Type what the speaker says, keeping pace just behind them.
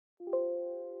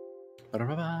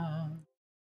Ba-da-ba-ba.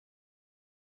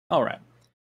 All right.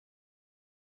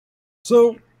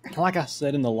 So, like I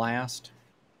said in the last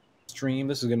stream,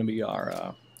 this is going to be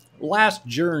our last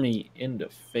journey into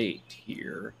Fate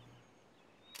here.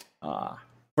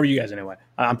 For you guys, anyway.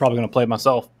 I'm probably going to play it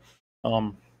myself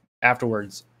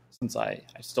afterwards, since I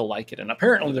still like it. And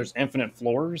apparently there's infinite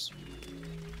floors.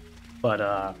 But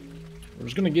we're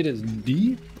just going to get as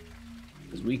deep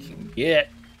as we can get.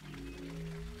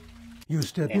 You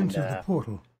step into the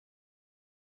portal.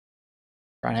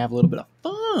 Trying to have a little bit of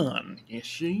fun, you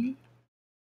see?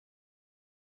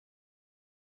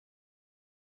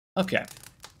 Okay.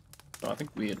 So I think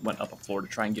we had went up a floor to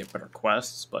try and get better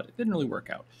quests, but it didn't really work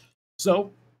out.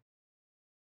 So,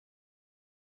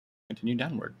 continue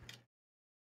downward.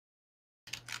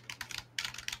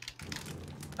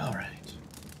 All right.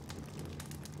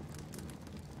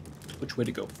 Which way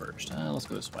to go first? Let's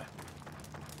go this way.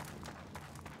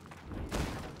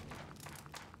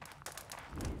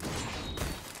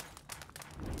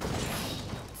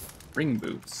 Ring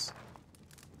boots.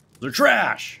 They're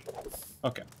trash!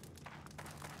 Okay.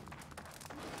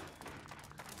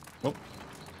 Oh.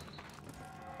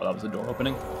 Oh, that was the door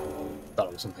opening? Thought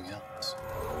it was something else.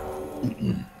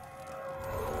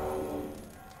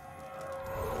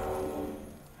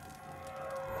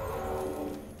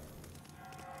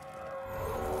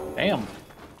 Damn.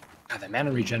 God, the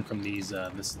mana regen from these,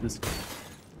 this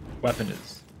weapon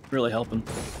is really helping.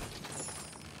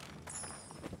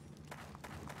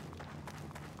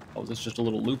 Oh, is this just a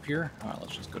little loop here? All right,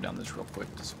 let's just go down this real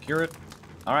quick to secure it.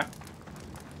 All right.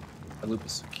 The loop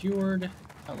is secured.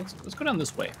 Let's go down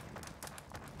this way.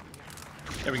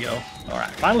 There we go. All right,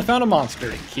 finally found a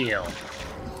monster to kill.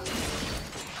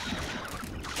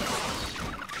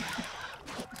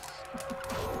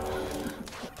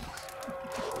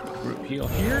 Group heal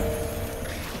here.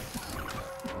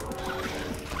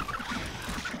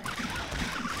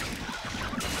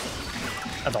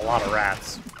 That's a lot of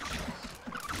rats.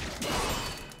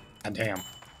 God damn.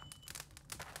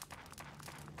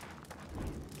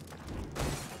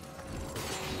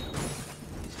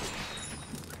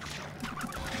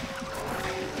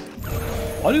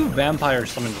 Why do vampires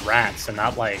summon rats and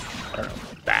not, like, I don't know,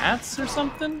 bats or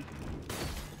something?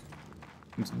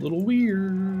 It's a little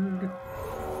weird.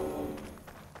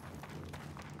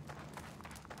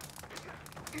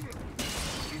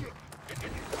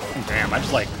 Damn, I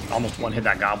just, like, almost one-hit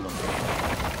that goblin.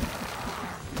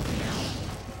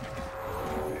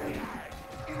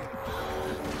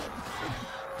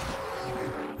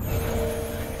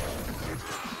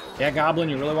 Yeah, goblin,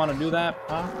 you really want to do that,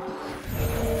 huh?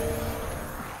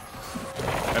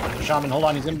 The shaman, hold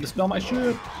on, he's gonna dispel my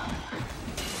shit.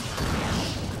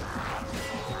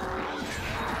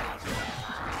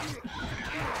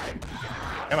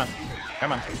 Come on,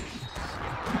 come on.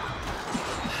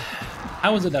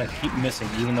 How is it that I keep missing,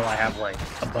 even though I have like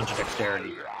a bunch of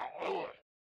dexterity?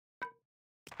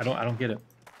 I don't get it.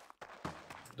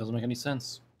 It doesn't make any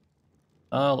sense.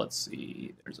 Let's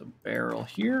see. There's a barrel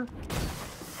here,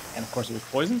 and of course it was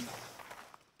poisoned.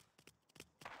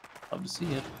 Love to see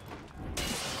it.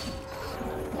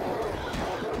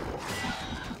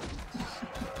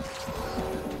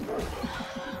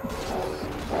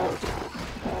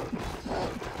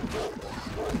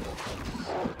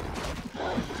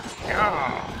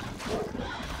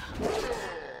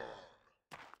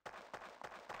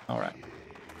 All right.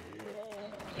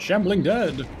 Shambling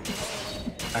dead.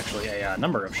 Actually, a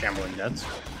number of shambling deads.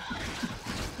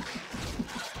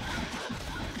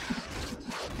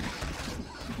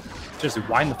 Seriously,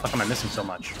 why in the fuck am I missing so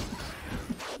much?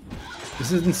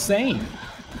 This is insane.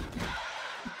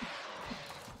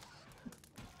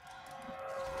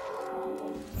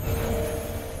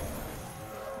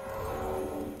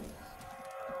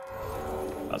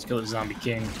 Let's kill the zombie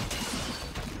king.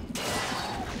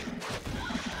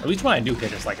 At least when I do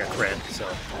hit, it's like a crit, so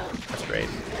that's great.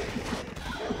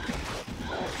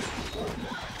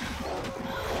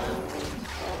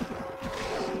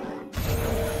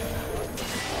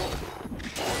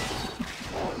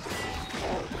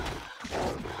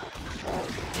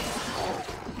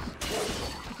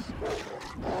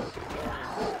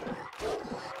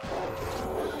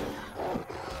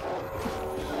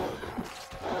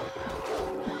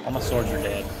 All my swords are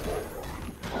dead.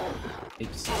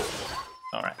 Oops.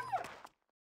 Alright.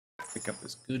 Pick up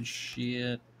this good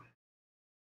shit.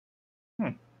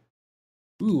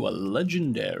 Ooh, a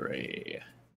legendary.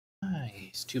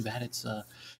 Nice. Too bad it's a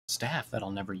staff that I'll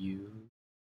never use.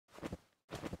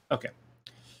 Okay.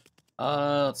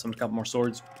 Let's summon a couple more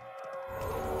swords.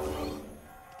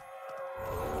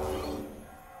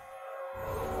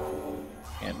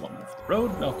 And one more for the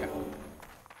road. Okay.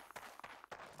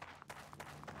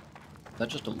 that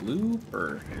just a loop,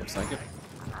 or it looks like it?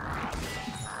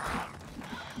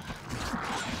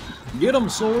 Get them,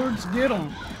 swords, get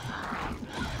them!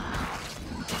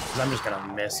 I'm just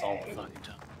gonna miss all the fucking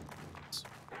times.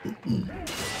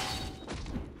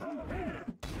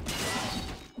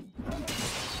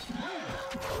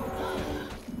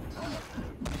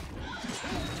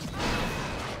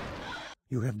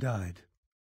 You have died.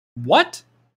 What?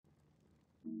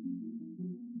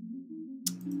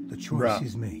 The choice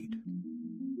is made.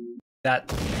 That...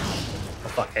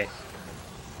 Oh, fuck, hey.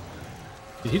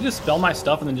 Did he just spell my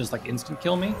stuff and then just, like, instant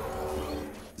kill me?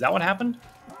 Is that what happened?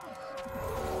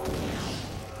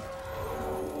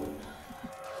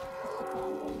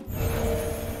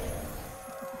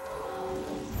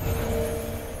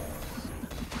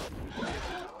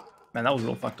 Man, that was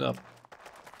real fucked up.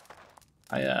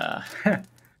 I,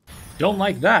 don't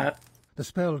like that. The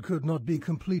spell could not be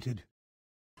completed.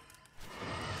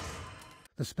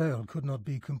 The spell could not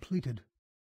be completed.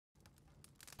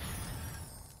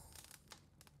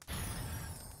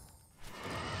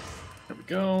 There we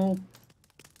go.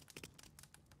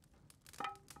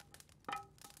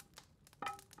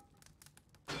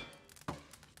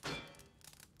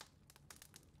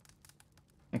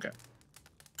 Okay.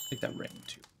 Take that ring,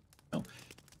 too. Oh.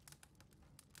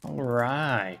 All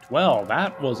right. Well,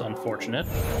 that was unfortunate.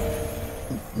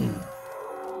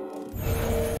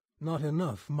 Not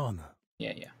enough mana.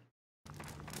 Yeah.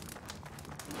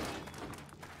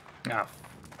 Ah.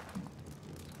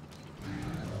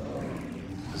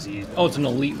 Oh, it's an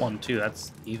elite one, too.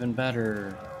 That's even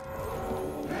better.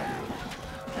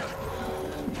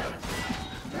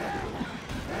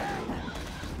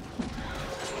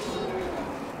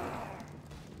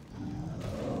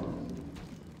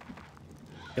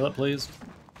 Kill it, please.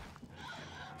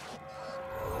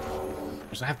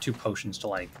 I have 2 potions to,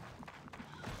 like,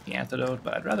 the antidote,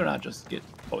 but I'd rather not just get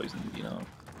poisoned, you know?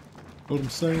 What I'm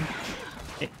saying?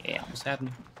 Yeah, almost had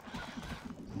me.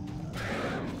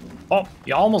 Oh,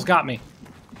 you almost got me.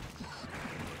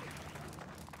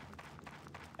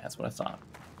 That's what I thought.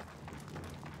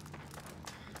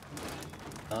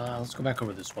 Let's go back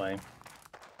over this way.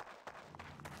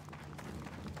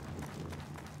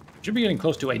 Should be getting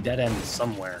close to a dead end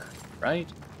somewhere, right?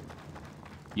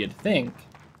 You'd think.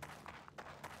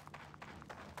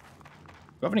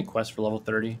 Do I have any quests for level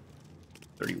 30?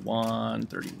 31,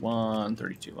 31,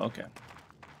 32. Okay.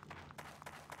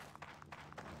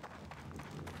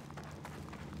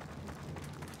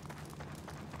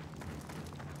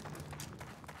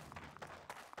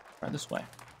 Try this way.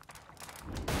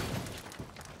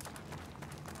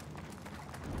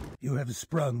 You have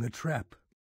sprung a trap.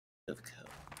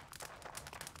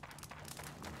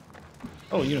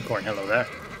 Oh, unicorn, hello there.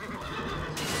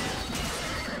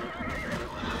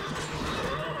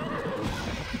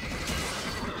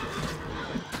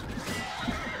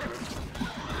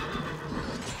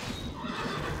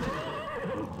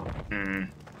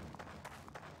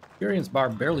 Experience bar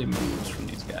barely moves from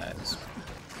these guys.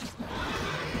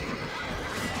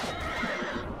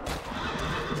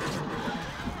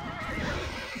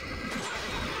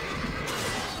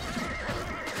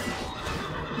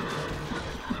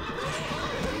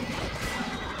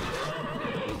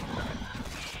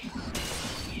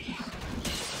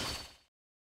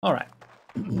 All right.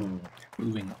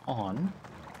 Moving on.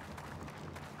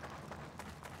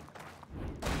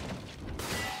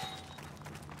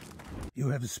 You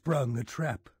have sprung a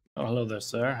trap. Oh, hello there,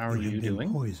 sir. How are you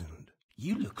doing? Poisoned.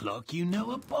 You look like you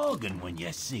know a bargain when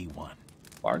you see one.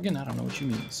 Bargain? I don't know what you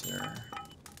mean, sir.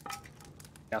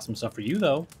 Got some stuff for you,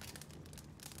 though.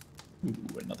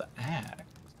 Ooh, another axe.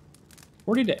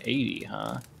 40 to 80,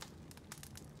 huh?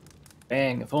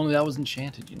 Bang, if only that was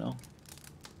enchanted, you know?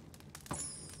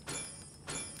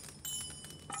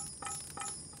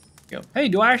 Go. Hey,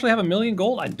 do I actually have 1,000,000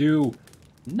 gold? I do.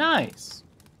 Nice.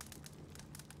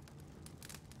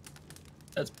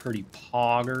 That's pretty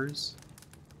poggers.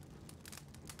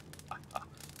 I'm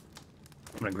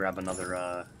gonna grab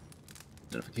another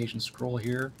identification scroll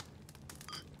here.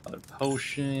 Another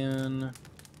potion.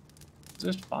 It's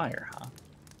just fire, huh?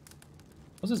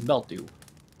 What's this belt do?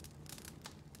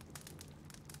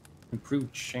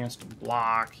 Improved chance to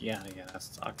block. Yeah, that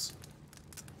sucks.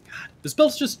 God, this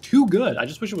belt's just too good. I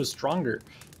just wish it was stronger.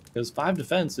 Because 5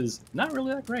 defense is not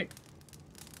really that great.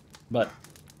 But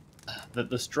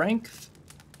the strength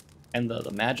and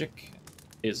the magic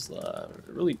is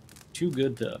really too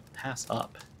good to pass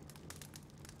up.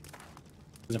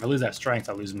 Because if I lose that strength,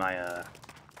 I lose my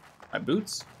my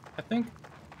boots, I think.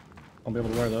 Won't be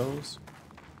able to wear those.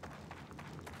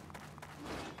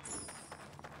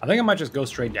 I think I might just go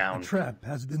straight down. A trap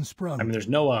has been sprung. I mean, there's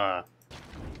no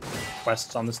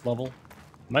quests on this level.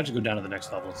 Might just go down to the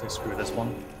next level and say screw this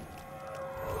one.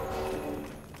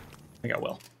 I think I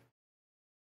will.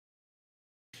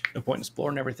 No point in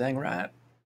exploring everything, right?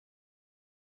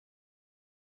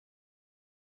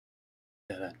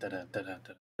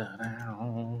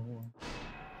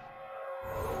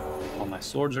 All my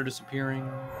swords are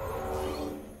disappearing.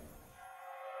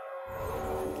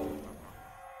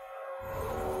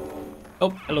 Oh,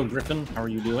 hello Griffin. How are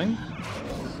you doing?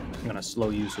 I'm gonna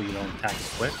slow you so you don't attack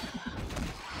as quick.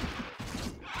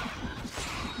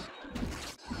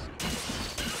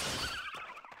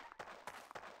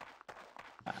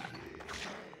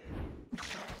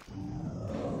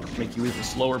 Make you even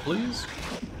slower, please.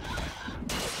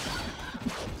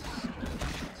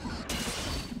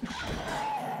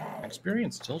 My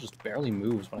experience still just barely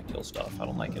moves when I kill stuff. I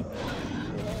don't like it.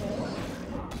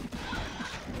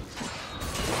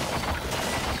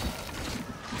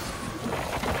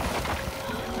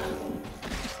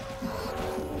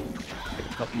 Take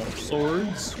a couple more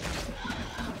swords.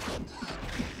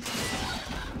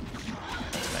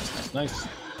 Nice, nice, nice.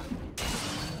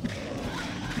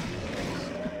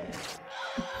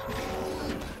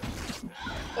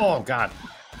 Oh, God.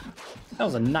 That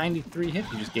was a 93 hit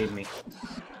you just gave me.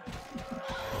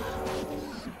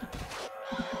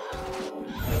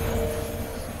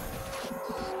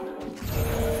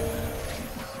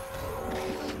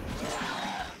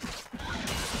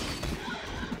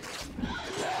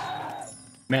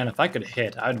 Man, if I could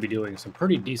hit, I would be doing some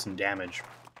pretty decent damage.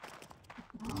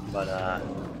 But,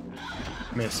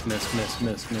 miss, miss, miss,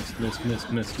 miss, miss, miss, miss,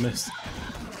 miss, miss.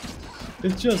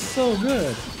 It's just so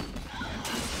good.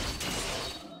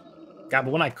 God,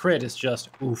 but when I crit, it's just,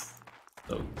 oof.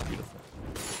 So beautiful.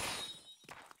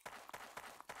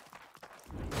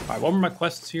 Alright, what were my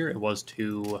quests here? It was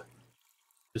to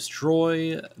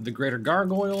destroy the Greater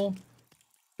Gargoyle,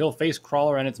 kill Face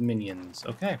Crawler and its minions.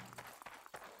 Okay.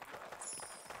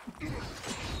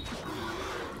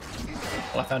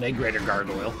 Well, I found a Greater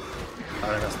Gargoyle. I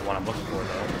think that's the one I'm looking for,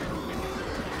 though.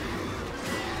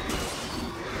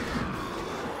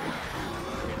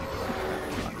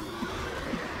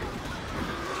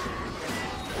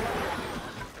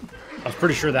 I was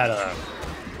pretty sure that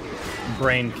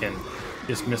brain can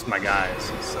dismiss my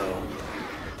guys, so...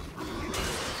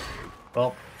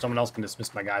 Well, someone else can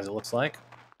dismiss my guys, it looks like.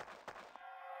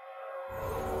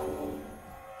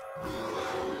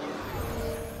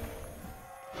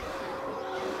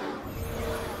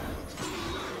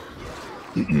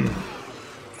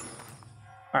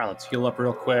 Alright, let's heal up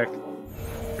real quick.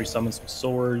 Resummon some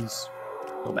swords.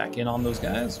 Go back in on those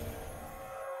guys.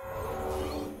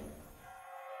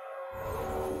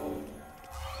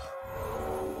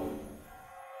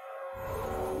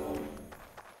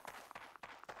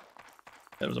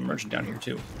 There was a merchant down here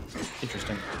too.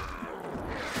 Interesting.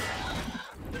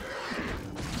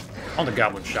 On the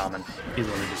Goblin Shaman. He's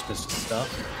the one who dismissed his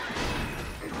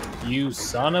stuff. You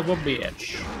son of a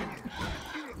bitch.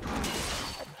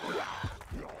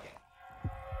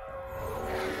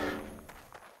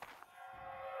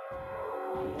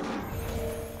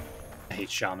 I hate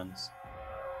shamans.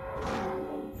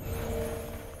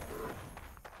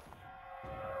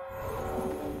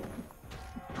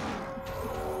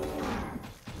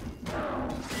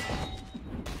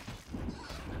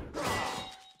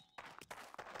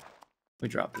 We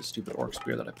dropped this stupid orc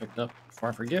spear that I picked up before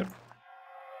I forget.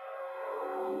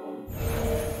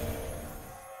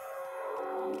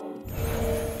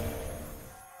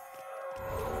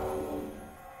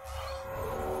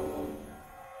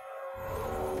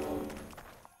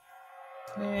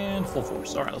 And full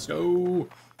force. All right, let's go.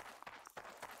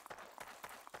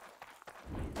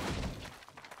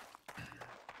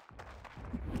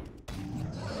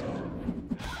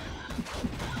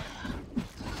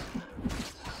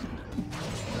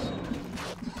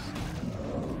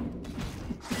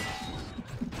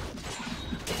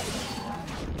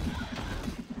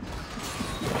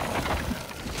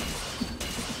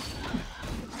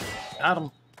 Got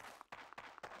him.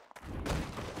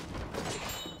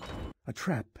 A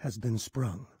trap has been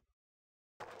sprung.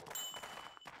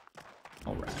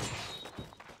 All right.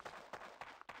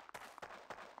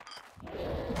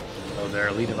 Oh, their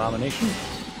elite abomination.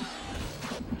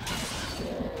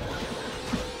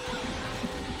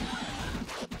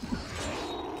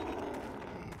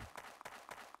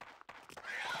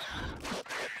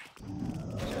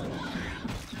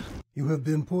 You have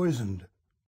been poisoned.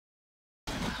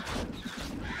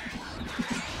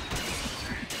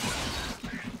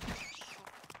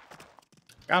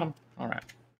 Got him. All right.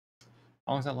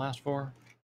 How long does that last for?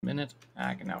 A minute?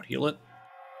 I can out heal it.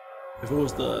 If it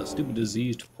was the stupid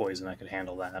diseased poison, I could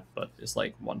handle that, but it's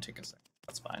like 1 tick a second.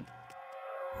 That's fine.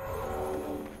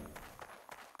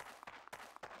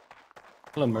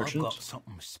 Hello, I've merchant. got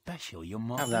something special you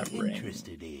might Have that be ring.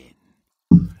 interested in.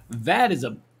 That is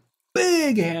a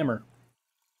big hammer.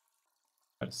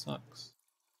 That sucks.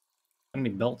 Any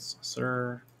belts,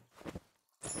 sir?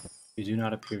 You do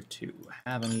not appear to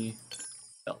have any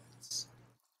belts.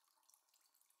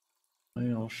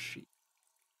 Oh, shit.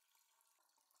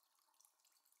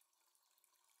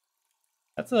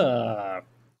 That's a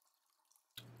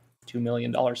 $2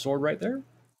 million sword right there.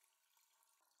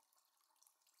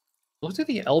 Looks like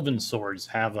the elven swords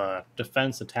have a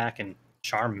defense, attack, and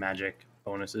charm magic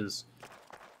bonuses.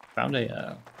 Found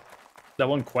a that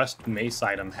one quest mace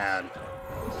item had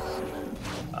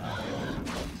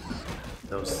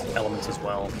those elements as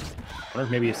well. I wonder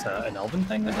if maybe it's an elven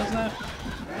thing that does that.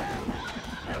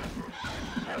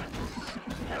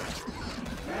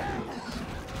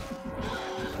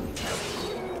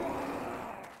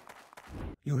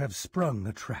 You have sprung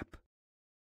a trap.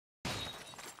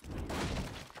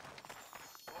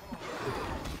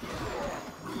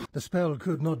 The spell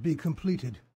could not be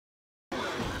completed.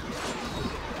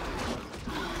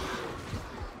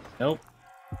 Nope.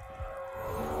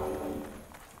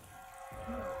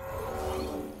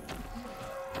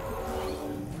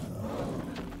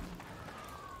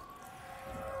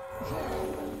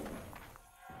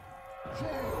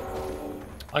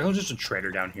 Like, I'm just a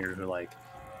trader down here who, like,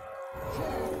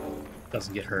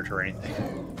 doesn't get hurt or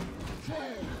anything.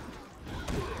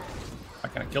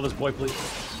 Can I kill this boy, please?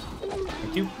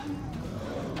 Thank you.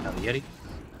 Now the Yeti.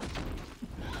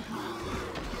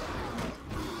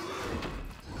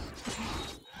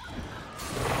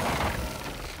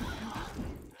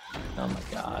 Oh my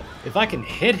god. If I can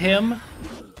hit him,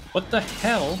 what the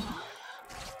hell?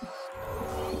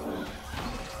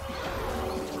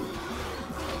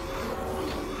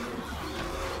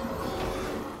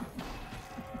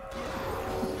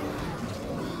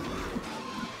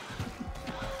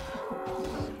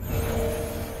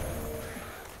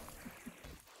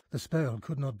 The spell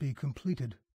could not be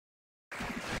completed.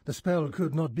 The spell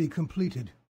could not be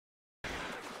completed.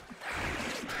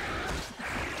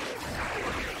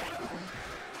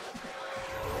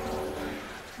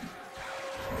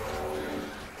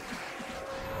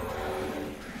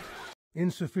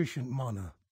 Insufficient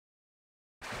mana.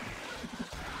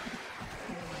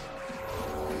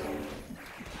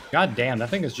 God damn, that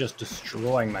thing is just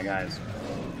destroying my guys.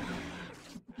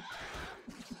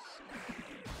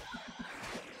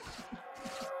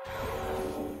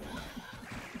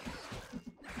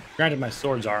 Granted, my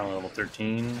swords are only level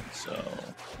 13, so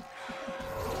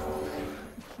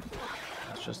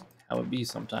that's just how it be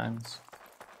sometimes.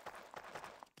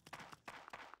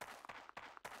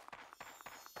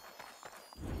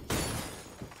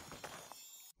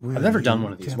 I've never done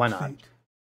one of these. Why not?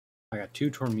 I got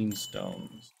 2 Tormine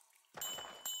stones.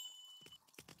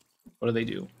 What do they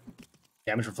do?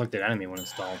 Damage reflected enemy when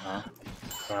installed, huh?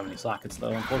 Don't have any sockets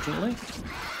though, unfortunately.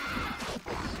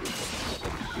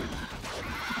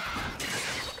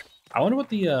 I wonder what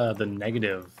the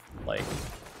negative like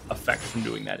effect from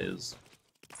doing that is.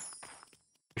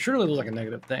 It surely looks like a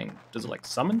negative thing. Does it like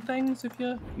summon things if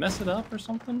you mess it up or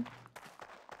something?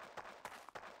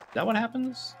 Is that what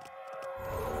happens?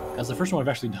 That's the first one I've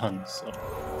actually done, so.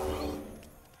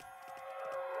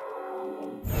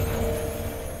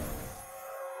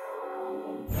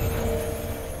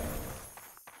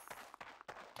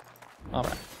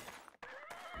 Alright.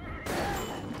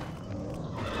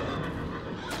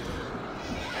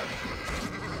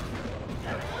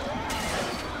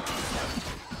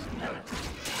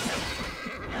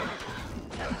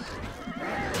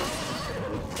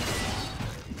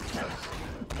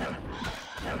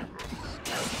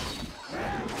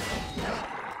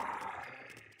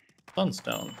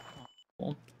 Sunstone.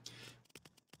 Cool.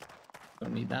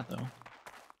 Don't need that though.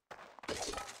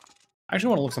 I actually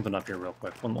want to look something up here real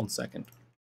quick. One second.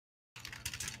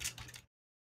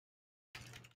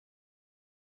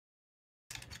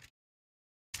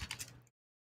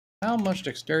 How much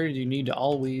dexterity do you need to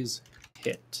always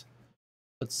hit?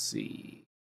 Let's see.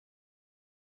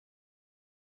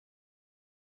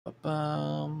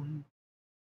 Ba-bum.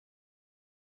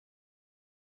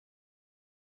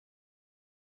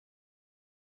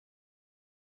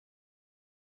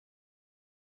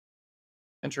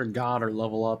 Enter a god or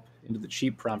level up into the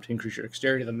cheap prompt to increase your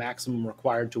dexterity to the maximum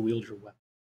required to wield your weapon.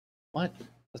 What?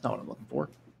 That's not what I'm looking for.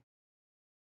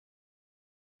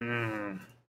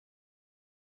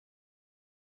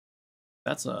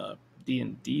 That's a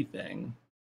D&D thing.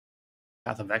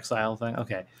 Path of Exile thing.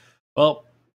 Okay. Well,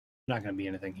 not going to be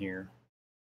anything here.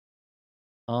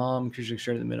 Increase your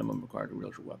dexterity to the minimum required to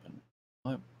wield your weapon.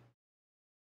 What?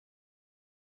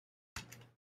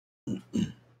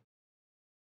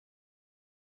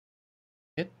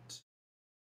 Hit.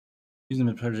 Using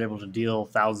the player is able to deal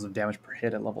thousands of damage per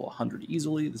hit at level 100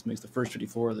 easily. This makes the first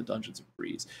 54 of the dungeons a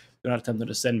breeze. Do not attempt to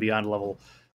descend beyond level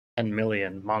 10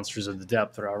 million. Monsters of the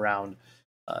depth are around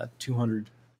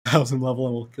 200,000 level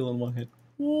and will kill in one hit.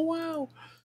 Oh, wow.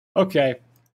 Okay.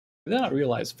 I did not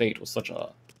realize Fate was such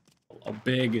a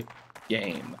big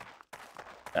game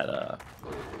that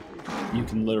you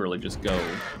can literally just go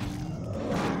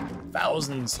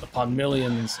thousands upon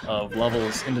millions of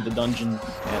levels into the dungeon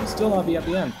and still not be at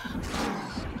the end.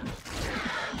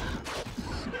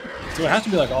 So it has to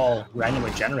be like all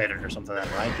randomly generated or something then,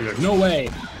 right? Because there's no way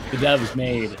the devs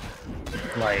made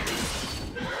like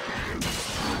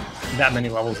that many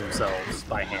levels themselves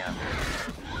by hand.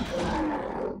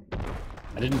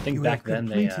 I didn't think back then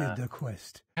they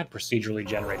had procedurally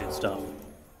generated stuff.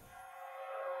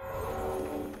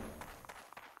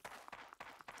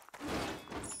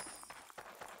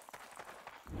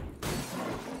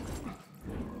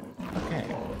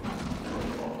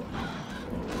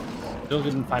 Still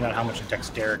didn't find out how much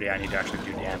dexterity I need to actually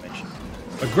do damage.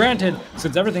 But granted,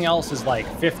 since everything else is like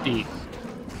 50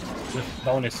 with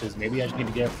bonuses, maybe I just need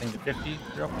to get everything to 50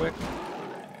 real quick.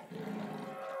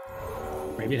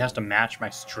 Maybe it has to match my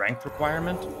strength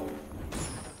requirement.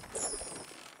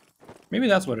 Maybe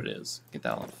that's what it is. Get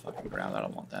that on the fucking ground. I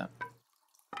don't want that.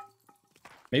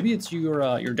 Maybe it's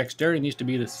your dexterity needs to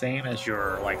be the same as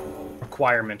your like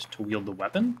requirement to wield the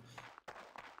weapon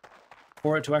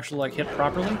for it to actually like hit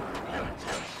properly.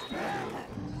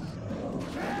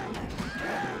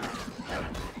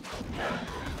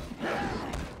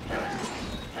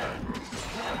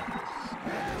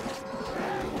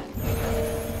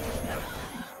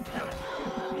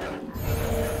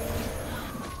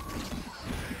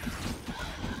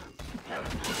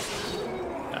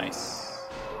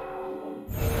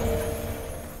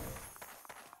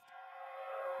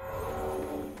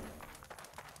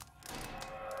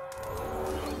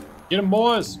 Get him,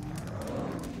 boys!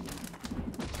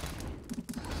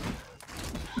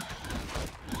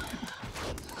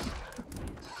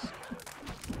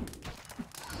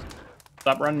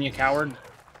 Stop running, you coward.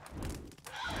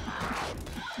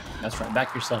 That's right,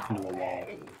 back yourself into a wall.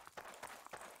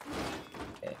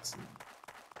 Excellent.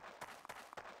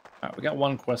 Alright, we got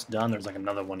one quest done. There's like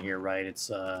another one here, right?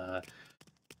 It's, oh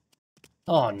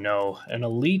no. An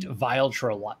elite vile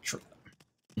tarantula?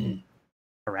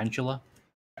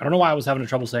 I don't know why I was having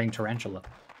trouble saying tarantula.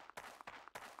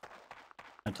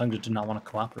 My tongue just did not want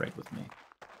to cooperate with me.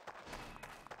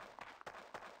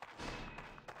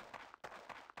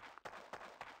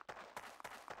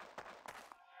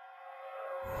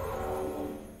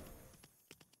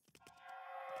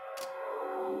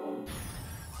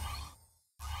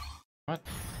 What?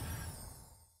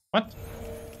 What?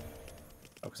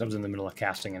 Oh, because I was in the middle of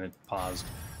casting and it paused.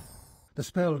 The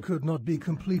spell could not be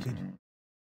completed.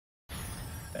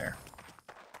 There.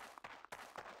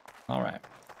 Alright.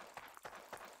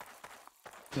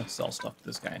 Let's sell stuff to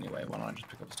this guy anyway. Why don't I just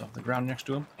pick up the stuff on the ground next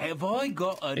to him? Have I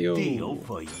got a deal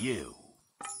for you?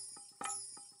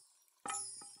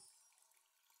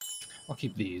 I'll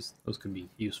keep these. Those could be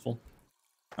useful.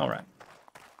 Alright.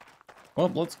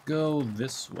 Well, let's go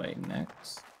this way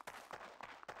next.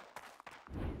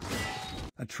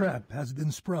 A trap has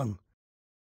been sprung.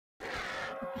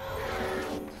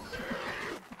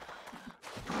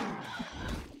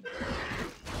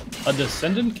 A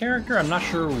descendant character? I'm not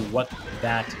sure what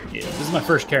that is. This is my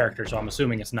first character, so I'm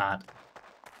assuming it's not.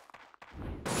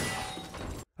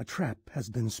 A trap has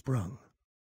been sprung.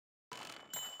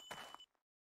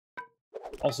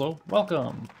 Also,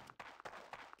 welcome,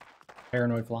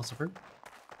 Paranoid Philosopher.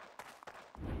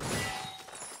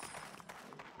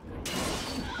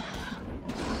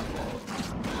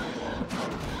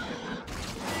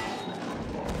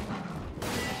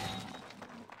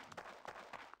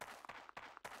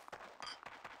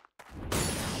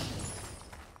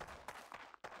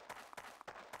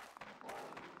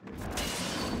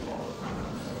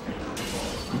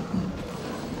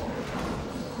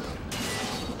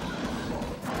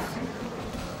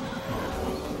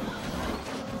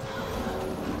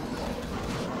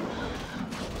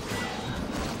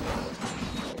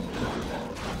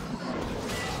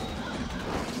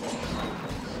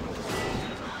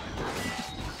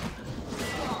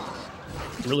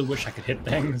 Really wish I could hit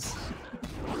things.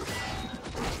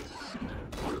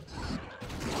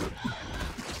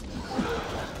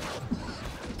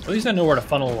 At least I know where to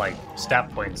funnel like stat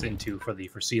points into for the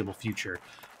foreseeable future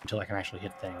until I can actually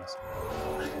hit things.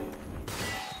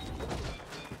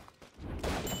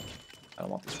 I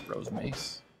don't want this rose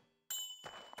mace.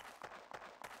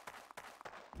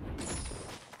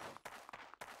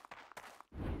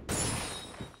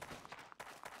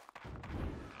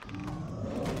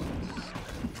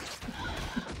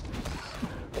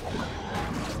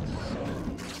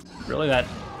 Really? That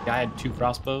guy had 2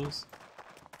 crossbows?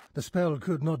 The spell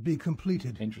could not be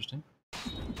completed. Interesting.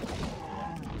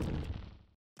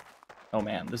 Oh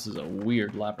man, this is a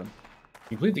weird labyrinth.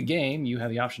 You complete the game, you have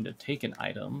the option to take an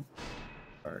item,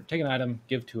 or take an item,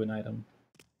 give to an item,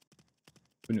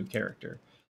 to a new character.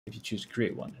 If you choose to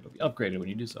create one, it'll be upgraded when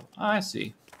you do so. I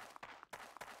see.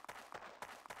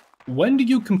 When do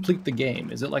you complete the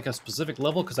game? Is it like a specific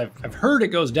level? Because I've heard it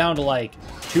goes down to like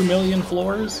 2 million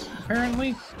floors,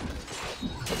 apparently.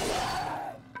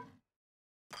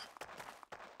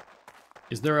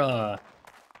 Is there a...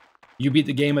 You beat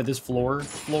the game at this floor?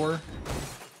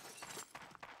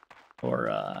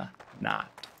 Or,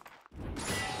 not?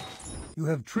 You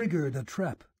have triggered a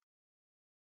trap.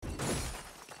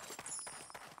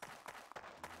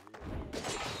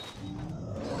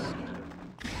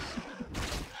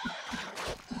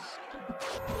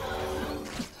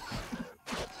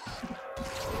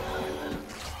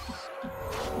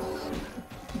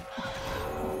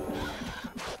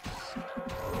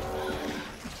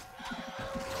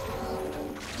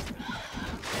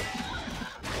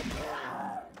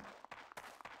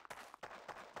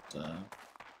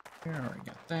 Here, I already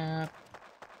got that.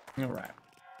 All right.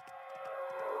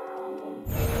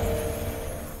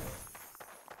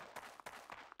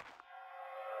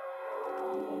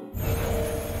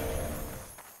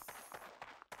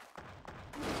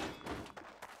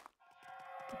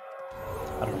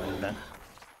 I don't know that.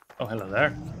 Oh, hello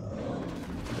there.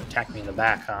 Attack me in the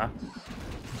back, huh?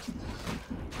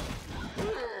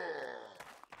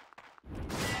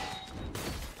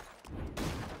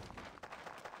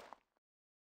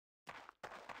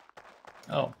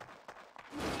 Oh.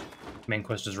 Main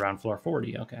quest is around floor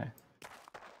 40, okay.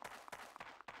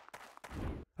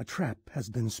 A trap has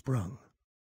been sprung.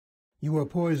 You are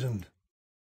poisoned.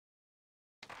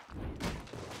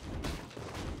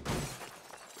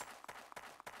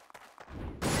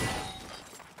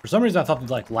 For some reason I thought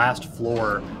the last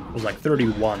floor was like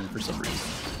 31 for some reason.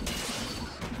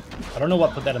 I don't know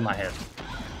what put that in my head.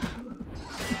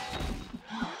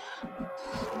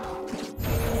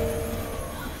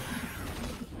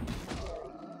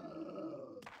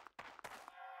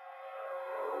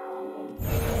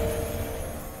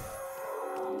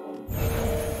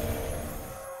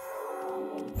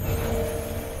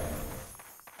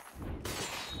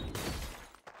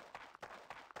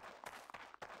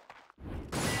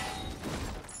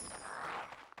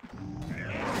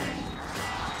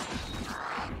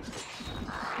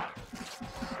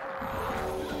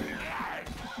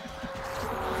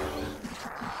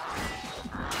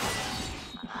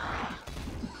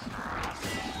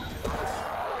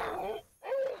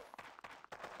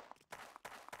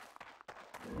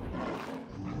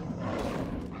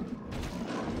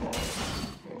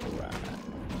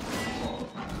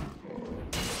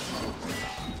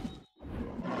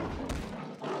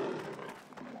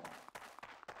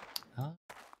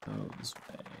 This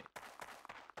way.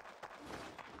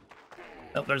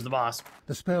 Oh, there's the boss.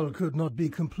 The spell could not be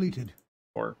completed.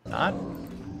 Or not.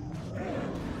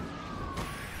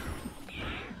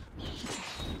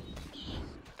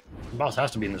 The boss has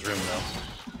to be in this room, though.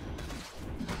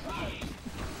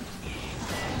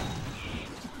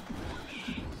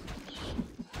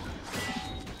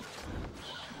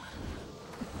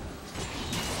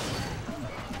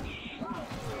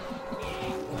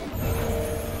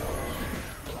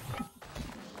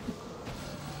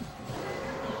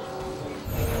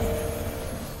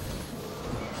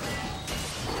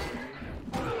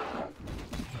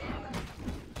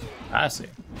 I see.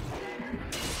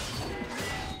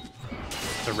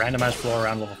 It's a randomized floor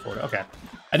around level 40. Okay.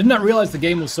 I did not realize the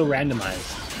game was so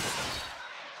randomized.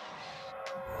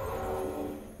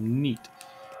 Neat.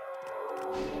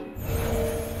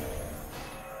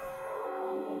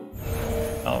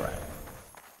 Alright.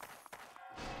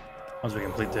 Once we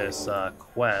complete this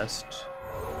quest,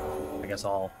 I guess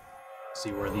I'll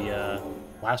see where the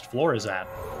last floor is at.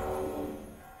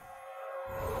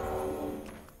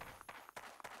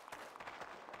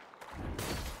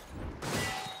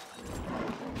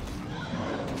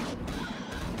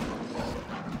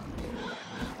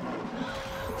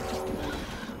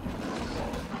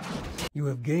 You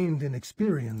have gained in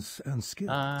experience and skill.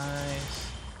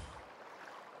 Nice.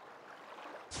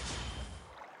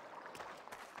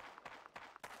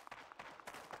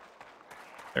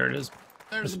 There it is. The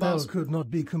There's the spell boss. could not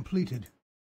be completed.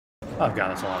 Oh god,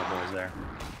 that's a lot of boys there.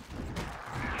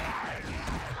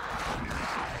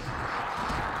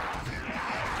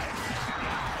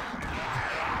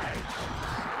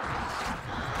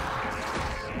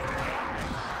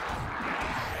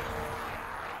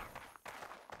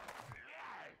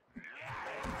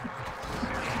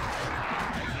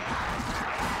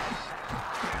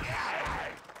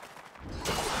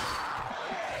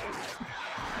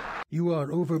 You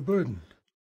are overburdened.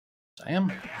 I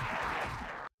am.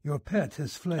 Your pet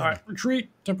has fled. All right, retreat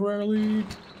temporarily.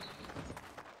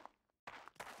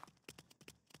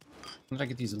 When did I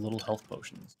get these little health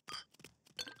potions?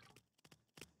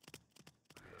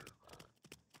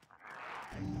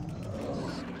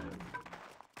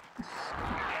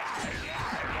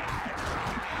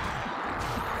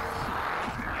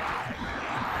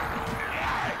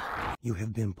 You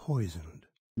have been poisoned.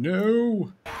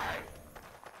 No.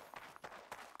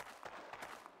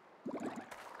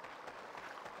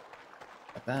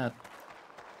 Like that.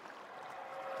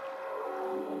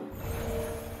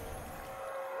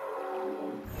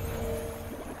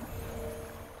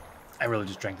 I really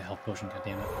just drank the health potion,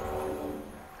 goddammit.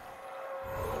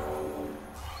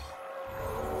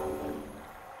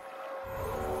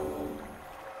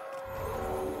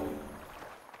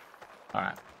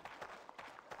 Alright.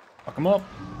 Fuck him up.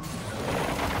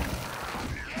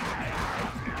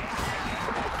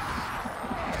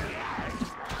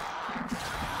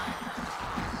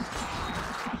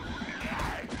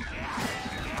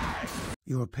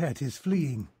 Your pet is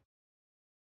fleeing.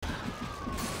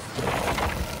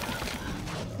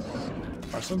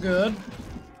 Far so good.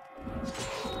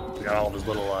 We got all of his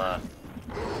little,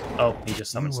 Oh, he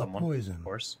just summoned someone. Poisoned. Of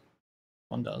course.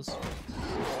 One does.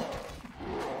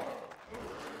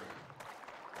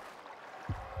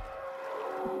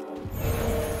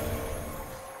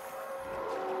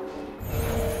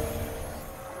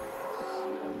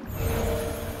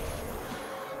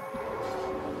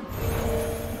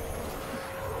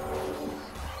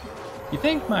 You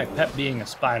think my pet being a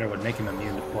spider would make him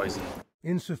immune to poison?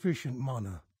 Insufficient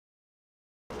mana.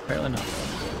 Apparently not.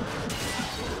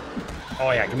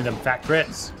 Oh yeah, give me them fat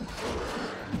crits.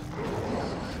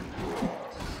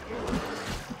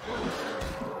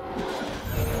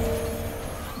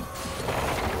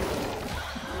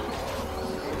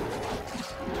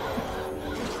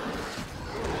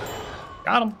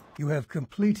 Got him. You have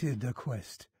completed a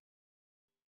quest.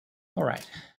 All right,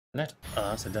 let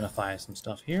us identify some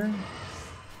stuff here.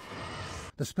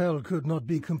 The spell could not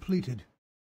be completed.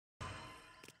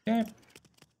 Okay.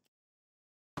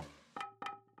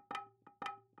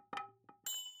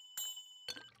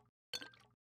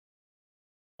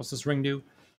 What's this ring do?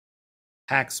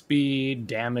 Hack speed,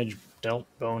 damage dealt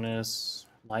bonus,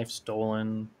 life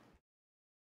stolen.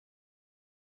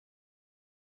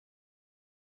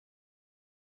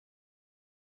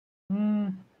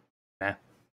 Nah.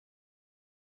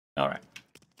 Alright.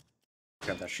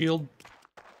 Grab that shield.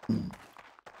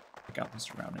 Check out the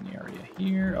surrounding area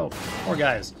here. Oh, more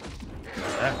guys.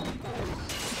 There.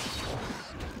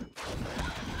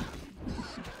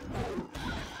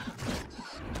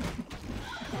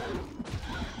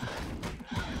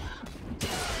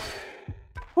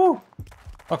 Whew.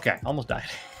 Okay, almost died.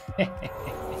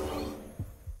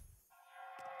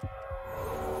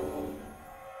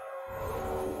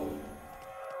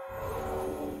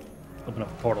 Open up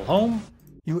the portal home.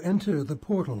 You enter the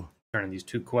portal. Turn in these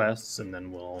 2 quests, and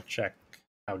then we'll check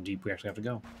how deep we actually have to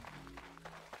go.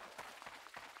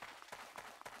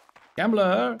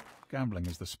 Gambler! Gambling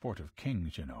is the sport of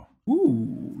kings, you know.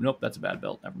 Ooh, nope, that's a bad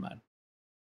belt. Never mind.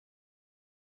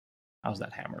 How's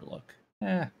that hammer look?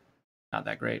 Not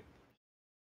that great.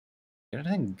 Get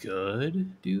anything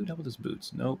good, dude? How about his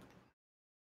boots? Nope.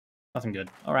 Nothing good.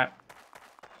 All right.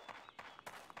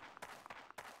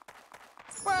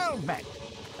 Well met.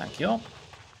 Thank you.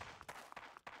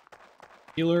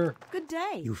 Healer. Good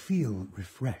day. You feel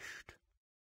refreshed.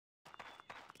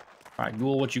 All right,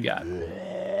 Ghoul, what you got? You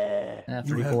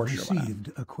 3, have 4, sure. Why not?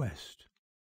 received a quest.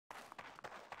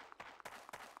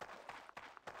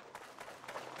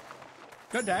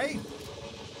 Good day.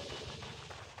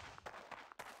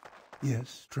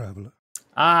 Yes, traveler.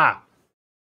 Ah!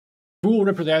 Ghoul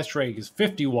Ripper the Ice Drake is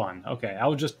 51. Okay, I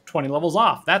was just 20 levels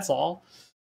off. That's all.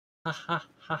 Ha ha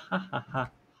ha ha ha ha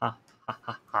ha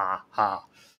ha ha ha.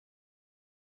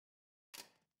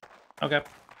 Okay.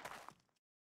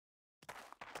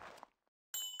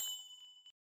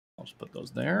 I'll just put those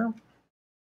there.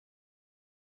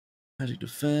 Magic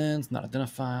defense, not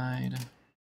identified.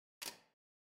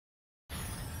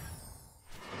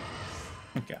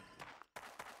 Okay.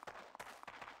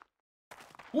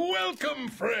 Welcome,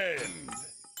 friend.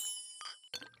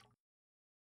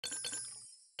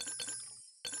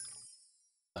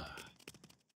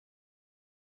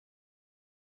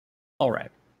 All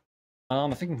right. I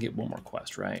think I can get one more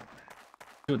quest, right?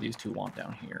 2 of these 2 want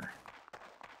down here.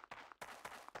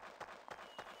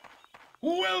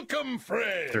 Welcome,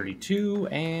 friend. 32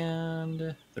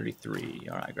 and 33.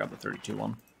 All right, grab the 32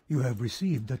 one. You have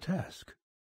received a task.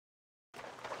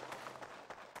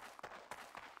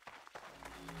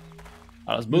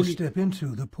 Oh, it's You Boogie. step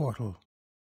into the portal.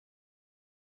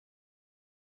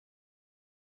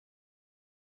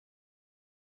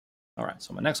 All right,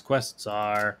 so my next quests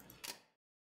are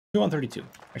 2 on 32.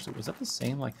 Actually, was that the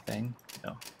same like thing?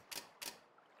 No.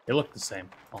 They look the same,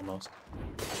 almost.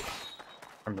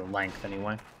 From the length,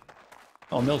 anyway.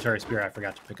 Oh, military spear I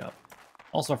forgot to pick up.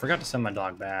 Also, I forgot to send my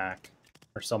dog back.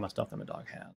 Or sell my stuff that my dog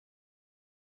had.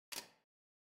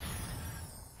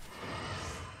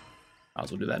 I'll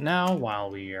also do that now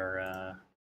while we are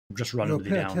just running Your to the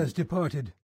pet has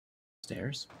departed.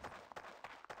 downstairs.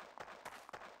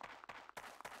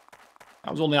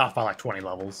 I was only off by like 20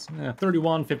 levels.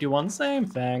 31, 51, same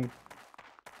thing.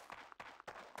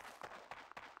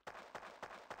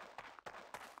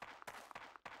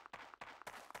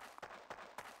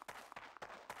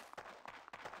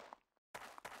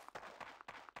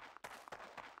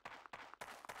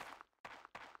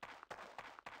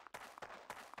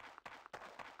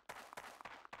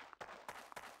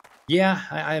 Yeah,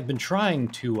 I have been trying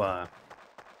to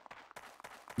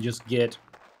just get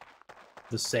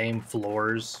the same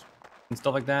floors and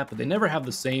stuff like that, but they never have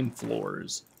the same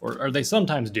floors. Or they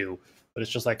sometimes do, but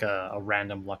it's just like a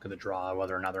random luck of the draw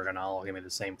whether or not they're gonna all give me the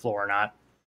same floor or not.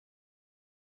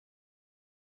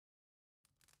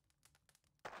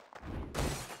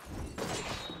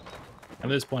 At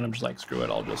this point, I'm just like, screw it,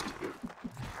 I'll just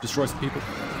destroy some people.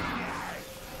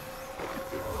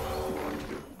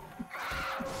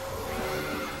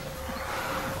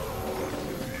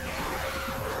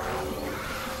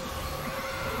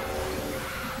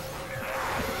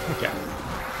 Okay,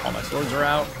 all my swords are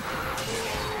out.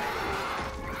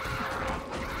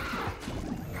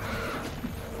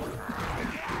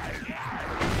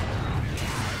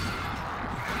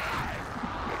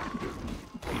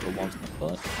 People wants my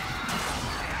butt.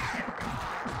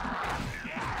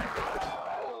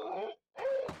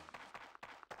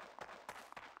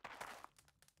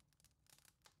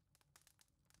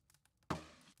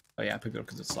 Oh yeah, I picked it up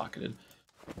because it's socketed.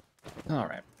 All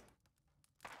right.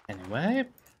 Anyway.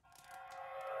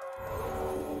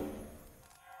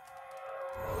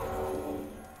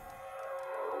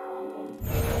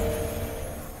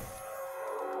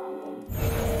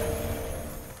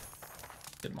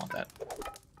 Didn't want that.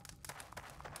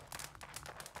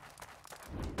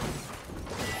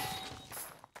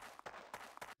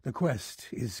 The quest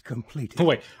is completed. Oh,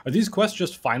 wait, are these quests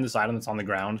just find this item that's on the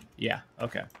ground? Yeah,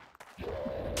 okay.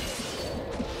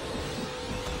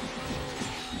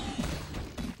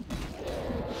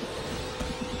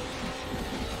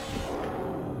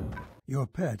 Your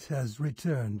pet has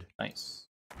returned. Nice.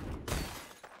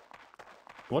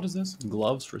 What is this?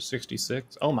 Gloves for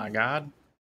 66? Oh my god.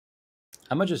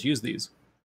 I might just use these.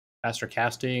 Faster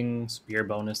casting, spear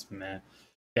bonus, meh.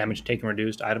 Damage taken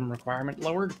reduced, item requirement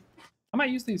lowered. I might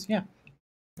use these, yeah.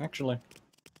 Actually.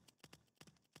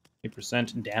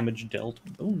 8% damage dealt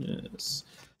bonus.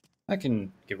 I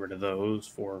can get rid of those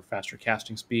for faster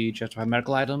casting speed, justify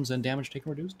medical items, and damage taken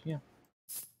reduced, yeah.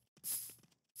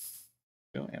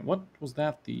 Oh, and what was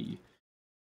that?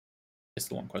 It's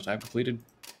the one quest I've completed.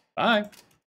 Bye!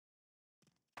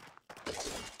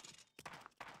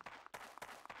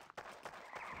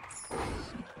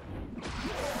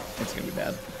 It's gonna be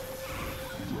bad.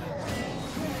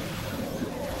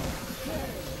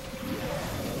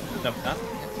 Nope, not.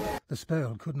 The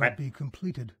spell could not be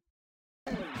completed.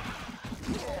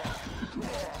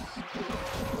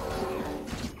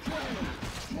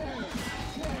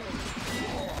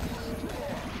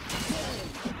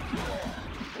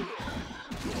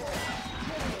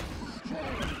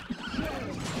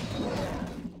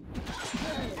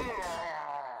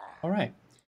 All right.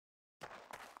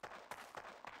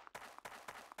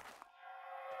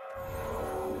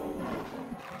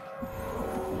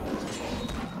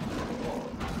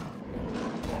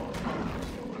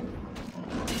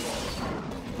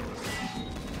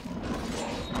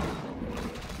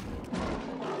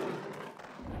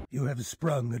 You have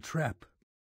sprung a trap.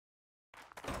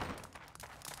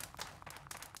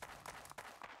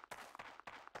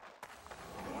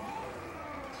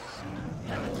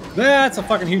 That's a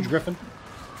fucking huge griffin.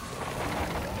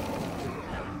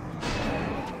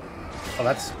 Oh,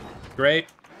 that's great.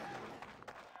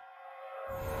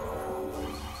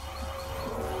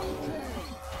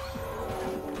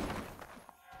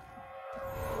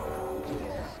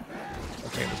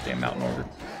 Okay, this damn mountain order.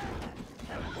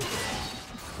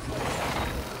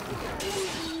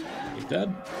 He's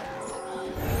dead.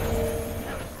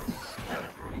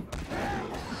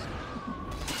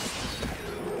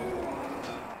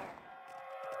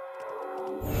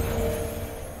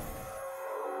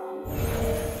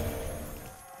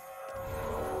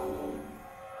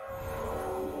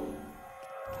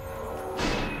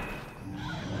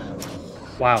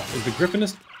 Wow, is the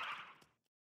Griffinist...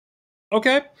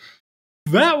 Okay,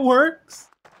 that works!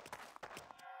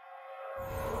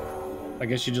 I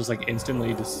guess you just, like,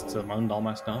 instantly just summoned all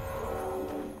my stuff.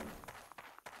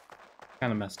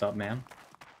 Kinda messed up, man.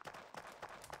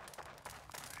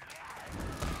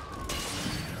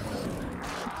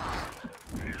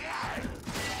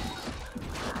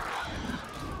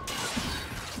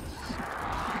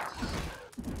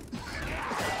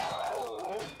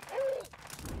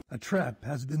 A trap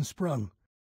has been sprung.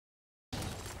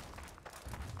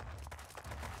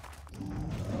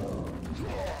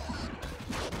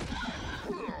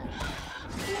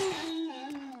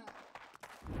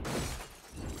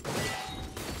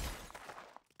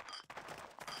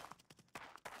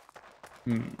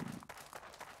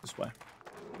 This way.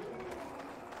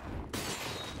 I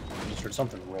just heard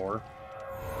something roar.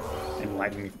 And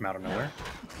lightning me from out of nowhere.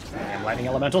 Damn lightning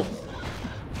elemental!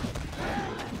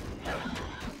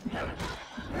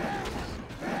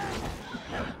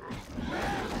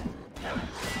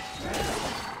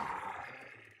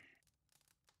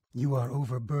 You are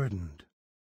overburdened.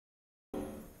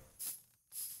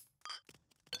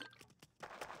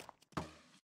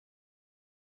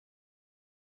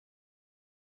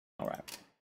 Alright.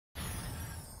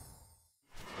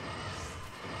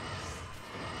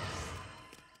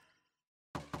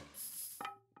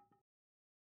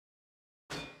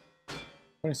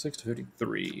 $26 to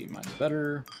 $53. Mine's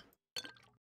better.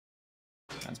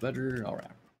 Mine's better.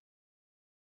 Alright.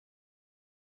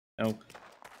 No.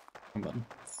 Wrong button.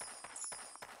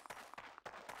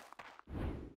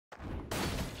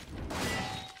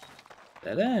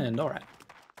 Dead end. Alright.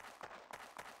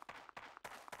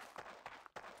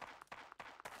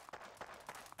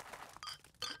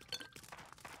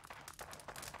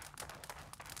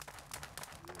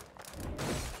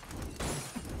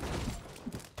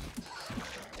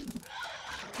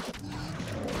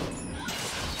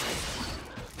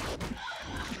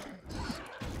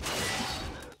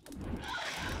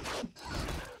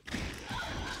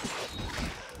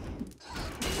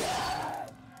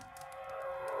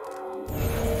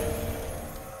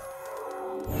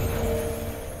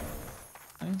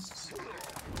 Nice.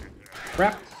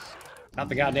 Crap! Not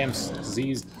the goddamn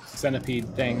diseased centipede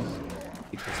thing. I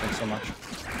hate this thing so much.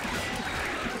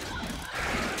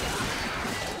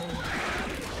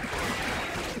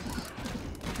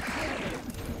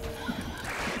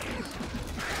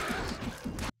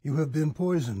 You have been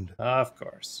poisoned. Of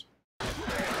course. God,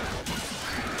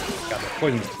 the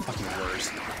poison's the fucking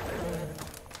worst.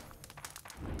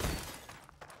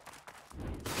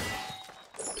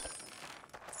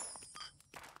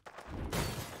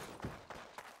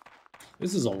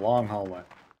 This is a long hallway.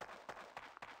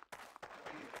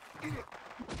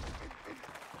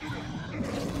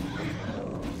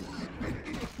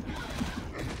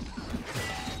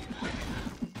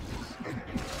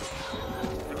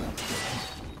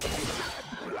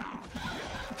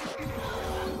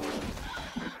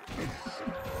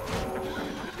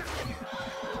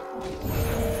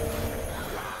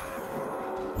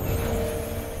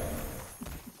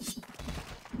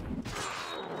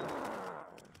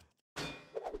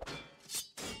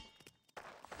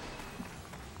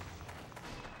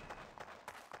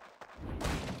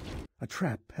 A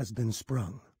trap has been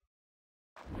sprung.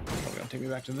 Probably gonna take me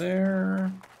back to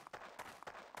there.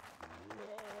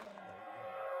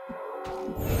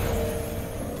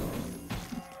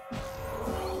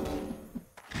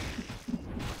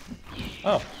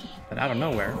 Oh, and out of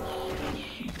nowhere.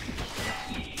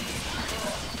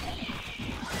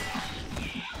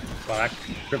 Wow, that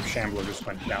Crypt Shambler just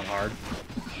went down hard.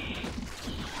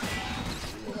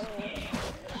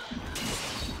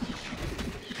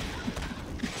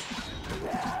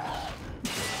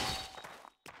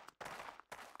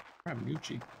 Grab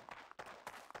Gucci.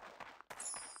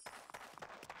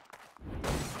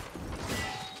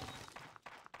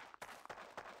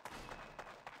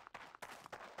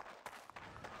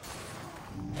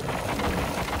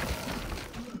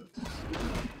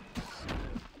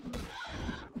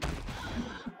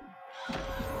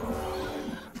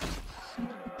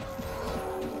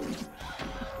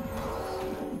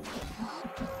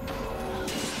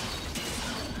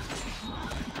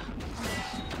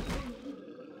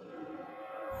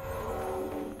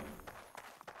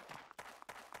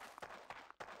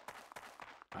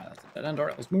 That's a dead end. All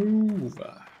right, let's move.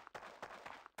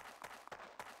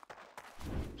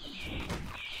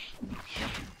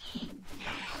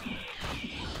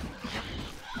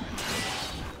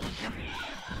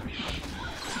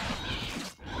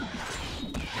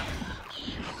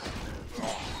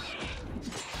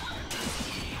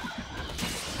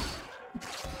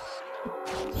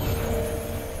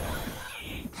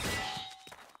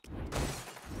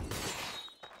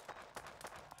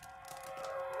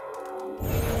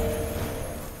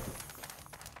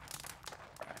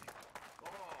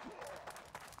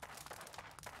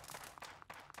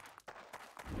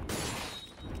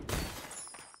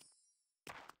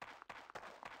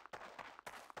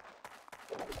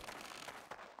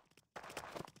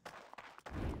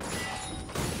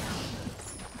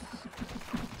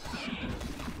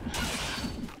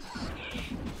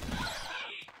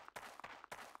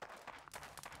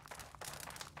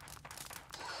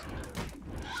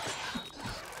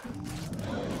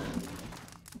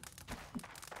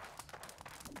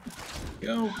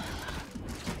 Go.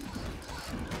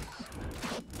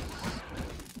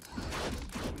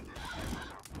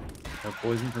 No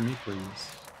poison for me, please.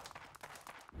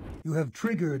 You have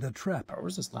triggered a trap. Oh,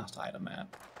 where's this last item at?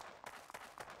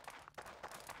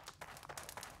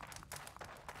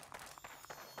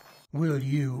 Will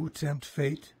you tempt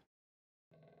fate?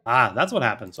 Ah, that's what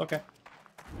happens. Okay.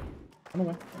 Run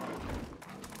away.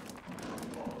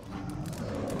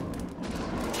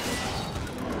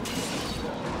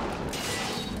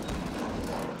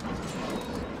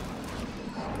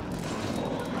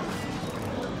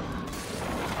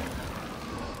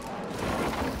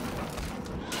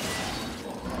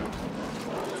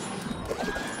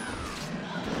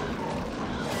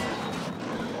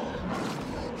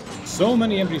 So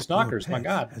many empty stalkers, Your my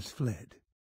pet god. has fled.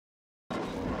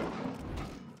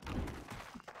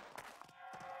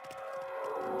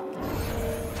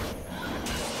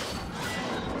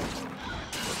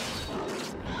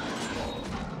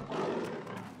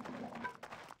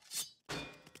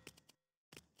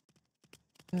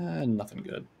 Nothing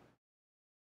good.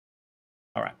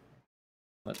 Alright.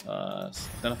 Let us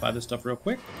identify this stuff real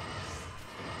quick.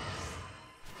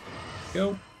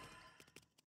 Go.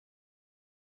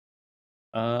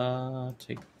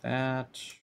 Take that.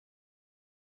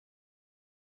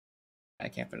 I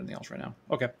can't fit anything else right now.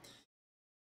 Okay.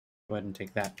 Go ahead and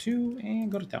take that too,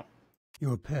 and go to town.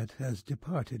 Your pet has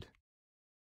departed.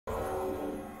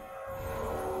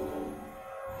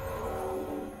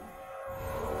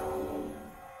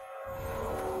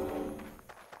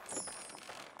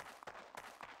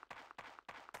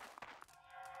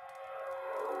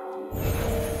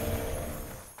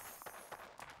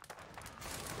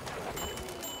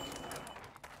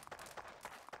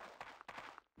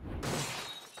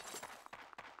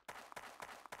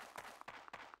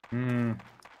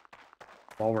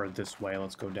 While we're this way,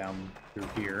 let's go down through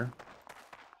here.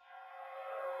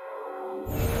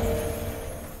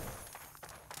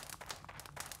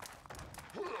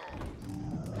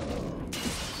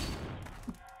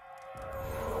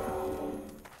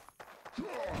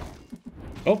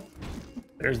 Oh,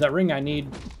 there's that ring I need.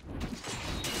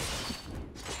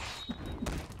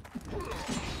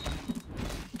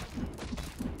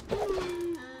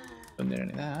 Don't need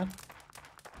any of that.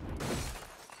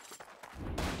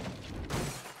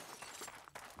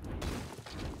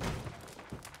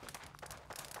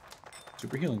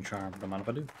 Super healing charm, don't mind if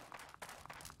I do.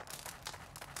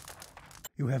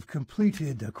 You have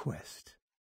completed a quest.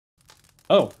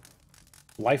 Oh,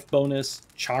 life bonus,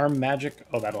 charm magic.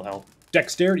 Oh, that'll help.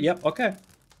 Dexterity. Yep. Okay.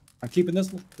 I'm keeping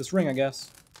this ring, I guess.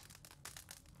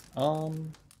 Let's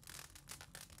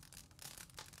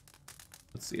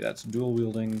see. That's dual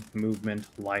wielding, movement,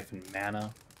 life, and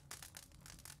mana.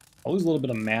 I'll lose a little bit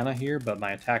of mana here, but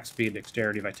my attack speed,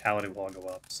 dexterity, vitality will all go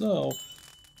up. So,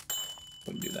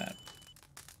 wouldn't do that.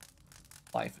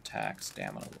 Life, attack,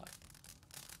 stamina, life.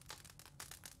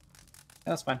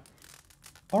 Yeah, that's fine.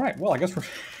 All right. Well, I guess we're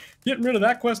getting rid of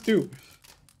that quest too.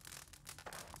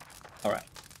 All right.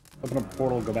 Open up a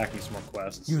portal, go back and do some more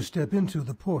quests. You step into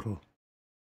the portal.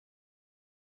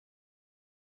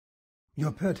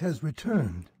 Your pet has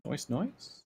returned. Noise,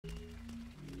 noise.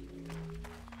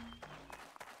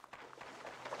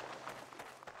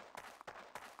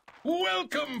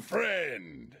 Welcome,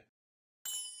 friend!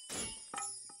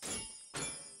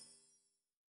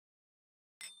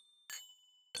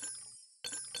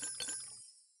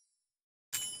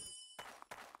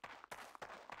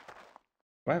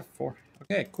 Do I have 4?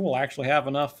 Okay, cool. I actually have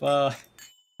enough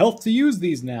health to use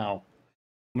these now.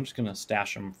 I'm just gonna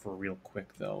stash them for real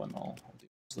quick though, and I'll do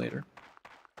this later.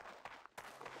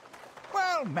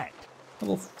 Well met.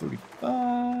 Level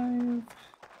 35.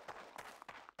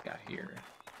 Got here.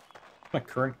 My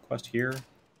current quest here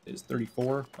is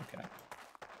 34. Okay.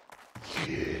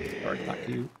 Already talked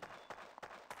to you.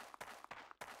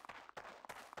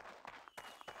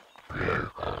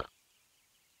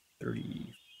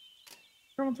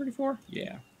 Around 34?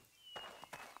 Yeah.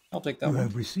 I'll take that You one.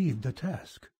 have received a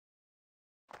task.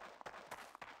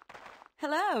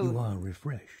 Hello. You are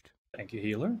refreshed. Thank you,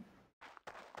 healer.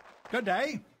 Good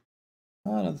day.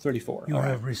 Another 34. You All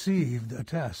have right. received a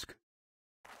task.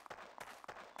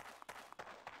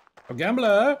 A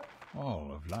gambler.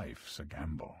 All of life's a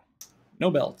gamble. No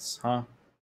belts, huh?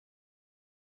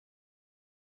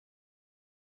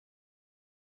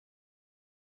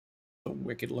 A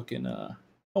wicked looking. Oh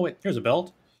wait, here's a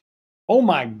belt. Oh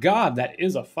my god, that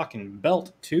is a fucking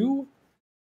belt too.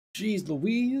 Jeez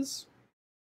Louise.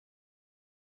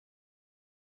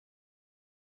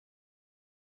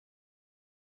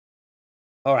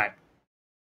 All right.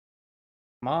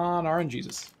 Come on,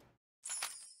 RNGesus.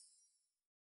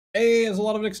 Hey, there's a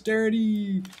lot of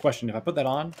dexterity. Question: if I put that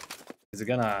on, is it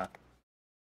gonna?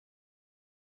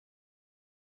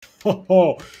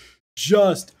 Oh,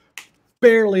 just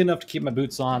barely enough to keep my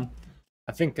boots on.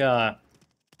 I think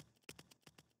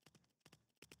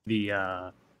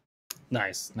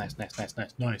nice.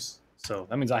 So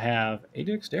that means I have a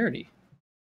dexterity.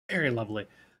 Very lovely.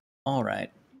 All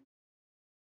right.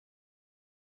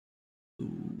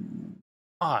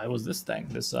 It was this thing.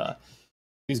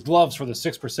 These gloves for the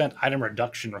 6% item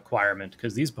reduction requirement,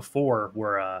 because these before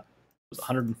were was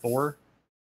 104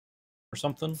 or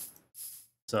something.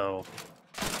 So,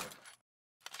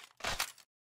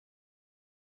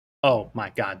 oh my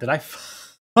god, did I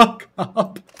fuck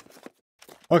up?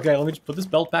 Okay, let me just put this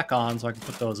belt back on so I can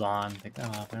put those on. Take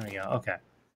that off. There we go. Okay.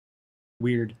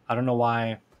 Weird. I don't know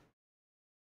why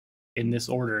in this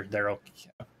order they're okay.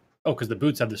 Oh, because the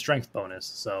boots have the strength bonus.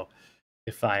 So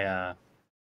if I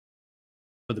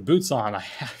put the boots on, I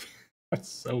have. That's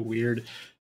so weird.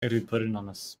 I have to put it on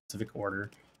a specific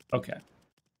order. Okay.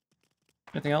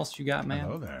 Anything else you got, man?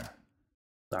 Hello there.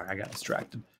 Sorry, I got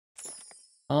distracted.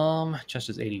 Chest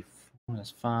is 84.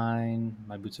 That's fine.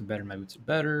 My boots are better. My boots are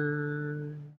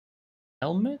better.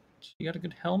 Helmet? You got a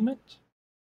good helmet?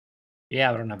 Yeah,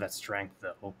 I don't have that strength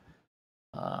though.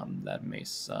 That mace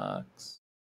sucks.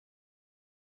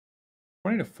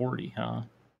 20 to 40, huh?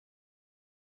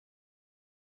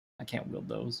 I can't wield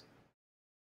those.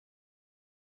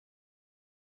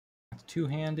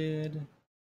 Two-handed.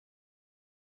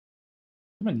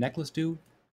 What my necklace do?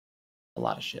 A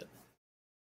lot of shit.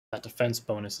 That defense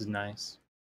bonus is nice.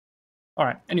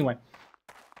 Alright, anyway.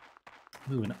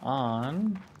 Moving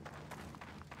on.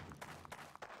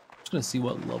 Just gonna see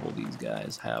what level these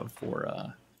guys have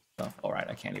for stuff. Alright,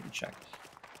 I can't even check.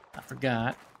 I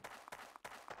forgot.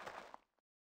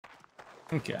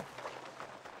 Okay.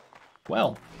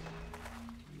 Well.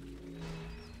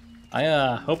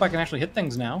 I hope I can actually hit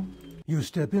things now. You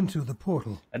step into the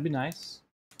portal. That'd be nice.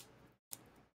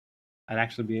 I'd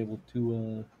actually be able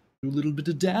to do a little bit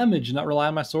of damage and not rely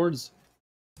on my swords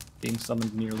being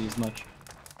summoned nearly as much.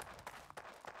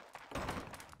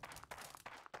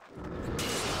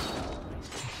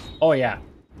 Oh yeah.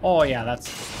 Oh yeah,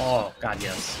 that's... Oh god,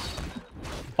 yes.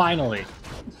 Finally.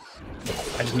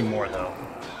 I just need more though.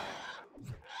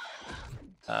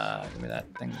 Give me that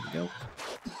thing to go.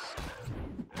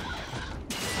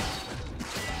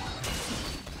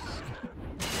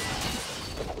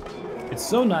 It's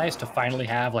so nice to finally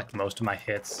have like most of my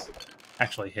hits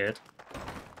actually hit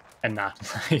and not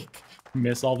like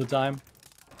miss all the time.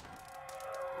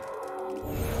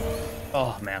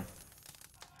 Oh man,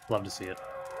 love to see it.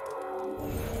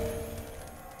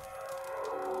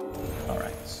 All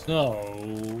right, so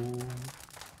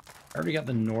I already got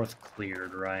the north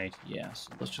cleared, right? Yeah,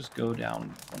 so let's just go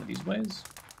down one of these ways,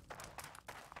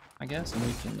 I guess, and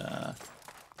we can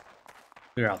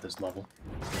clear out this level.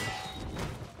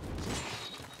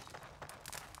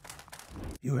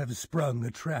 You have sprung a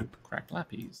trap. Cracked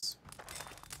lappies.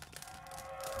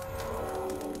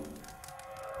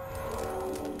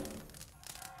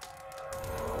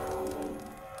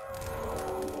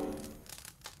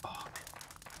 Oh.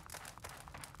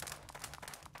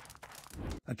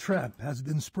 A trap has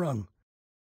been sprung.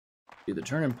 Be the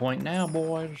turning point now,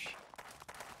 boys.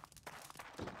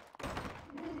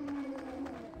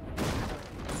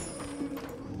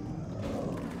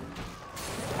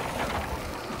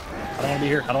 I don't want to be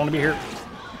here. I don't want to be here.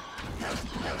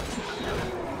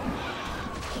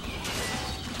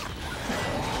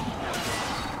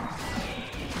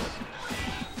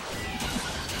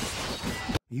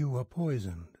 You were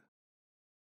poisoned.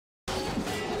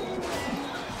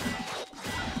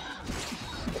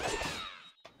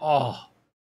 Oh.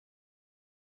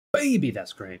 Baby,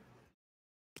 that's great.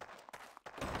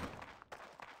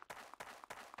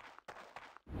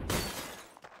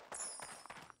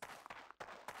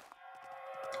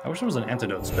 I wish there was an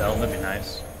antidote spell. That'd be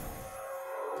nice.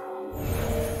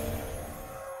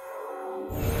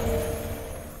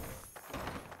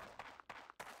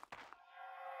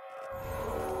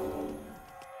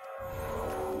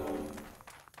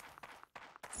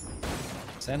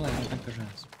 Sadly, I don't think there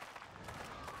is.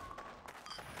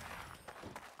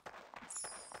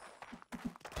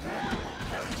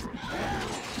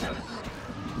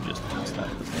 Just toss that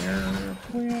over there real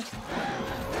quick.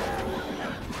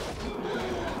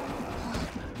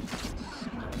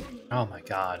 Oh my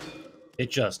god.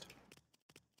 It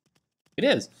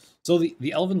is. So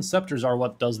the Elven Scepters are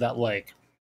what does that, like,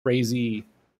 crazy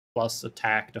plus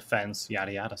attack, defense,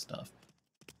 yada yada stuff.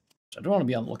 I don't want to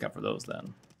be on the lookout for those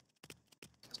then.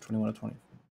 It's 21 to 20.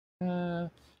 I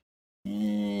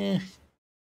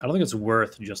don't think it's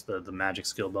worth just the magic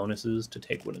skill bonuses to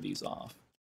take one of these off.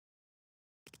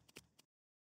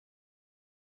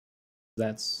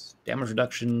 That's damage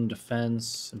reduction,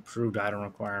 defense, improved item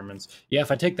requirements. Yeah, if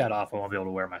I take that off, I won't be able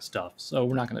to wear my stuff. So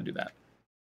we're not going to do that.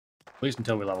 At least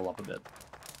until we level up a bit.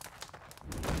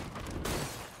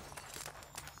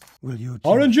 Will you?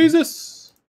 Orange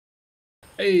Jesus!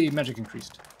 Hey, magic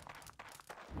increased.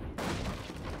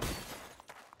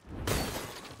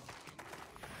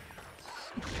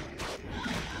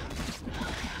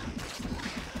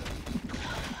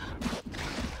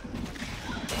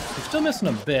 We're still missing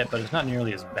a bit, but it's not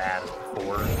nearly as bad as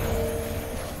before.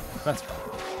 That's fine.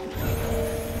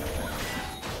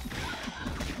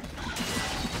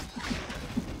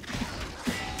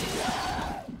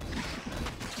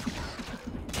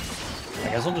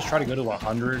 I guess I'll just try to go to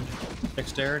 100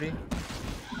 dexterity.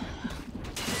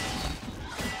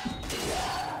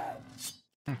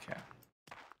 Okay.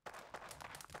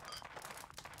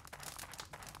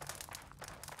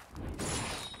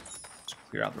 Just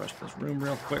clear out the rest of this room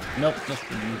real quick. Nope,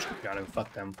 this room. Gotta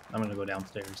fuck them. I'm gonna go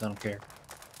downstairs. I don't care.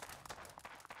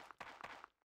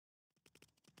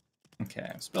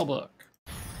 Okay, spellbook.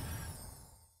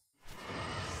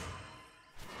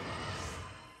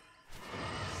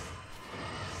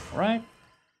 All right.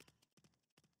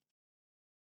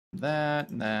 That.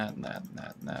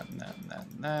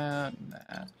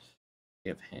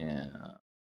 Give him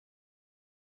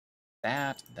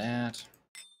that.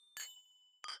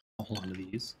 I'll hold on to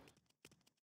these.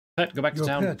 Pet, go back to Your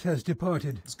town. pet has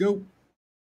departed. Let's go.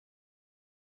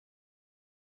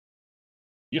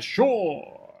 Yeah,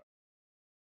 sure.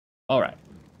 All right.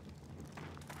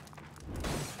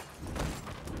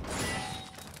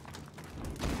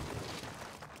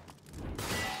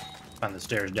 Find the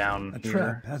stairs down A here.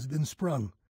 trap has been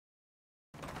sprung.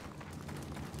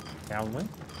 Down the way.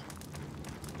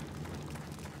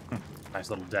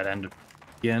 Nice little dead end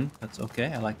again. That's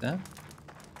okay. I like that.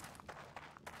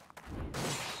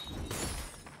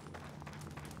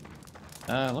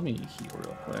 Let me heal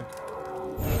real quick.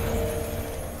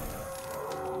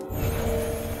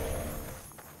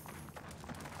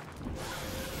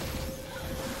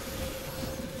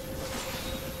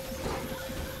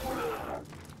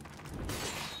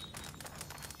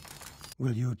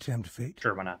 Will you tempt fate?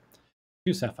 Sure, why not?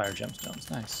 2 sapphire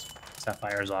gemstones. Nice.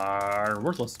 Sapphires are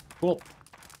worthless. Cool.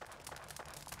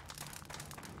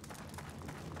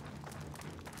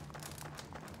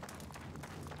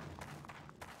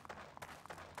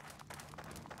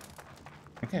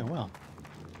 Okay, well,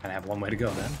 I have one way to go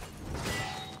then.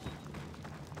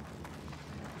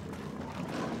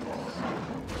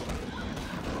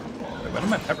 Wait, when did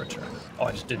my pet return? Oh,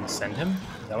 I just didn't send him?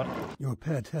 Is that what? Your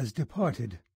pet has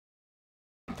departed.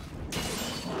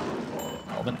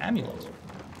 Elven amulet.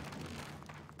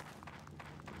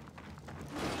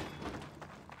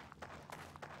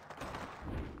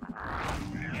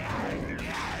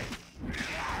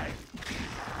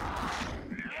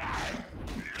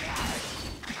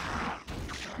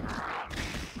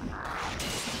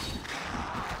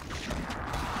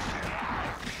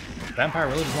 Vampire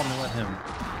really just want me to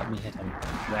let me hit him.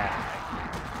 Wow.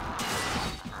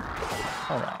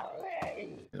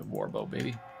 Alright. The warbow,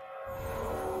 baby.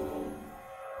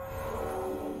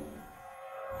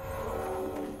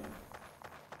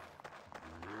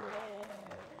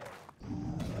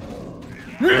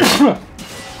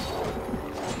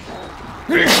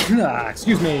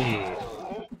 Excuse me.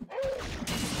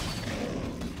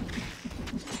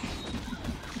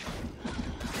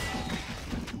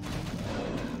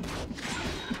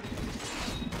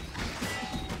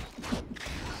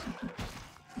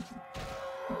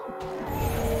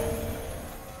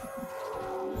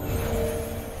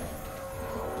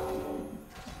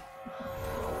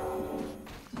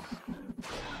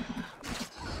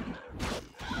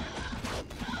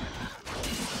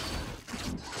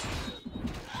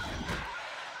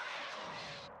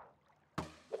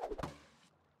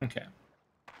 Okay.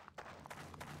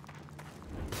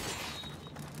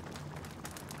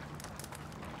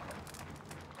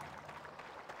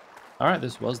 Alright,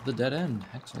 this was the dead end.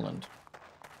 Excellent.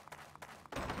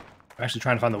 I'm actually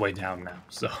trying to find the way down now,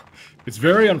 so it's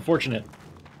very unfortunate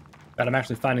that I'm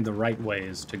actually finding the right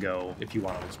ways to go if you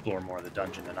want to explore more of the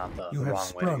dungeon and not the You have wrong way to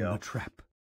sprung go. the trap.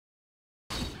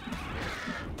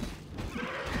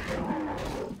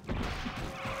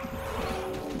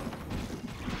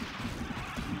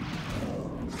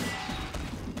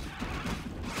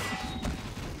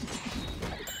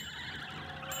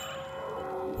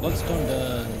 Bloodstone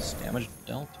does damage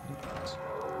dealt.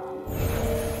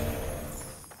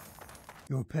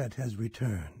 Your pet has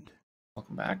returned.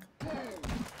 Welcome back.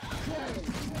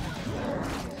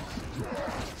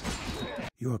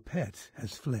 Your pet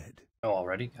has fled. Oh,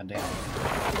 already? God damn.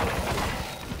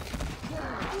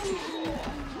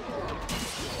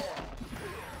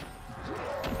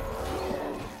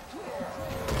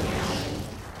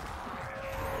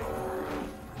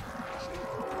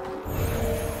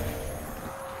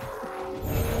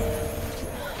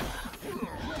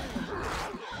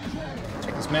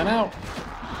 Check this man out.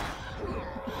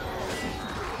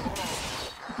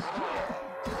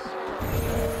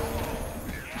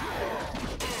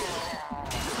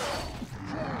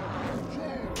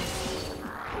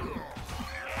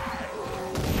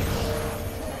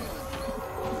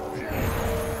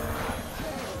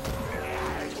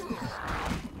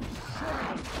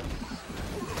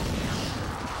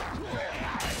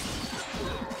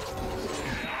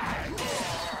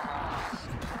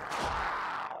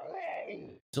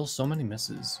 Still so many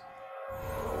misses.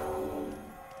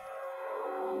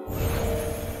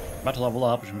 About to level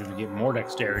up, which means we get more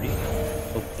dexterity.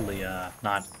 Hopefully,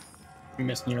 not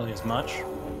miss nearly as much.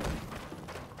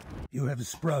 You have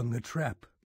sprung a trap.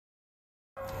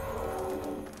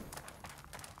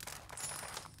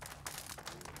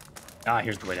 Ah,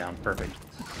 here's the way down. Perfect.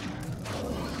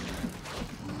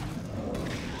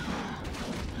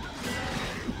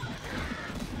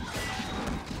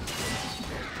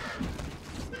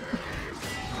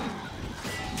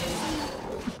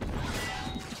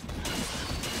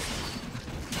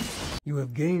 You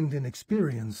have gained in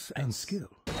experience and skill.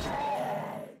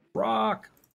 Rock!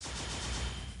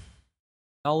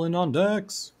 Howling on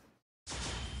decks!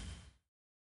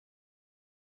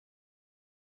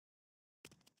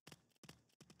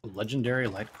 Legendary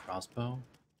light crossbow?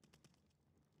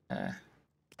 Eh.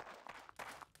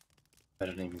 That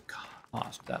didn't even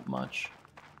cost that much.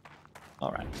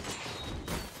 Alright.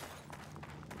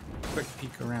 Quick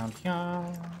peek around here.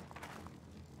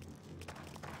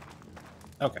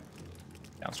 Okay.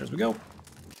 Downstairs we go.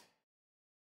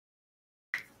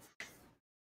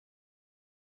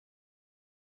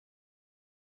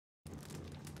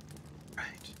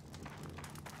 Right.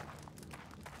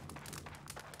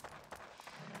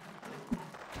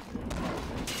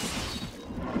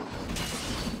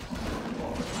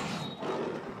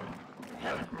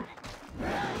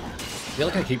 I feel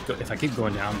like if I keep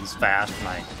going down this fast,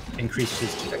 my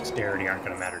increases to dexterity aren't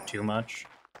going to matter too much,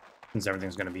 since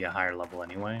everything's going to be a higher level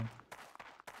anyway.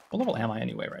 What level am I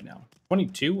anyway right now?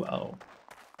 22? Oh.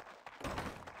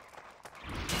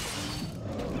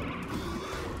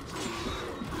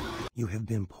 You have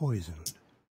been poisoned.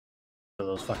 So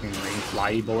those fucking green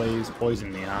fly boys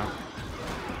poisoned me, huh?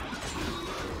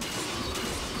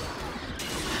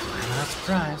 I'm not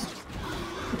surprised.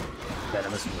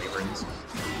 Venomous wyverns.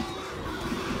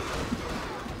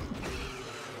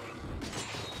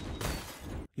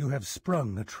 You have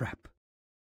sprung a trap.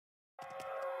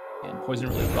 And poison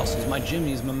really rustles my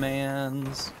jimmies, my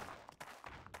mans.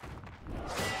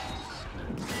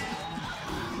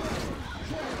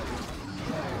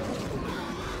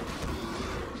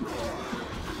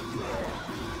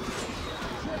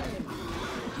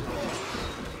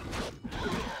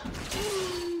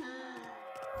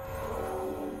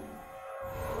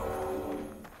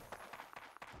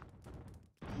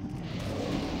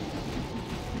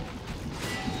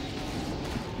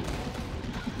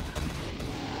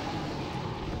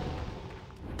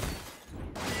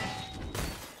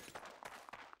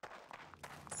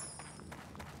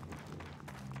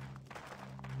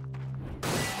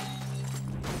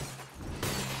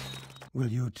 Will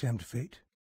you tempt fate?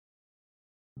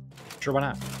 Sure, why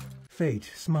not? Fate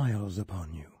smiles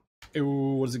upon you.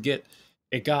 Ooh, what does it get?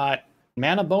 It got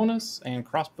mana bonus and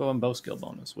crossbow and bow skill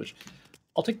bonus, which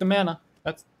I'll take the mana.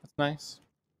 That's nice.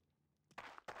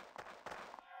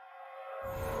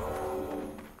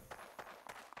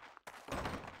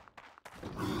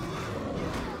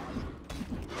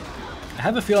 I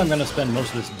have a feeling I'm going to spend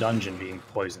most of this dungeon being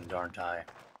poisoned, aren't I?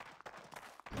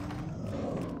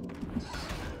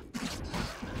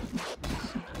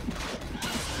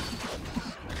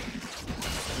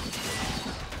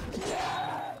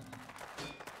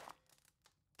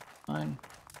 Fine.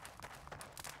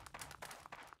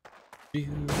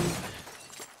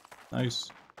 Nice.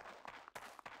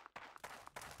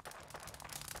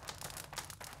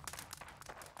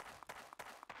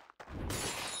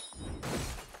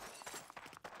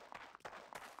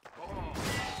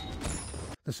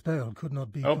 The spell could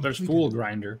not be Oh, there's completed. Fool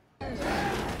Grinder.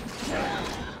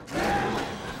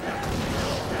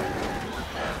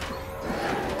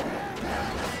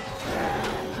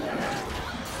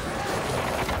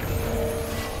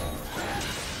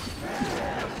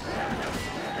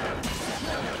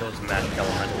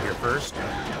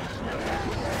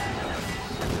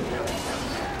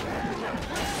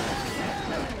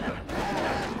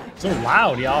 So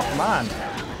loud, y'all. Come on.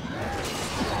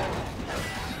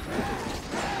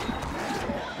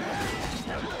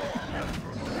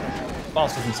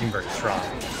 Boss doesn't seem very strong.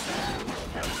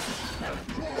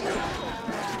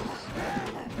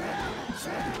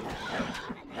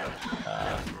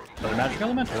 Another magic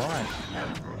elemental, alright.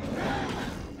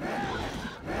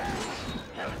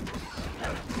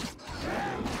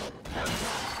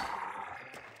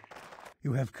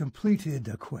 You have completed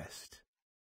a quest.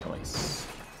 Nice.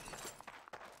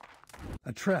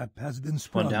 A trap has been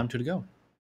sprung. One down, two to go.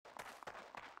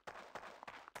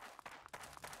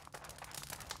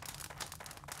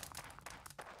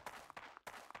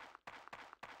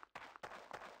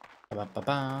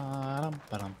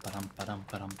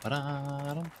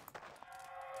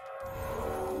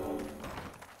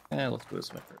 Let's do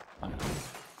this effort.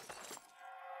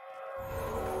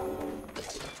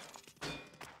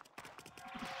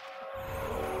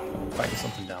 Fighting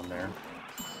something down there.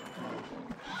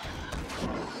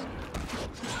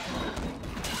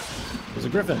 It was a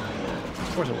griffin.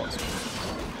 Of course it was.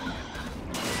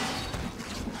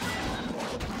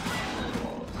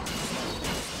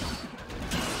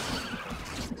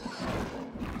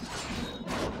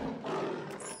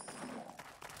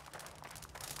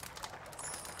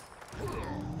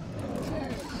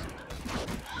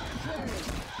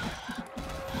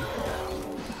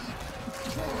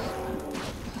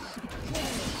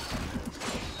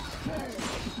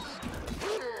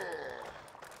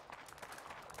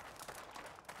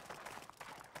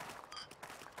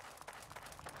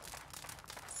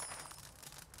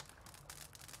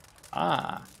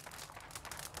 Ah.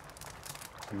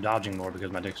 I'm dodging more because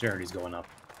my dexterity's going up.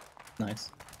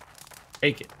 Nice.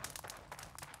 Take it.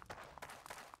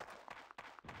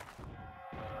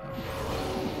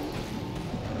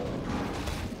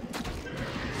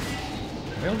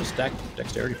 Maybe I'll just stack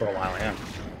dexterity for a while, yeah.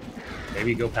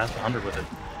 Maybe go past 100 with it.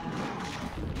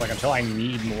 Like, until I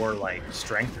need more, like,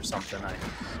 strength or something, I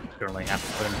don't really have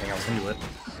to put anything else into it.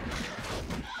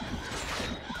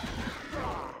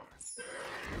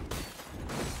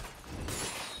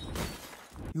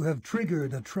 You have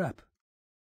triggered a trap.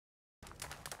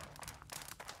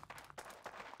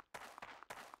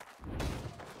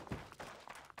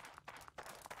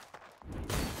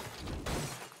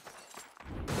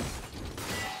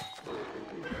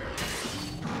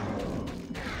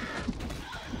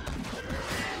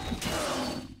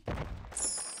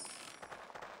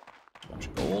 Bunch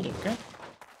of gold, okay.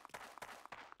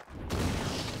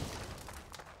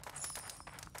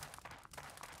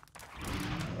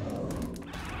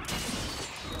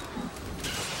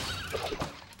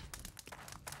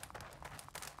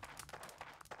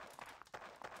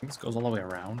 This goes all the way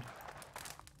around.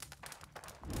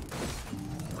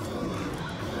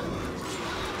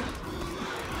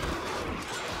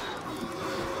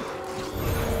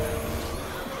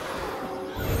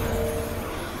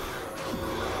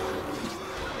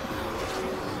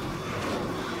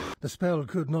 The spell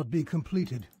could not be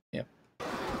completed. Yep.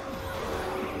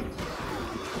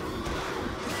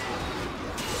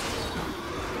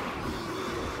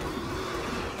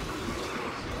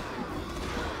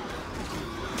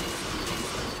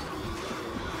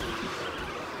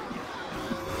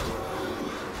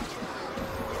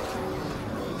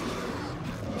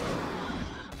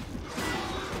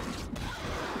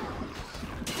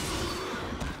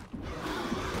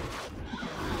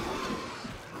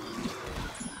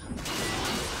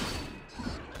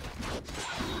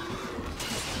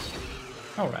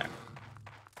 All right.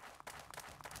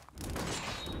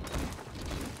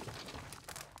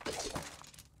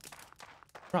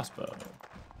 Crossbow.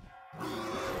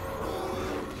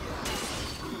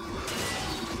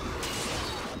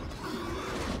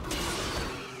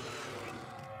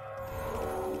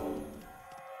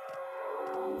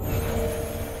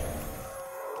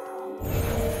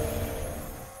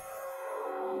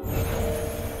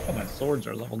 Oh, my swords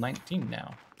are level 19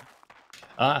 now.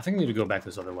 I think I need to go back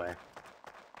this other way.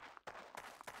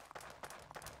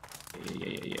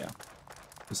 Yeah.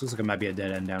 This looks like it might be a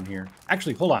dead end down here.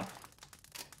 Actually, hold on.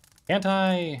 Can't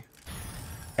I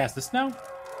cast this now?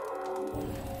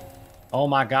 Oh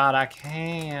my god, I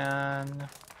can.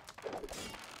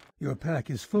 Your pack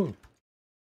is full.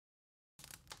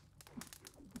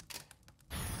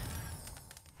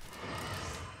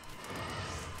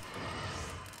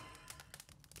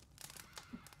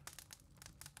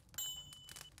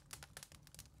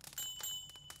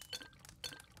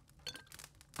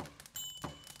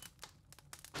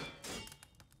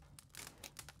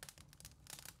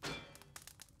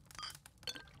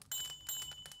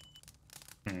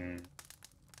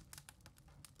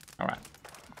 All right.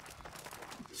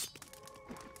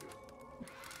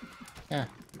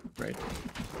 upgrade.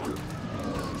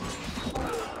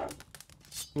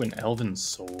 Ooh, an elven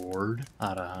sword.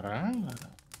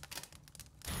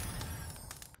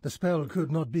 The spell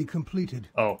could not be completed.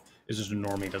 Oh, it's just a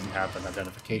normie, doesn't have an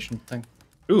identification thing.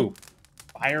 Ooh,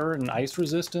 fire and ice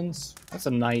resistance. That's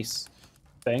a nice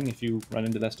thing if you run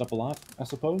into that stuff a lot, I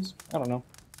suppose. I don't know.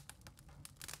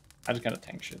 I just kind of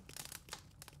tank shit.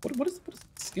 What is the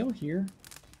skill here?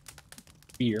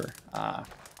 Fear. Ah.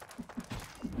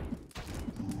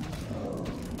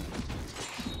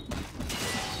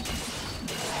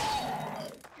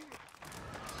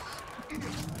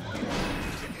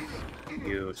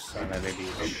 You son of a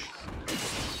bitch.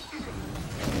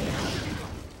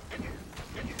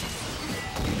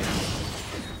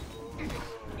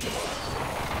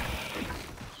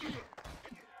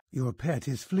 Your pet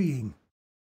is fleeing.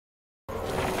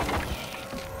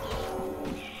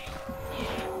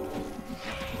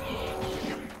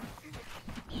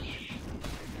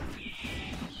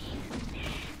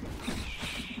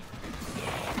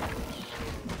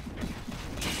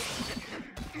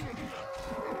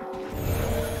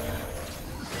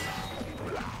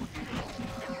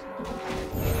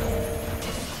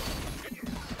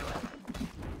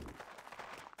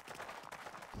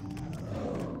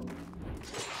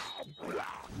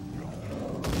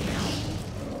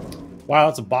 Wow,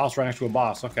 that's a boss right next to a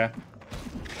boss. Okay.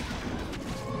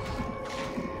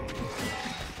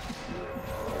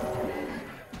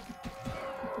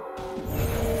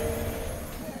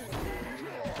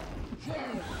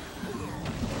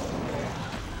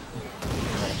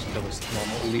 Let's kill this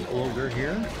normal elite ogre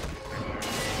here.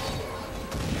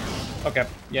 Okay.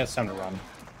 Yeah, it's time to run.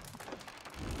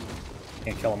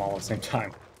 Can't kill them all at the same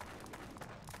time.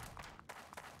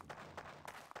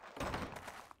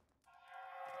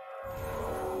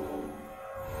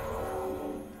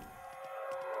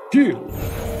 Kill.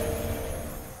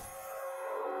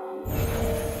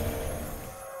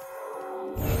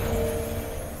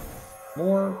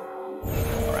 More.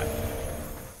 All right.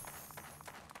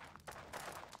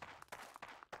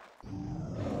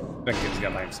 That kid's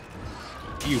got legs.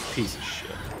 You piece of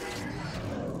shit.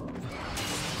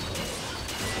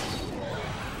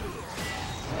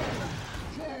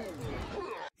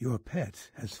 Your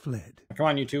pet has fled. Come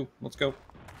on, you two. Let's go.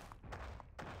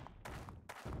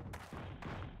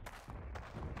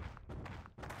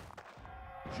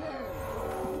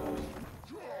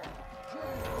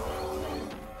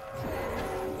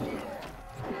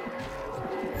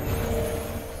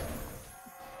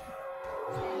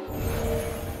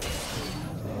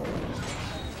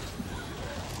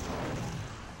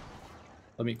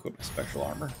 Let me equip my spectral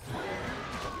armor.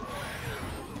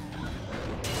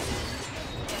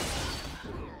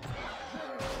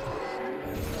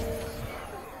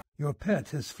 Your pet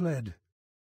has fled.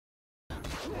 Trying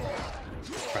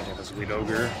to hit this lead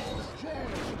ogre.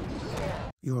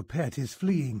 Your pet is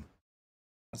fleeing.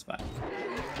 That's fine.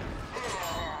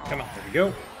 Come on, there we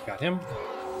go. Got him.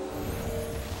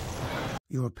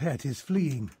 Your pet is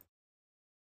fleeing.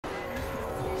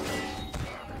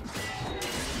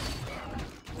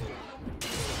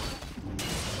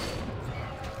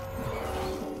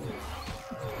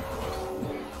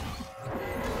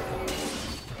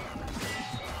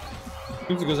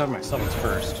 Seems it goes out of my summons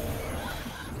first.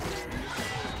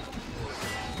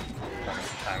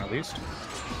 Time at least.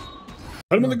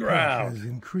 Put him in the Your pet ground. has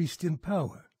increased in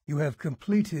power. You have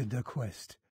completed a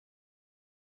quest.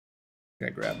 I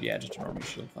grab, yeah, just a normal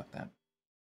shield. Fuck that.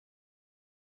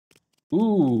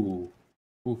 Ooh.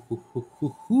 Ooh, ooh, ooh,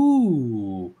 ooh,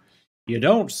 ooh. You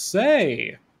don't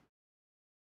say.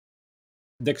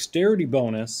 Dexterity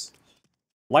bonus.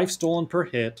 Life stolen per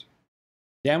hit.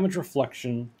 Damage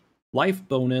reflection. Life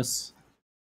bonus.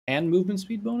 And movement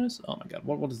speed bonus? Oh my god,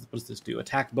 what does this do?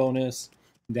 Attack bonus.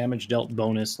 Damage dealt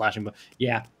bonus. Slashing bonus.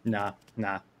 Yeah, nah.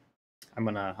 I'm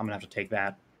gonna have to take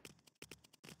that.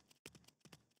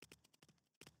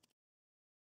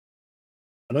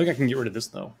 I don't think I can get rid of this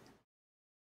though.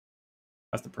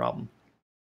 That's the problem.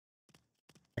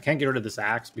 I can't get rid of this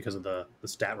axe because of the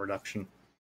stat reduction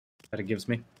that it gives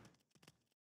me.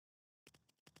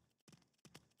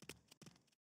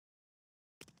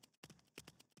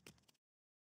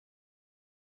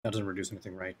 That doesn't reduce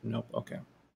anything, right? Nope, okay.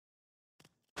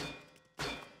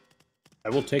 I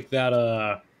will take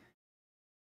that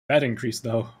that increase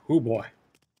though. Oh boy.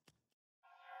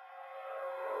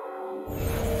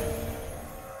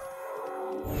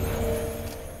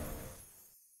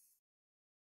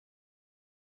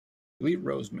 Elite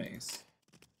Rose Mace.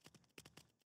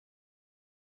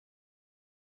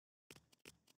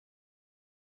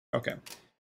 Okay.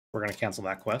 We're gonna cancel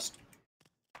that quest.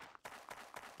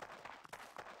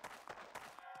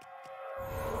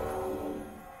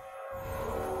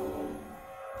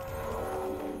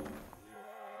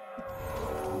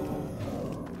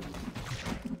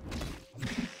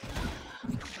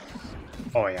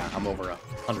 Oh yeah, I'm over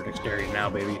 100 dexterity now,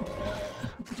 baby.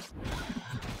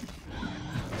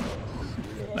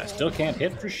 I still can't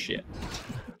hit for shit.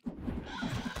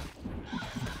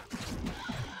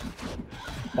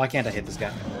 Why can't I hit this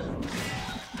guy?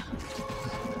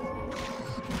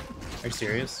 Are you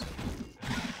serious?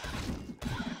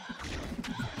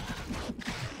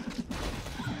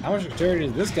 How much dexterity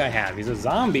does this guy have? He's a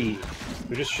zombie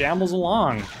who just shambles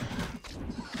along.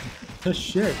 Oh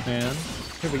shit, man.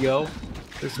 Here we go.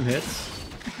 There's some hits.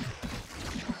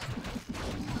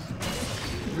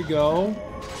 Here we go.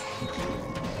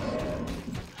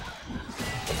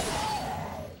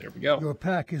 There we go. Your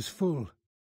pack is full.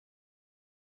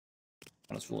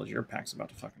 Not as full as your pack's about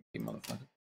to fucking be, motherfucker.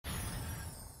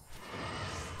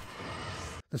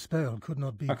 The spell could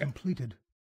not be completed.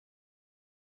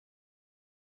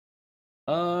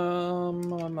 Let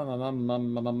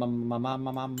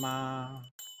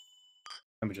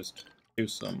me just do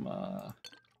some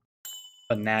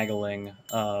finagling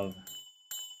of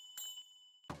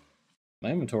my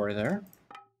inventory there.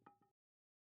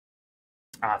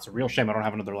 Ah, it's a real shame I don't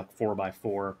have another like 4x4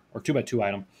 or 2x2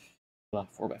 item.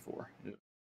 4x4. Yeah.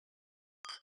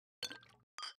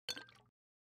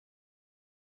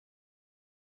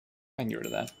 I can get rid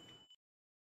of that.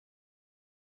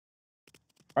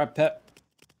 Alright, pet.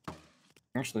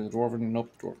 Actually, the dwarf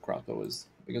crossbow is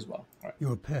big as well. All right.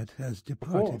 Your pet has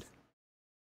departed.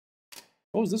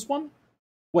 What was this one?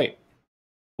 Wait.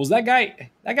 Was that guy...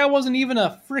 That guy wasn't even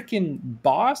a freaking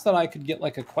boss that I could get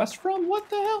like a quest from? What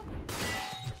the hell?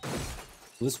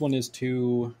 This one is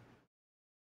to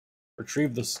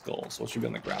retrieve the skull, so it should be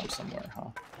on the ground somewhere, huh?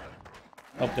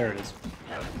 Oh, there it is.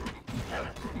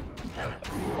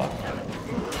 Fuck.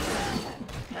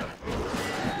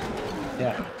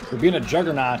 Yeah, for being a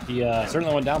juggernaut, he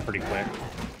certainly went down pretty quick.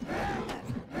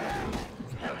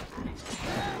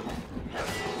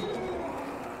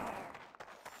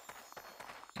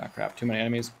 Ah, crap, too many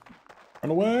enemies. Run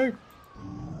away!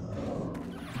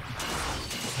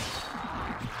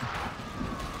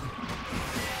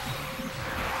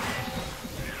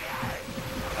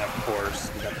 Of course,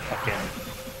 we got the fucking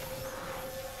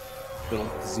little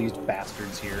diseased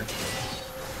bastards here.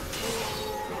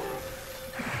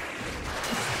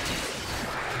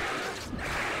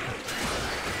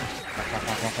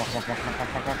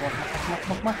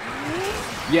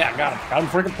 Yeah, got him. Got him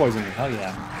freaking poisoned. Hell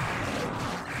yeah.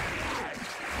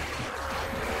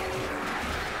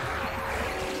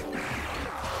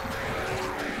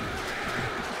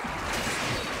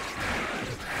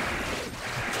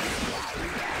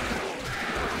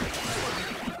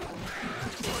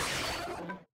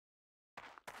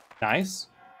 Nice.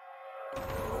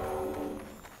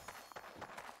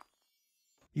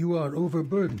 You are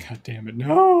overburdened. God damn it,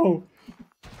 no!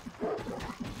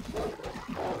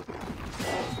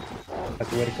 Have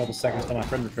to wait a couple seconds till my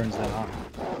friend returns then, huh?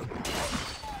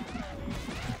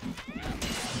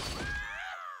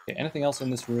 Okay, anything else in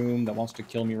this room that wants to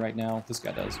kill me right now? This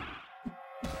guy does.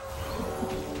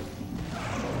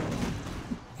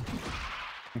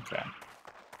 Okay.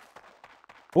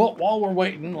 Well, while we're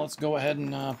waiting, let's go ahead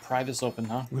and pry this open,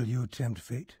 huh? Will you tempt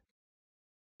fate?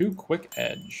 2 quick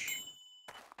edge.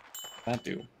 That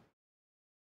do.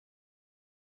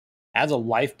 Adds a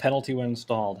life penalty when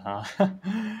installed, huh?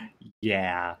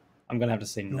 Yeah. I'm gonna have to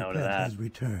say no to Your pet that. has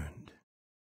returned.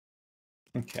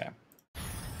 Okay.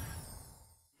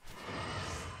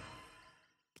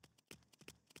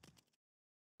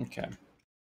 Okay.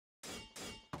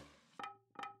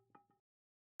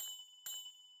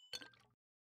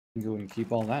 Go and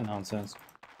keep all that nonsense.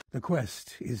 The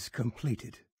quest is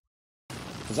completed.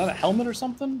 Is that a helmet or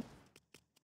something?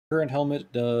 Current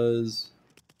helmet does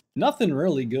nothing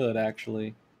really good,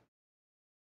 actually.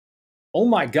 Oh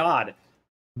my god.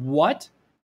 What?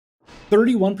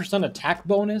 31% attack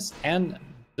bonus and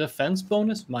defense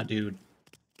bonus? My dude.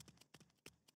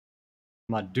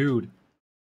 My dude.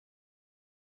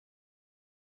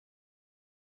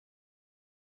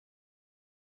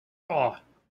 Oh,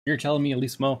 you're telling me,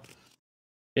 Elismo,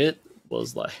 it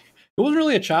was like... It wasn't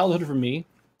really a childhood for me,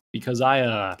 because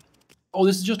I, Oh,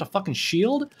 this is just a fucking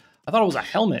shield? I thought it was a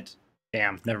helmet.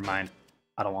 Damn, never mind.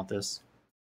 I don't want this.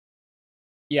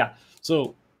 Yeah,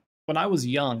 so when I was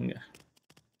young,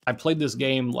 I played this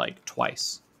game like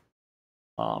twice.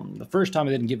 The first time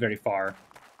I didn't get very far.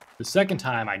 The second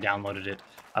time I downloaded it,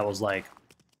 I was like,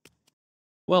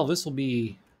 well, this will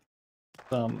be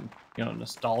some, you know,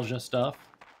 nostalgia stuff.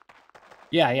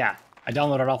 Yeah. I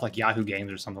downloaded it off like Yahoo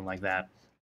Games or something like that.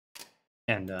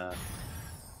 And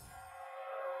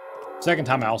second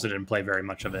time I also didn't play very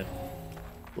much of it.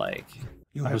 Like,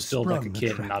 I was still like a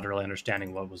kid and not really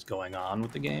understanding what was going on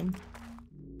with the game.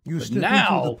 You But step into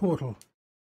now, the portal.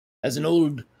 as an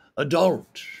old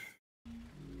adult.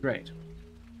 Great.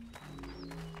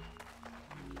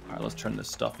 Alright, let's turn this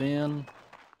stuff in.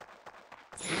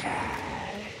 There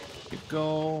we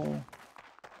go.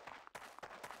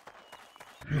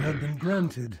 You have been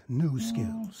granted new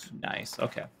skills. Nice,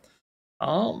 okay.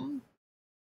 Gonna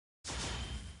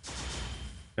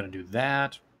do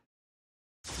that.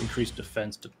 Increase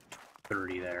defense to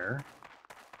 30 there.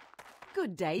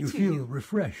 Good day You to feel you.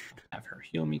 refreshed. Have her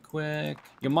heal me quick.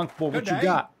 Yo, monk boy, what Good you day.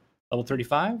 got? Level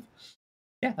 35?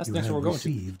 Yeah, that's You next have one we're going to.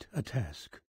 received a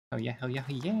task. Oh yeah, hell yeah,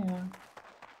 yeah.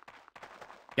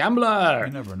 Gambler!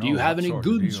 You never Do you know have what any sort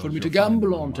of goods for deals me to you'll find gamble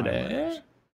among on my today? wares.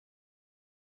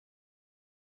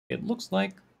 It looks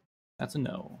like that's a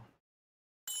no.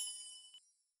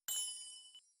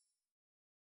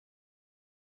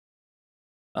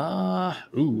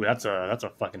 Ooh, that's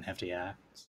a fucking hefty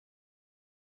axe.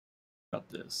 About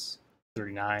this.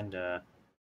 39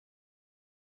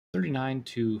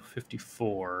 to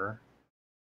 54.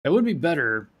 That would be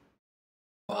better,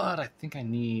 but I think I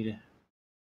need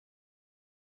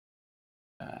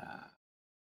I'm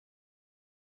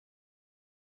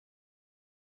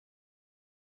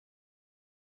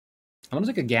gonna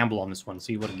take a gamble on this one,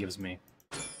 see what it gives me.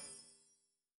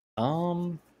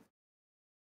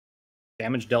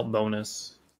 Damage dealt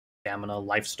bonus, stamina,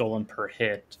 life stolen per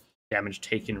hit, damage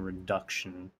taken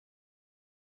reduction.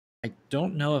 I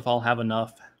don't know if I'll have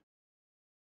enough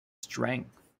strength.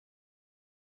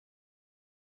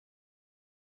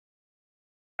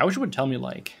 I wish it would tell me,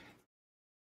 like...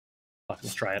 Fuck,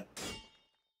 let's try it.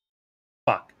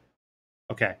 Fuck.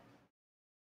 Okay.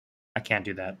 I can't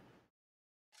do that.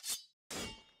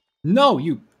 No,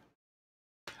 you...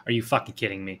 Are you fucking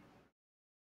kidding me?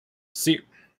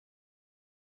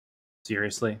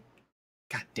 Seriously?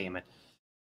 God damn it.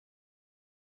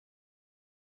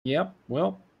 Yep,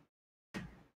 well...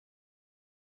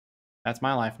 That's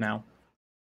my life now.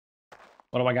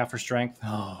 What do I got for strength?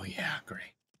 Oh, yeah, great.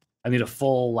 I need a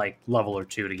full, like, level or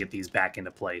two to get these back into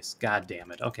place. God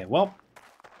damn it. Okay, well.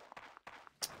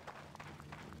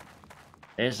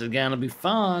 This is gonna be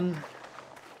fun.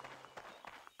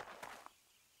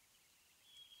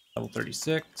 Level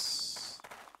 36.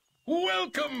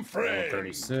 Welcome, friend. Level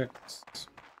 36.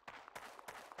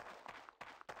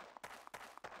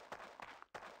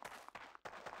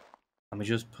 Let me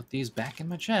just put these back in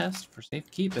my chest for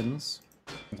safekeepings.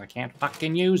 Because I can't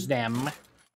fucking use them.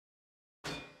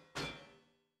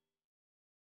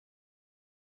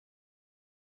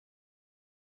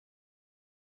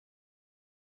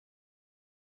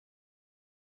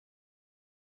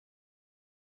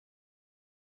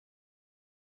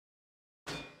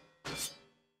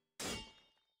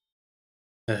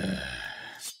 I'm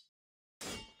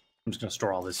just gonna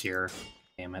store all this here.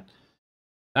 Damn it.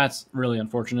 That's really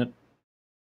unfortunate.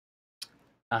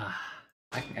 I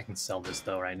can sell this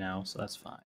though right now, so that's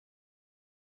fine.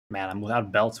 Man, I'm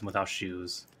without belts and without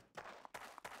shoes.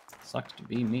 Sucks to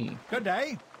be me. Good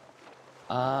day.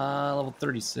 Level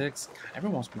 36. God,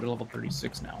 everyone wants me to go to level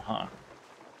 36 now, huh?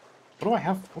 What do I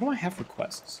have? What do I have for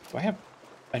quests? I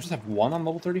just have one on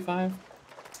level 35?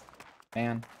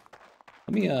 Man.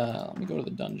 Let me go to the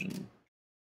dungeon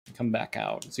and come back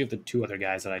out and see if the two other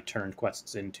guys that I turned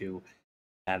quests into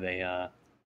have a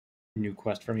new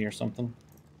quest for me or something.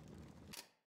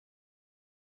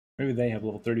 Maybe they have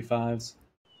level 35s.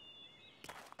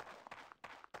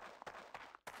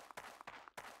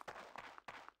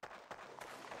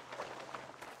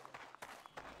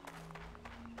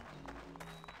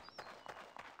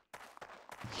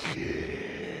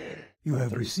 You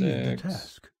have received a 36.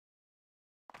 task.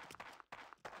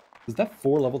 Is that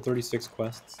 4 level 36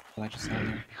 quests that I just had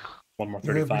there? One more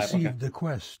You have 35, received okay. the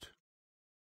quest.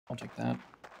 I'll take that.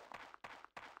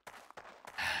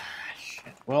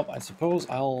 Shit. Well, I suppose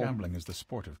I'll... Gambling is the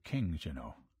sport of kings, you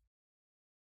know.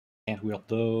 Can't wield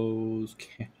those.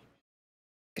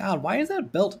 God, why is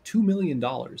that belt $2 million?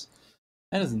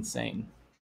 That is insane.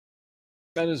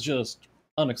 That is just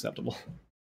unacceptable.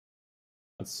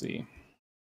 Let's see.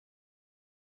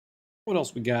 What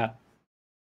else we got?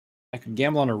 I could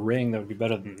gamble on a ring that would be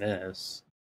better than this.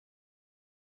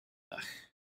 Ugh.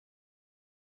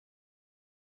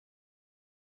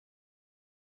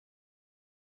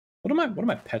 What do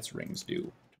my pets rings do,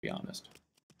 to be honest?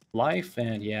 Life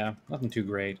and yeah, nothing too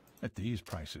great. At these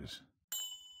prices,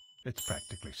 it's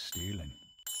practically stealing.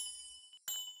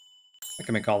 I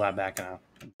can make all that back in a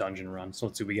dungeon run. So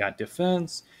let's see, we got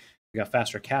defense, we got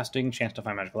faster casting, chance to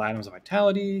find magical items, and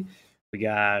vitality. We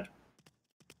got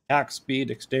attack speed,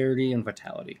 dexterity, and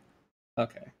vitality.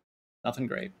 Okay, nothing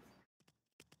great.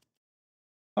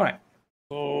 All right,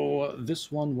 So this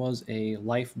one was a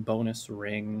life bonus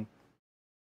ring.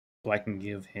 So I can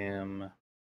give him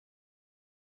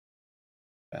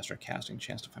faster casting,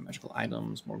 chance to find magical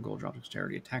items, more gold drop,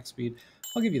 dexterity, attack speed.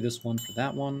 I'll give you this one for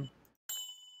that one.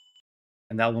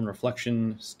 And that one,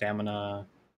 reflection, stamina. I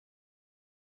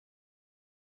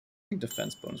think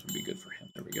defense bonus would be good for him.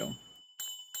 There we go.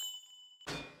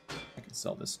 I can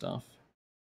sell this stuff.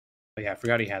 But yeah, I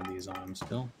forgot he had these on him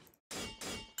still.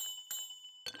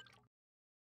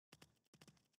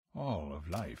 All of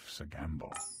life's a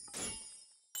gamble.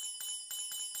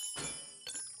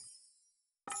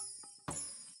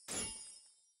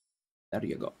 There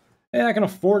you go. Hey, I can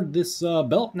afford this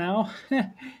belt now.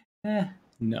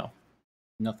 No.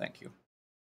 No, thank you.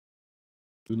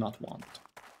 Do not want.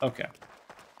 Okay.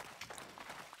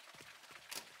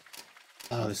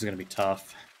 Oh, this is going to be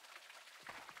tough.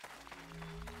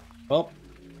 Well,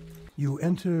 You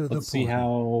enter the let's see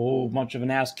how much of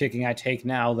an ass kicking I take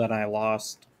now that I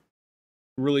lost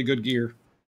really good gear.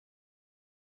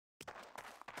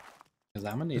 Because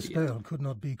I'm an The idiot. spell could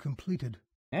not be completed.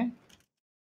 Eh?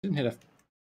 Didn't hit a...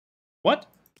 What?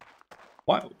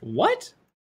 What? What?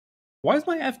 Why is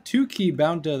my F2 key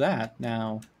bound to that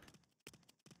now?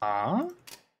 Huh?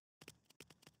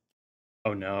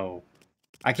 Oh no.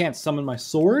 I can't summon my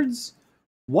swords?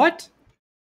 What?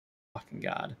 Fucking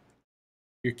God.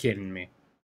 You're kidding me.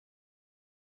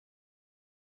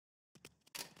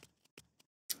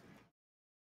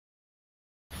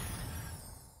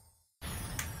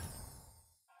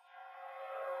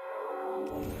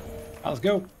 Let's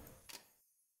go.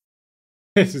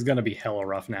 This is gonna be hella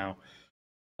rough now.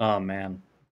 Oh man.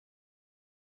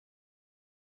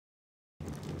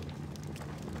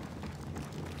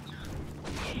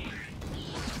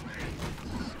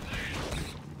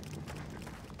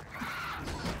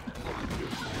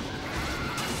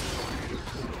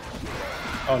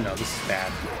 Oh no, this is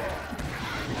bad.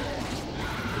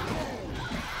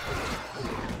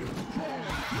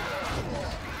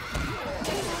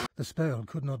 The spell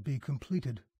could not be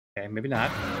completed. Okay, maybe not.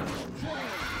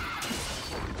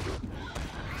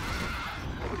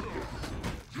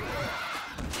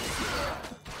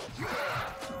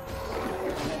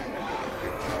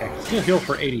 Okay, it's gonna heal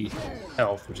for 80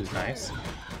 health, which is nice.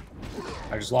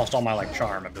 I just lost all my like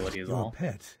charm ability as Your well.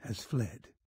 pet has fled.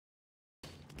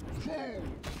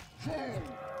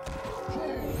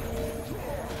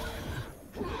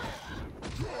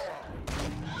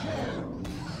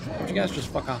 Would you guys just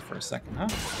fuck off for a second, huh?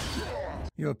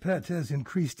 Your pet has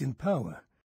increased in power.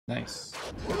 Nice.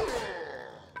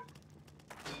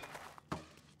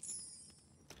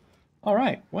 All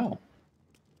right, well.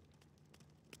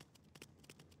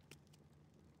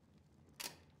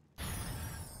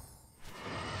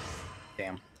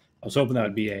 Damn. I was hoping that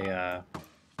would be a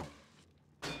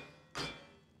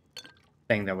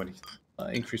thing that would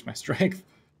increase my strength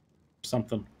or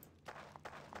something.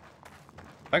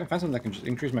 If I can find something that can just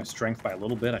increase my strength by a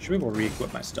little bit, I should be able to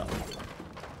re-equip my stuff.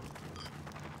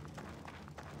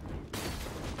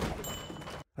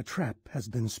 A trap has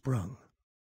been sprung.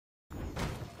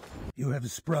 You have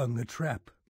sprung a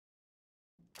trap.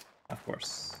 Of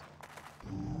course.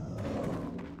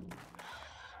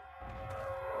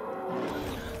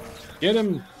 Get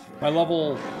him! My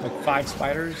level, like, 5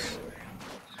 spiders.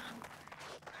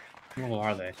 How level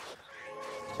are they?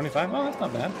 25? Oh, that's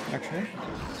not bad, actually.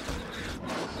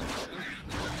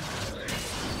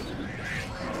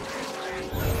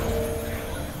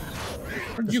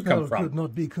 Where did you come The spell from? could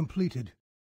not be completed.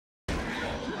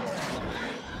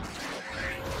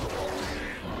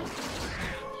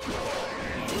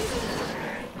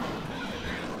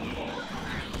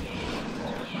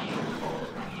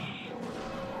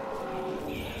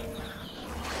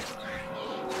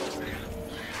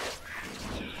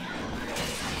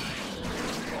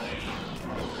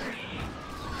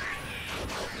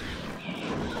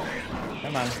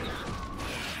 Come on.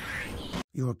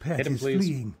 Your pet Hit him, is please.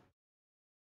 fleeing.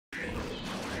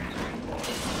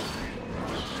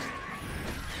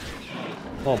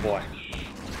 Oh boy.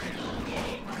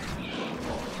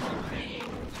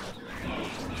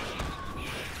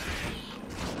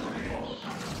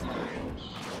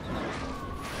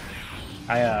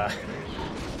 I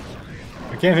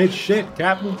can't hit shit,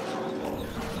 Captain.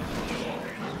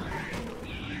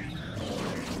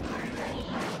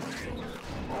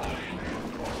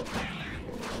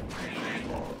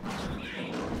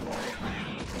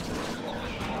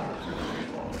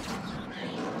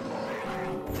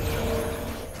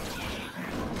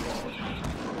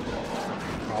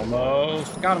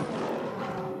 Almost got him.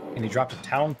 And he dropped a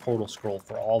town portal scroll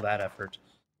for all that effort.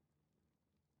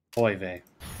 Oy vey.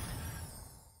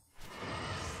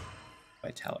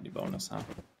 Vitality bonus, huh?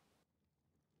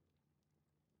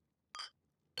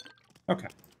 Okay.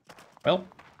 Well.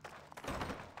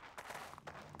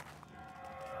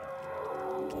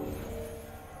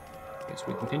 Guess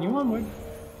we continue onward.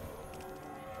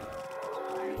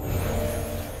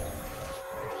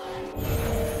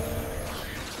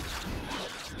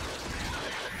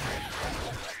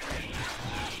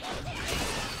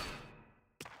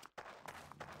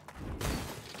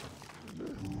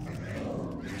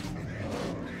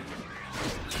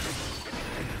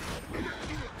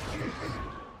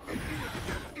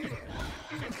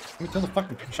 Let me kill the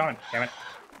fucking shaman, damn it.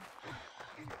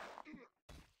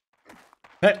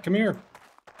 Pet, come here.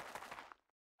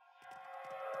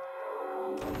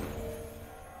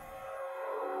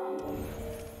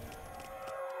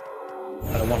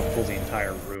 I don't want to pull the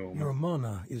entire room. Your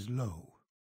mana is low.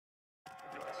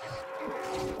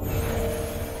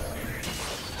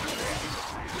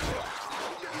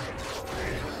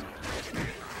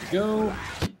 Go.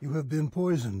 You have been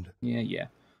poisoned. Yeah.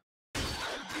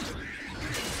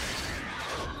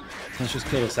 Let's just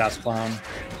kill this ass clown.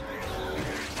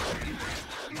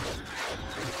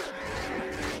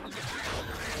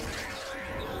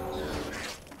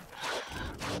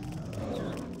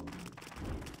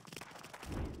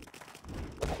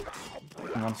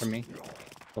 One from me.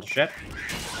 Little shit.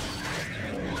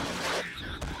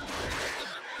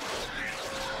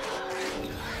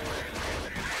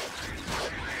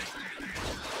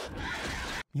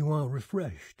 You are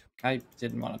refreshed. I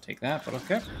didn't want to take that, but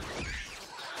okay.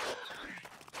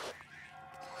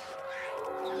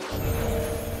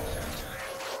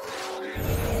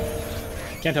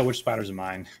 Can't tell which spiders are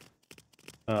mine.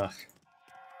 Ugh.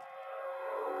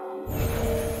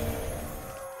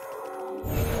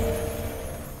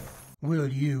 Will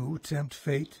you tempt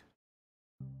fate?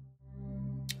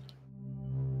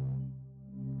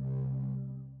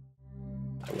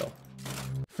 I will.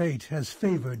 Fate has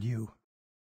favored you.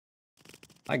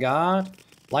 I got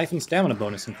life and stamina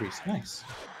bonus increase. Nice.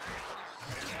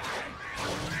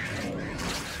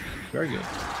 Very good.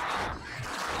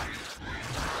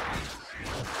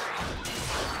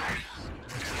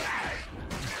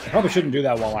 I probably shouldn't do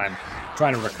that while I'm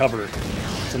trying to recover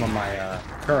some of my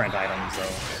current items,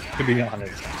 though, to be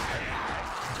honest.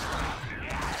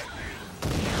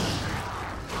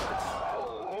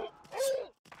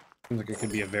 Seems like it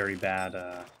could be a very bad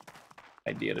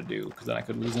idea to do, because then I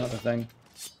could lose another thing.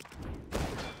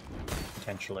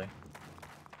 Potentially.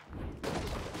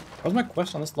 What was my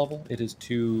quest on this level? It is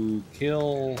to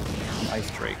kill ice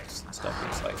drakes and stuff,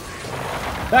 looks like.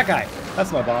 That guy!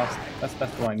 That's my boss. That's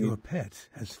who I need. Your pet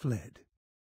has fled.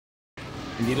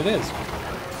 Indeed it is.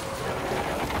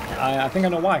 I think I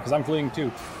know why, because I'm fleeing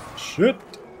too. Shit!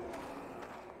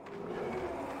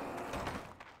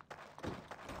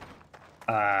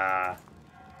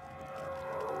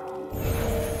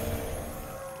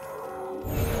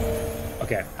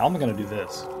 Okay, how am I going to do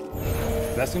this?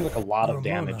 That seems like a lot of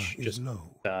damage just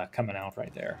coming out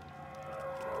right there.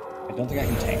 I don't think I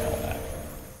can tank all that.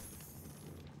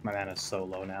 My mana is so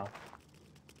low now.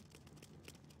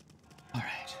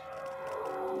 Alright.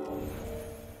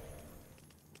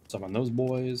 Summon those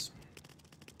boys.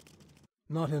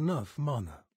 Not enough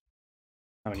mana.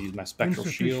 I'm gonna use my spectral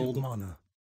shield. Mana.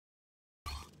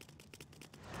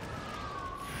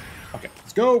 Okay,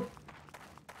 let's go!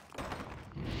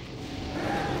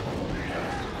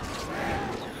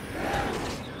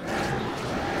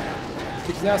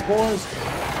 Kick his ass, boys!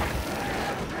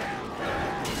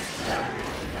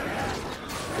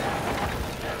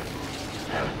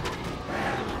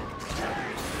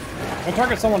 Can I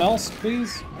target someone else,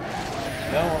 please?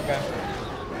 No? Okay.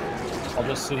 I'll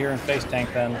just sit here and face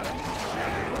tank then.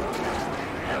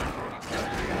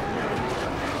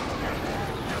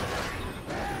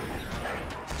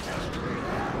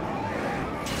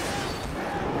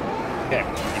 Okay,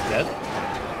 he's dead.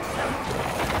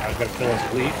 Now we've got to kill his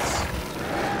fleets.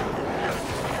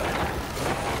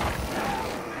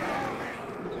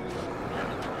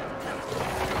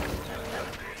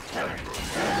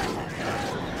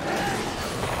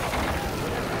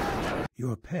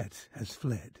 Your pet has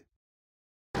fled.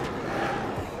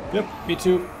 Yep, me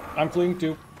too. I'm fleeing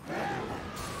too.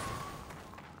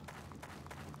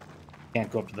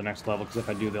 Can't go up to the next level, because if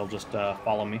I do, they'll just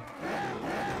follow me.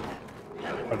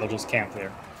 Or they'll just camp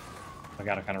there. I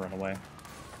gotta kind of run away.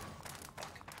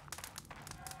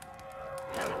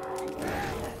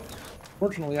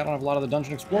 Fortunately, I don't have a lot of the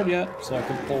dungeon explored yet, so I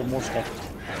can pull more stuff.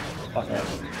 Fuck it.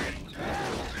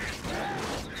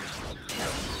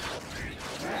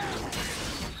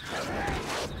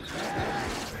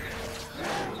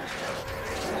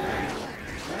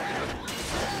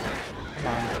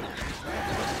 Come on.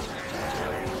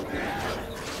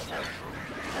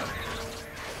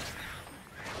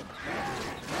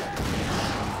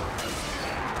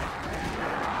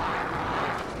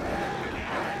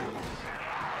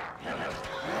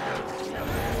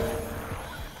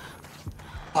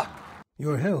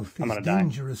 Your health I'm is gonna die.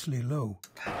 dangerously low.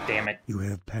 God damn it. You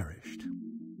have perished.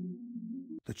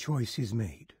 The choice is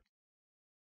made.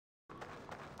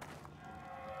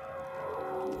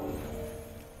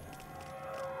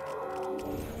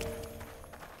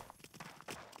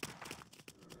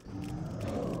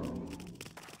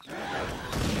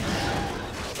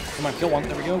 Come on, kill one.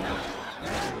 There we go.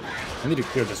 I need to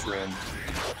clear this room.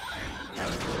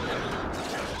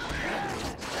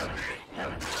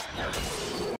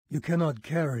 You cannot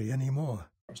carry anymore.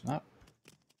 Of course not.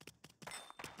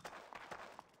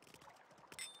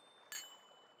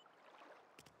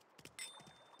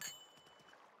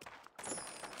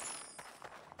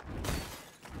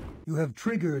 You have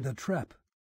triggered a trap.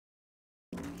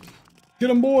 Get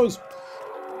him, boys!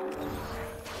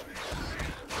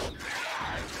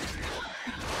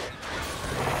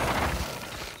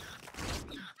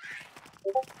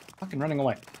 Fucking running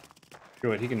away.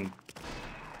 Screw it, he can...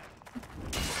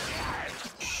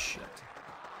 Shit.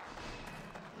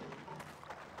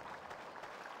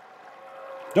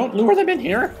 Don't lure them in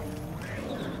here!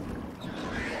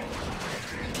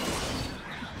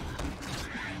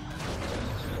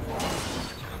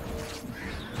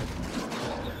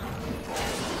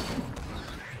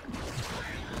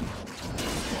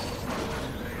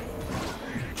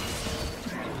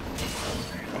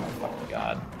 Oh my fucking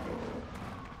god.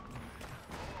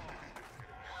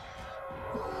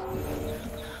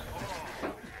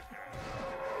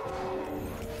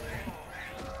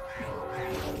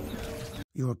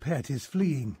 Your pet is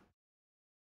fleeing.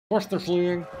 Of course they're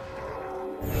fleeing.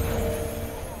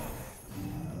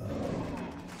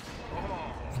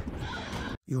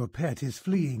 Your pet is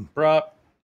fleeing. Bruh.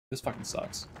 This fucking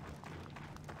sucks.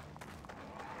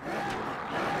 Oh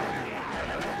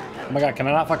my god, can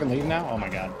I not fucking leave now? Oh my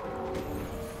god.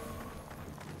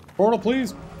 Portal,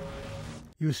 please.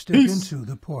 You step Peace. into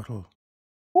the portal.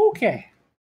 Okay.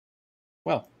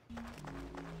 Well.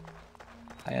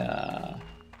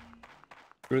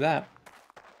 Screw that.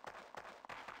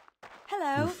 You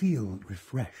Hello. feel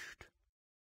refreshed.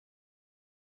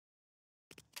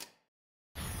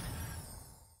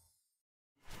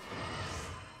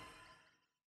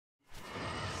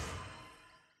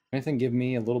 Anything give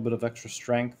me a little bit of extra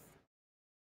strength?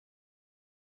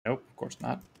 Nope, of course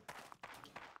not.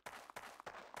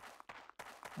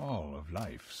 All of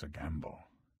life's a gamble.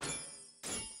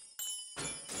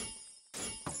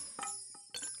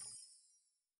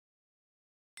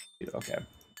 Okay.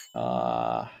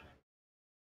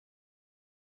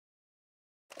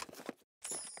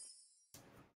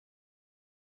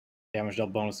 Damage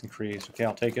dealt bonus increase. Okay,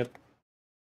 I'll take it.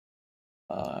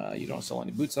 You don't sell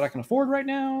any boots that I can afford right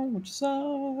now, which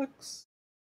sucks.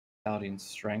 Paladin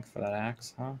strength for that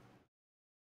axe, huh?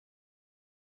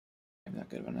 Maybe not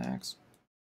good of an axe.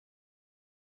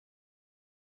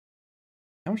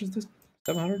 How much is this?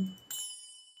 700?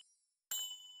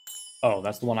 Oh,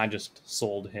 that's the one I just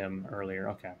sold him earlier.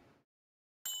 Okay.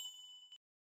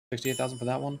 68,000 for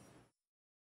that one?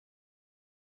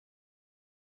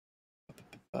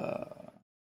 Let's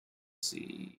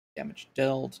see. Damage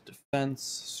dealt, defense,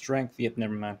 strength. Yep,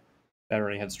 never mind. That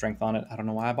already had strength on it. I don't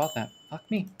know why I bought that. Fuck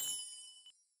me.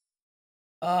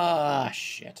 Ah,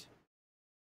 shit.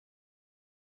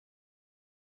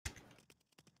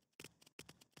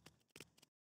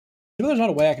 You know, there's not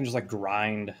a way I can just like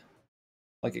grind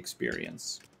like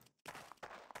experience.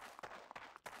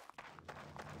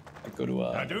 Like go to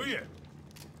Now a do you?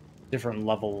 different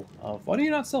level of. Why do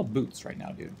you not sell boots right now,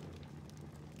 dude?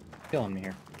 Killing me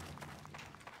here.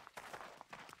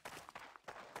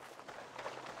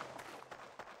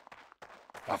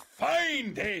 A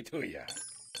fine day to you.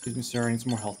 Excuse me, sir. I need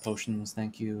some more health potions.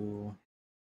 Thank you.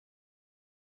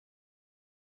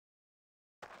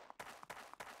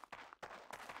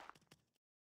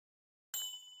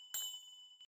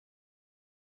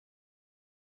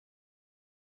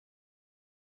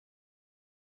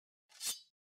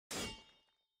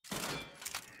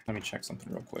 Let me check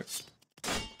something real quick.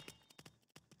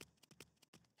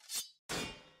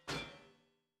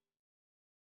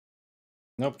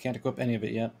 Nope, can't equip any of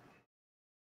it yet.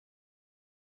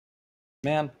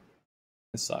 Man,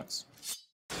 this sucks.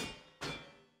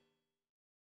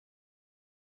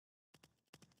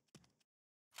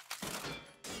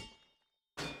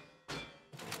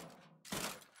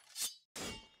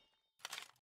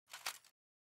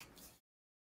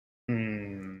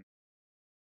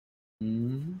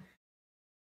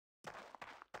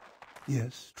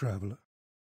 Yes, traveler.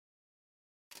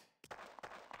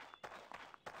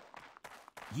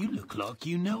 You look like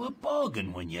you know a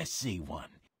bargain when you see one.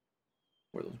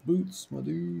 Wear those boots, my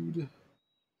dude.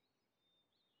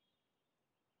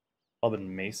 Club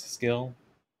and mace skill.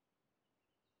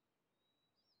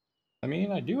 I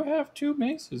mean, I do have 2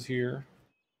 maces here.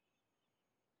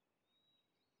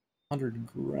 100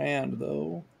 grand,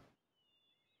 though.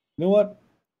 You know what?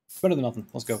 Better than nothing.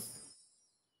 Let's go.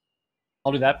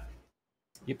 I'll do that.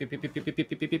 Yep.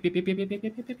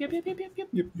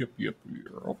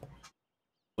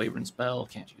 Flavor and spell.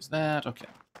 Can't use that. Okay.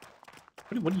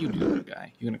 What do you do, good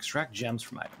guy? You can extract gems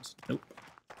from items. Nope.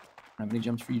 I don't have any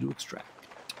gems for you to extract.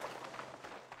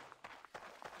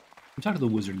 I'm talking to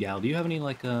the wizard gal. Do you have any,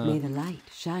 like, May the light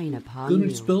shine upon good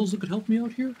you. spells that could help me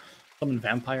out here? Summon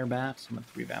vampire bats. Summon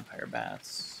 3 vampire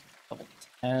bats. Level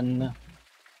 10.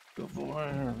 Go for...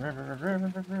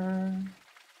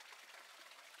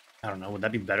 I don't know. Would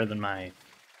that be better than my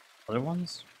other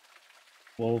ones?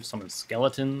 Wolves, summon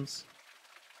skeletons.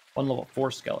 1 level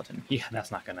 4 skeleton. Yeah,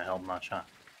 that's not going to help much, huh?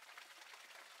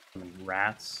 Summon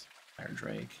rats. Fire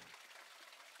drake.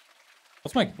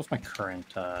 What's my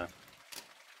current,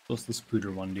 what's this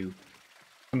Poodre one do?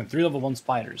 Summon 3 level 1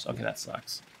 spiders. Okay, that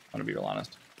sucks. I'm gonna be real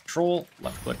honest. Control,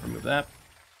 left click, remove that.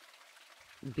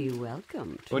 Be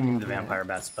welcome. Wouldn't need the traveler. vampire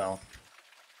bat spell.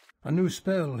 A new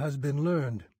spell has been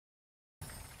learned.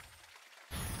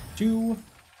 2.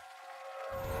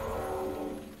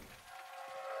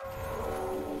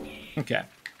 Okay.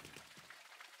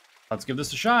 Let's give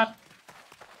this a shot.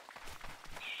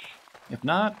 If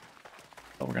not,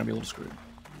 well, we're gonna be a little screwed.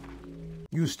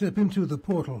 You step into the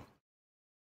portal.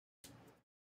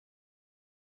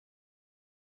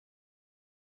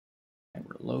 And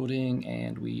we're loading,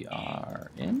 and we are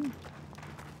in.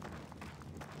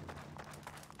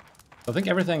 I think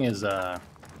everything is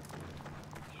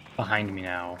behind me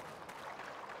now,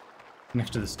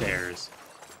 next to the stairs.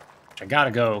 Which I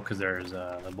gotta go because there's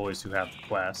the boys who have the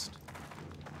quest.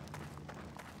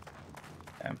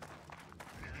 Okay.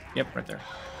 Yep, right there.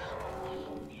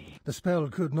 The spell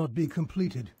could not be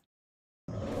completed.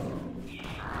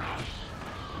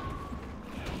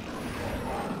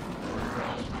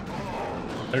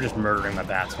 They're just murdering my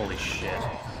bats. Holy shit.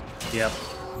 Yep,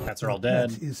 bats are all dead.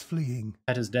 Pet is fleeing.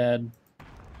 Pet is dead.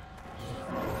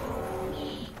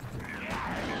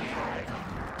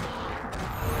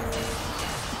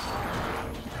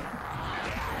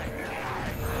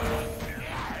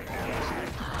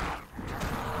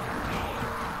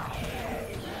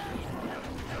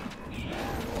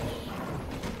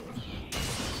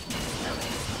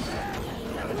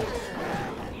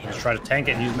 Just try to tank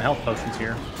it and use my health potions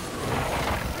here.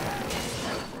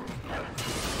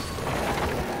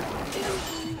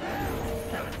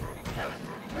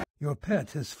 Your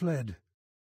pet has fled.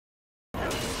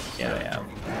 Yeah.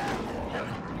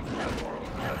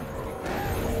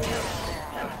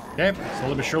 Okay,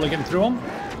 slowly but surely getting through them.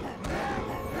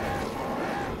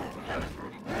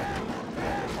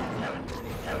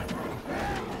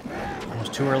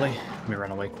 Almost too early. Let me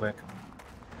run away quick.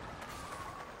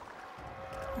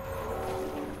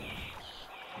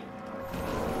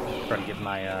 Try to get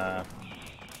my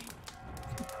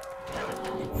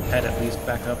head at least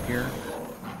back up here.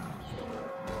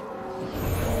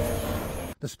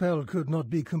 The spell could not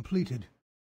be completed.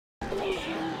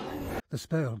 The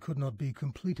spell could not be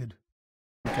completed.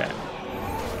 Okay.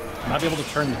 Might be able to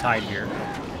turn the tide here.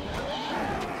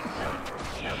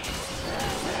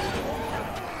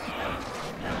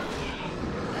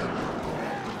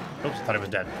 Oops, thought he was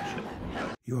dead. Shit.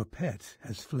 Your pet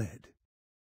has fled.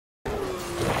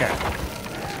 Okay.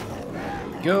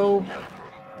 Go.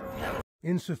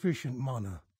 Insufficient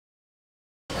mana.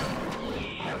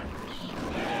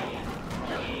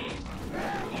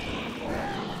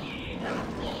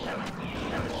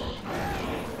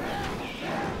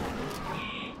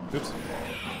 Oops.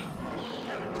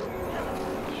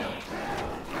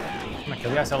 Come on,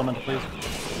 kill the ice elemental, please.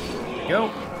 There we go.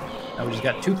 Now we just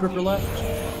got 2 Ripper left.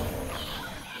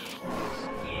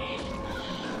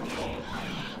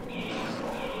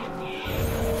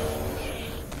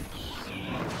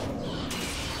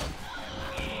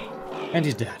 And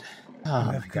he's dead. Oh, You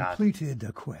my have God. completed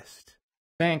a quest.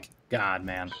 Thank God,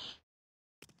 man.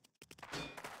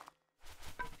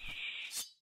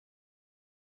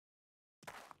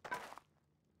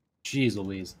 Jeez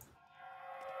Louise.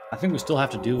 I think we still have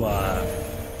to do, the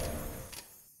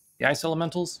ice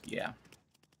elementals? Yeah.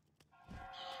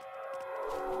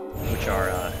 Which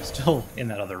are, still in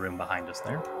that other room behind us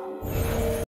there.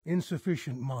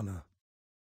 Insufficient mana.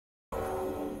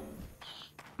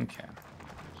 Okay.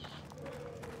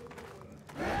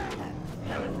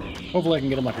 Hopefully I can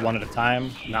get them, like, one at a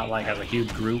time, not, like, as a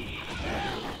huge group.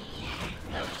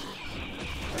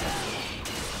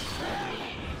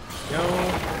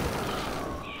 Go.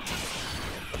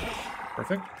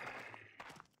 Perfect.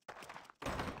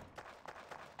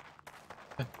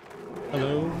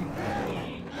 Hello.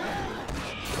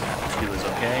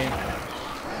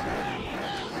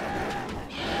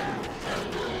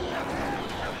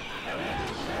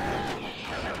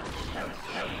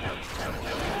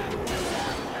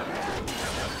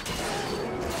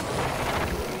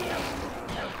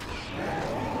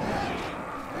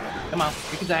 Come on,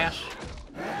 kick his ass.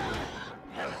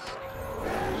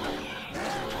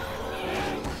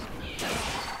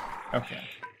 Okay.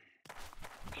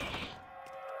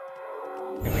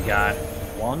 I think we got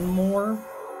one more.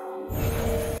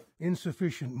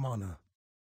 Insufficient mana.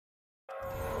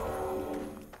 Oh,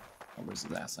 where's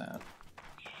his ass at?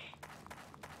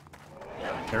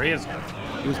 There he is.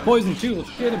 He was poisoned too.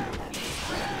 Let's get him.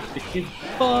 Kick his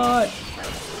butt.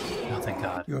 Oh, thank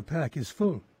God. Your pack is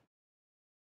full.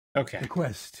 Okay. The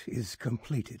quest is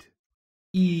completed.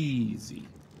 Easy.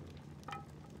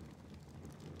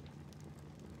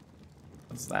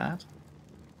 What's that?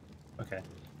 Okay.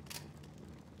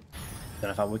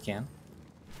 Identify what we can.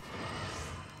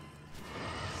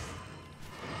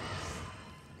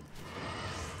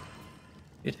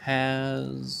 It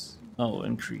has... Oh,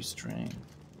 increased strength.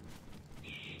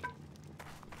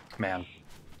 Man.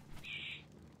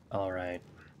 Alright.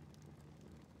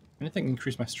 Anything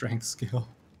increase my strength skill?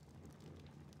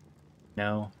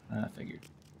 No, I figured.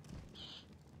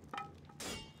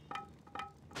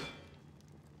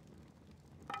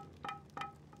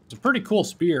 It's a pretty cool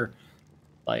spear.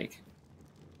 Like,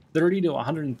 30 to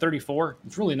 134.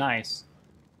 It's really nice.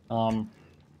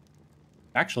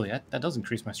 Actually, that does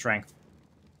increase my strength.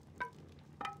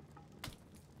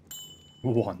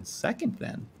 1 second,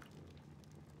 then.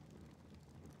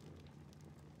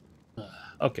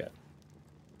 Okay.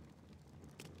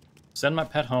 Send my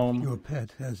pet home. Your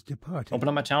pet has departed. Open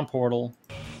up my town portal.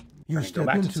 You Go step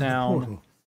back to into the town. portal.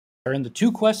 Earn the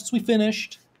 2 quests we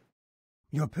finished.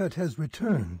 Your pet has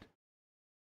returned.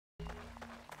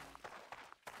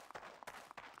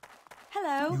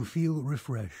 Hello. You feel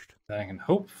refreshed. I can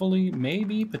hopefully,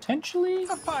 maybe, potentially,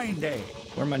 A fine day.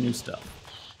 wear my new stuff.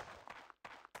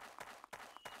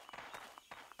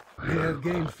 You have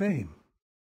gained fame.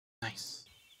 Nice.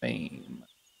 Fame.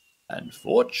 And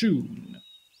fortune.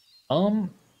 I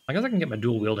guess I can get my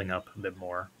dual wielding up a bit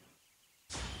more.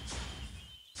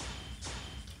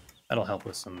 That'll help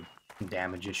with some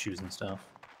damage issues and stuff.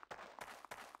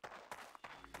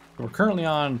 We're currently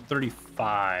on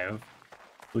 35.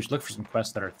 We should look for some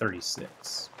quests that are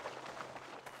 36.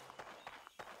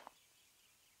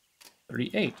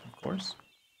 38, of course.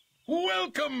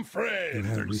 Welcome, You friend.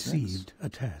 have 36. received a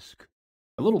task.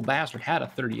 The little bastard had a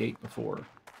 38 before.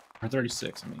 Or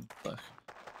 36, I mean. Ugh.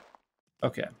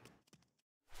 Okay.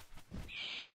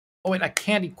 Oh, wait, I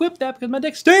can't equip that because my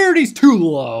dexterity's too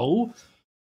low.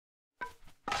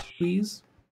 Please.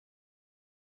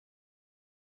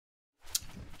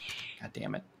 God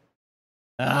damn it.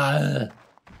 Ah.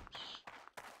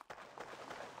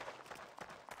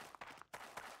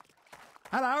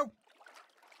 Hello.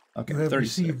 Okay, You have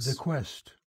 36. received the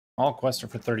quest. All quests are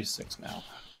for 36 now.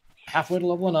 Halfway to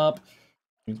leveling up.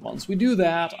 Means once we do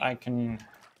that, I can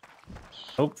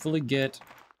hopefully get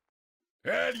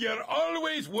And you're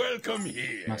always welcome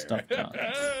here. my stuff done.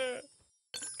 Shut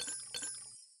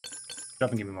up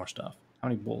and give me more stuff. How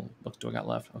many books do I got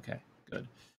left? Okay, good.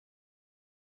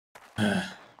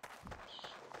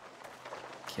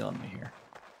 Killing me here.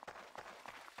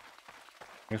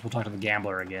 I guess we'll talk to the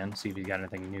gambler again, see if he's got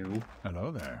anything new.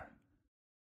 Hello there.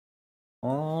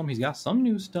 He's got some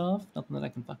new stuff. Nothing that I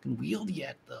can fucking wield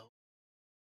yet, though.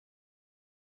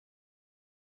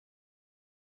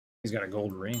 He's got a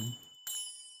gold ring.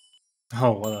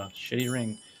 Oh, what a shitty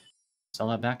ring. Sell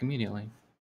that back immediately.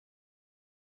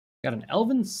 Got an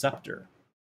elven scepter.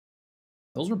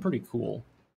 Those were pretty cool.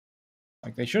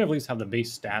 Like, they should at least have the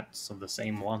base stats of the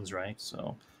same ones, right?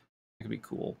 So, it could be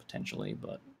cool, potentially,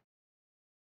 but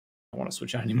I don't want to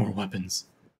switch out any more weapons.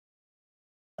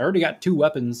 I already got 2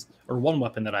 weapons, or 1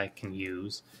 weapon that I can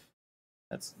use.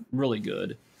 That's really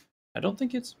good. I don't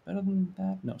think it's better than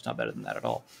that. No, it's not better than that at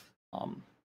all.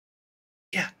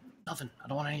 Yeah, nothing. I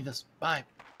don't want any of this. Bye.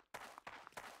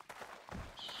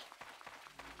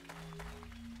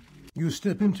 You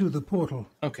step into the portal.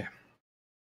 Okay.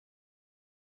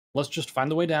 Let's just find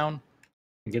the way down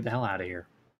and get the hell out of here.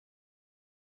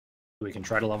 So we can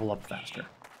try to level up faster.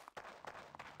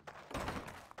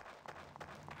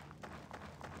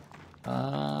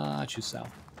 I choose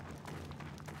south.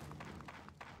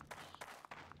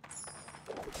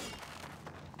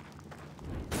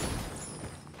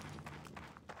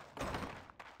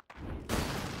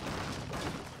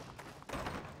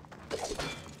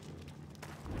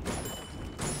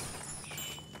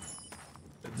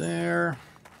 Good there.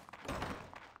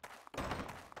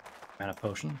 Mana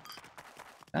potion.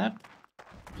 That.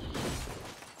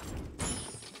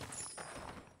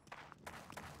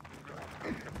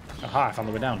 Aha, I found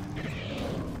the way down.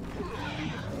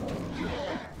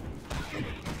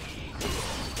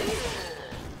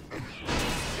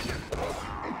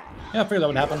 Yeah, I figured that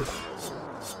would happen.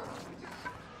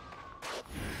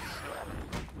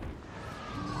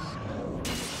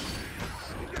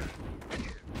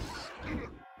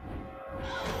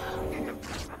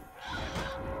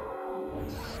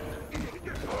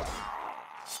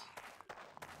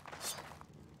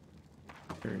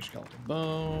 Very skeletal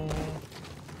bow.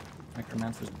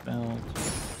 Necromancer's belt.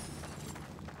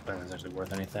 But it's actually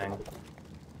worth anything.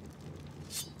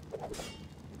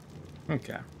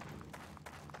 Okay.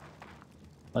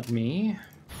 Let me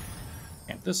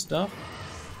get this stuff.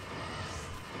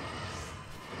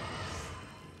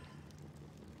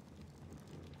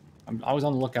 I'm always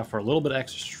on the lookout for a little bit of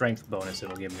extra strength bonus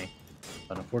it'll give me.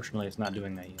 But unfortunately, it's not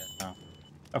doing that yet. No.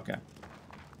 Okay.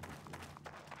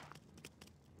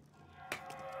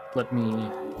 Let me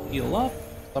heal up,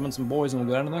 summon some boys, and we'll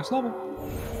go down to the next level.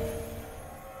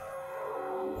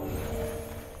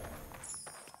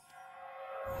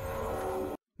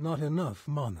 Not enough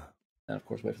mana. And of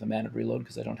course, wait for the mana to reload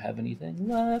because I don't have anything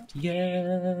left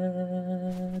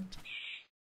yet.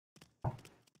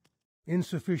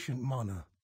 Insufficient mana.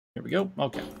 Here we go.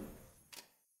 Okay.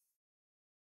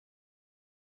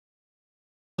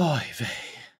 Oy vey.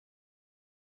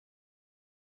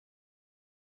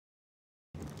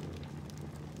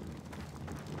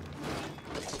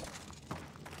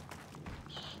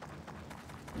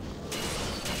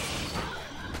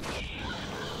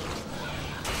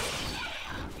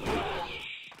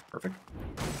 Perfect.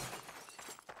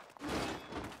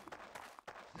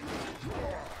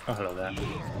 Oh, hello there.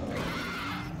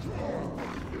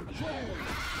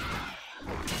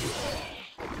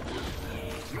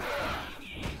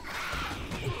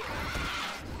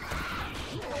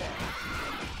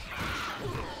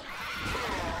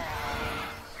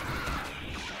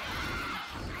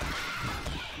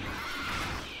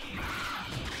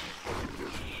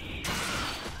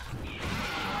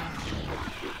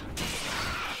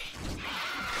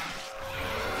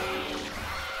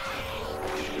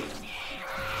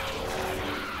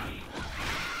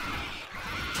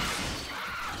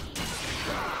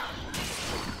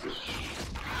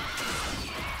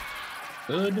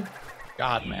 Good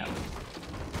God, man.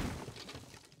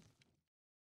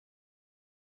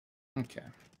 Okay.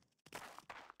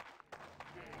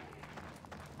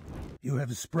 You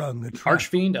have sprung a trap.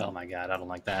 Archfiend? Oh my God, I don't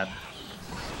like that.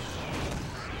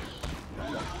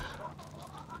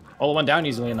 Oh, it went down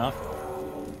easily enough.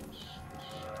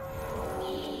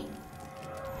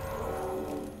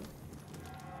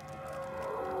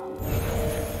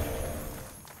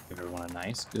 Give everyone a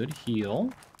nice, good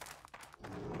heal.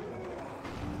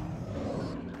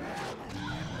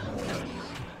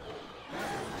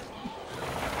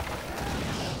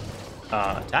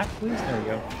 Attack, please? There we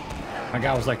go. My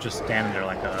guy was like just standing there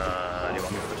like, do you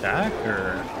want me to attack,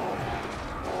 or?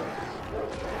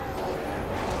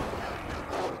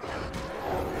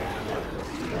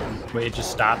 Wait, it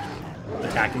just stopped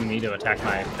attacking me to attack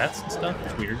my pets and stuff?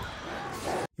 It's weird.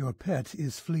 Your pet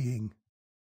is fleeing.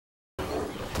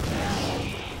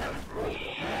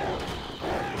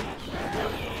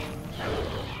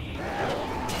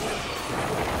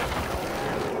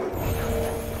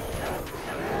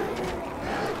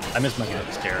 I miss my good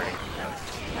dexterity.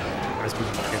 I miss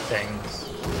moving good things.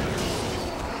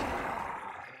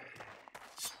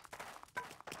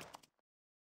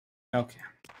 Okay.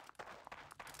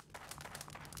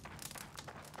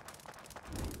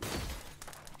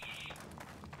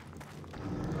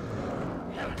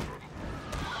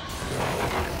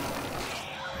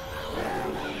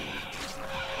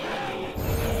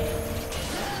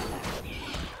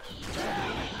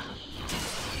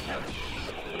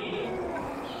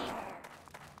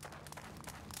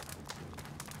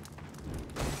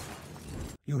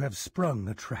 You have sprung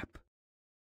a trap.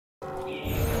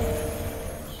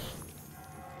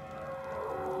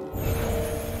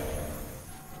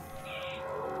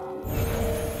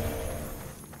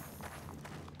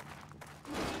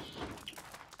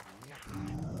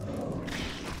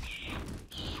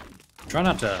 Try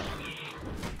not to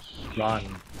run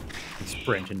and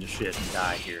sprint into shit and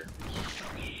die here.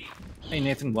 Hey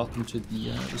Nathan, welcome to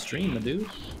the stream, my dude.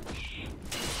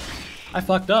 I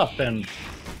fucked up and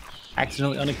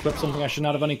accidentally unequipped something I should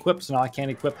not have unequipped, so now I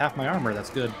can't equip half my armor. That's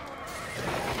good.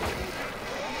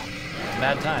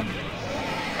 Bad time.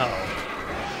 Uh-oh.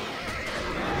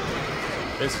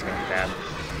 This is gonna be bad.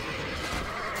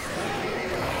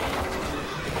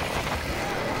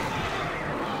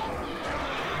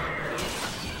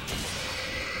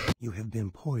 You have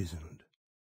been poisoned.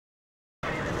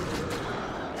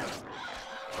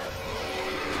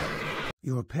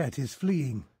 Your pet is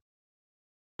fleeing.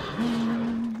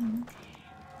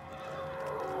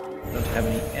 Don't have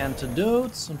any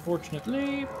antidotes,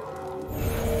 unfortunately.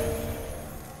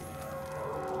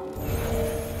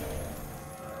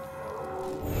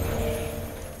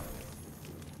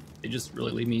 They just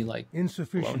really leave me like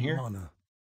Insufficient alone here. mana.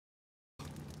 How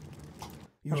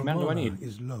Your much mana do I need?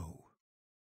 is low.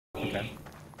 Okay.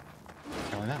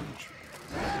 Only that much.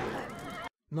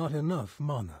 Not enough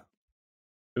mana.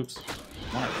 Oops.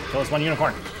 Come on, kill us one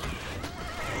unicorn.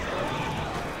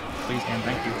 Please and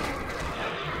thank you.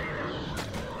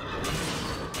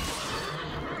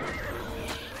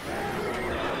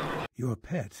 Your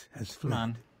pet has fled. Come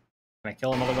on. Can I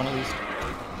kill another one at least?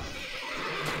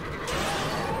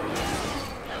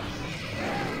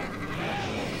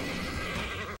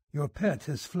 Your pet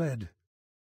has fled.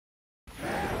 Come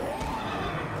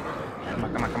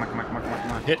on, come on, come on, come on, come on, come on,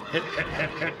 come on. Hit, hit, hit, hit,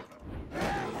 hit.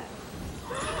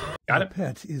 Got Your it.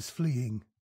 pet is fleeing.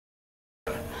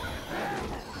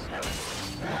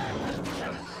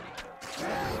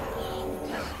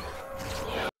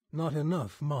 Not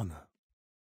enough mana.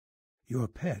 Your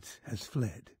pet has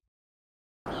fled.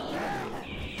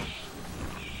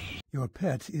 Your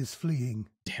pet is fleeing.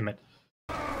 Damn it.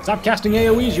 Stop casting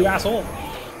AoEs, you asshole!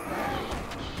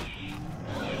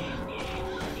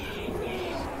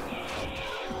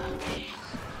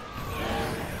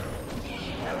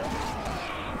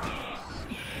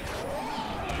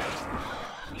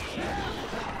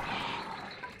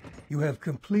 You have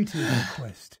completed the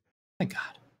quest. Thank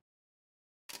God.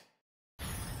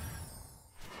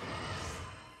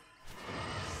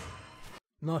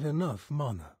 Not enough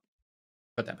mana.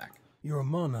 Put that back. Your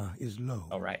mana is low.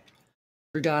 All right.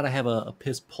 Forgot I have a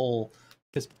piss poor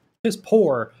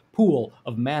pool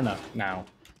of mana now.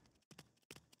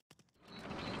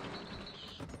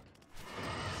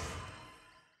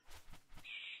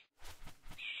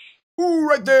 Ooh,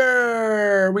 right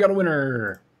there! We got a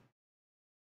winner.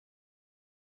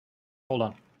 Hold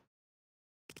on.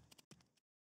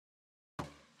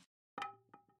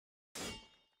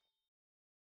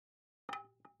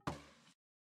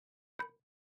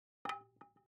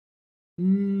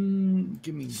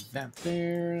 Give me that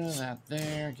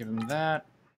there, give him that.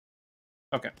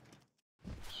 Okay.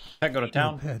 Pet, go to Your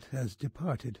town. pet has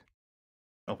departed.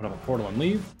 Open up a portal and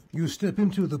leave. You step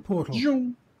into the portal.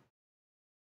 Zoom.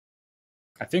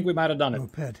 I think we might have done it. Your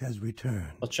pet has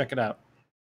returned. Let's check it out.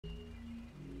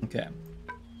 Okay.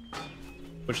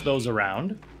 Push those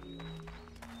around.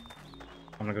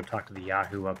 I'm gonna go talk to the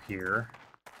Yahoo up here.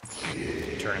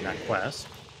 Returning that quest.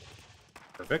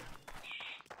 Perfect.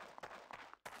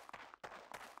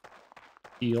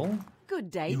 Heal. Good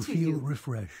day You to feel you.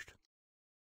 refreshed.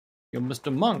 Yo,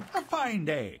 Mr. Monk. A fine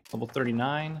day. Level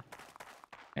 39.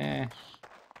 Eh.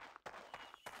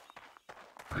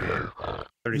 You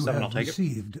 37, I'll have take it.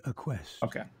 received a quest.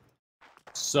 Okay.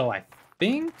 So I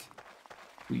think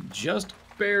we just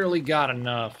barely got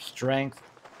enough strength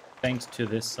thanks to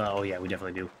this. Oh, yeah, we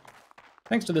definitely do.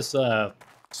 Thanks to this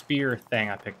spear thing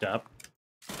I picked up.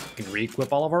 We can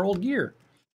re-equip all of our old gear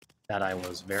that I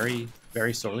was very,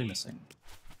 very sorely missing.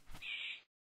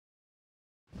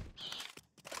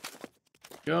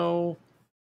 Go.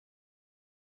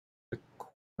 The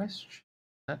question.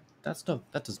 That's no,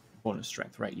 that does bonus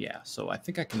strength, right? Yeah. So I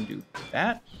think I can do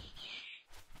that.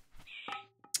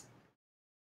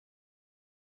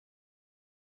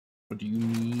 What do you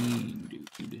mean,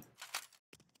 dude?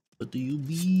 What do you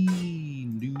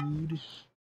mean, dude?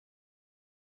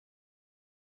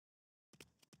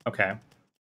 Okay.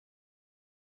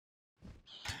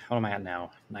 What am I at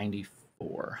now?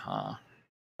 94, huh?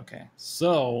 Okay,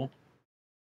 so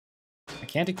I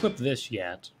can't equip this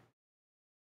yet.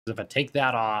 If I take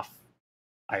that off,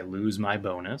 I lose my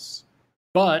bonus.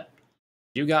 But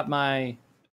you got my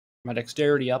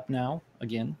dexterity up now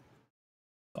again.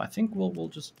 So I think we'll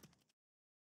just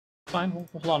fine. We'll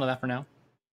hold on to that for now.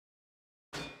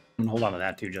 And hold on to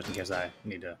that too, just in case I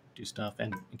need to do stuff,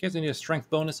 and in case I need a strength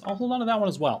bonus, I'll hold on to that one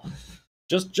as well.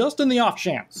 Just in the off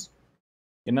chance,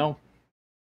 you know.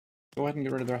 Go ahead and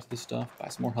get rid of the rest of this stuff. Buy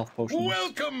some more health potions.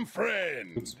 Welcome,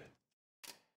 friend. Oops.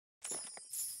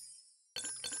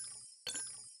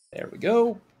 There we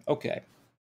go. Okay.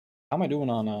 How am I doing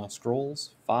on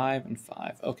scrolls? 5 and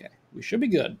 5. Okay. We should be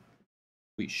good.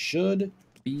 We should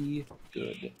be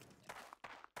good.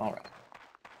 All right.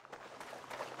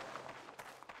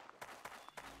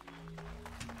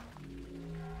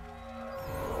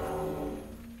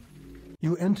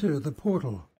 You enter the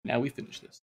portal. Now we finish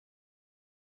this.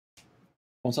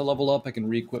 Once I level up, I can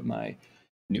re-equip my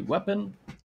new weapon.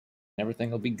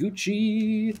 Everything will be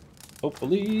Gucci.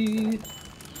 Hopefully.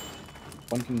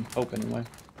 One can hope anyway.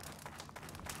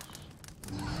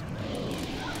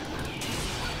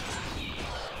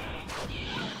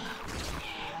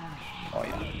 Oh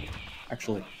yeah.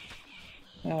 Actually.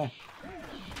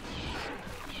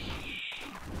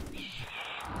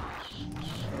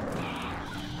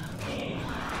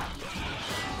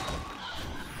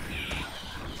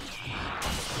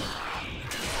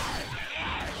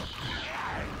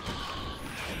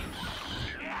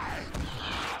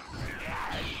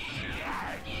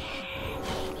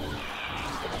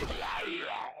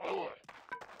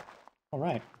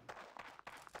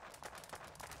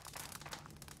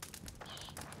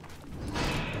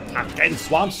 Fucking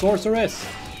swamp sorceress!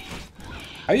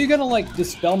 How are you gonna, like,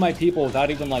 dispel my people without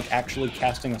even, like, actually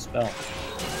casting a spell?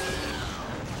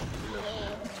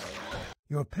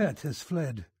 Your pet has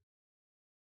fled.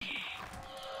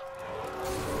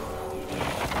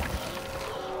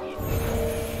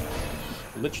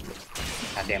 Lich...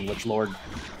 Goddamn Lich Lord.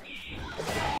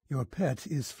 Your pet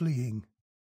is fleeing.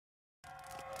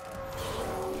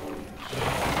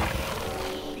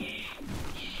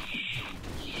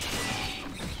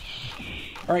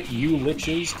 Alright, you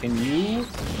liches, can you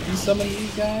summon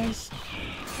these guys?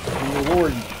 Can your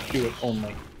lord do it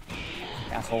only?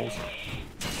 Assholes.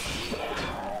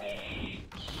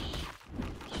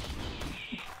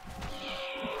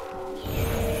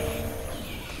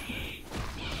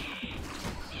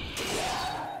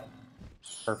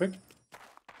 Perfect.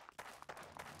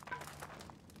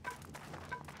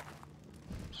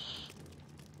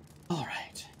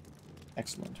 Alright.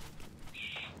 Excellent.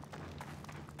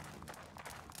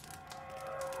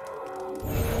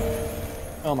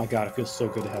 Oh my god, it feels so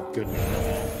good to have good mana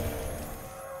now.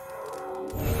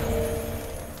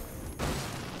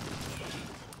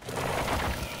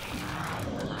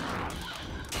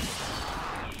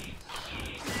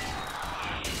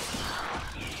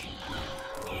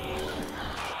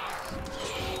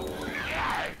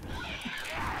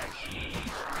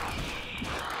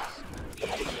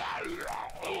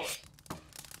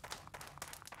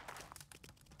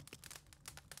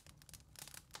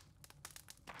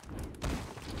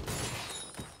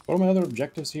 What are my other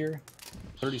objectives here?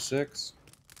 36.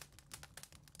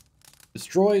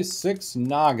 Destroy 6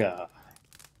 Naga.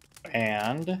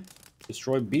 And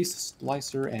destroy Beast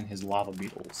Slicer and his lava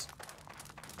beetles.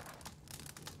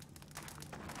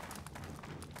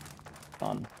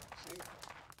 Fun.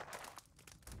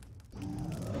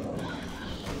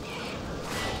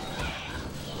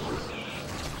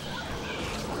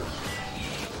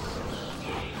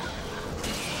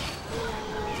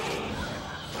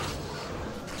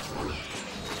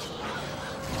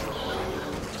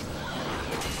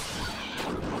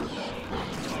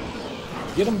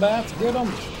 Get him, bats, get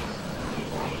him!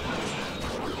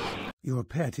 Your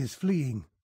pet is fleeing.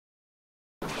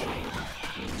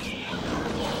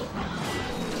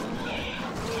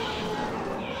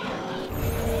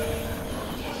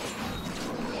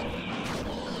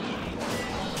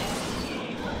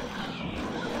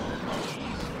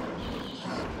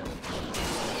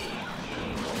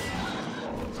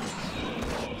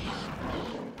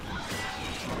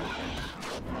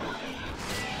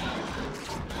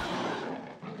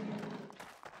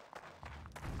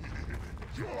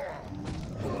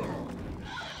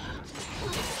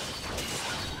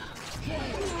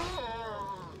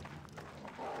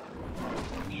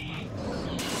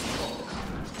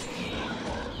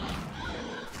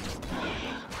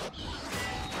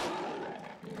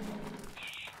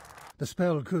 The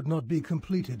spell could not be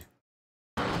completed.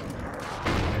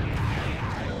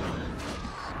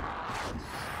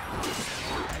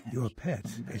 Your pet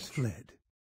has fled.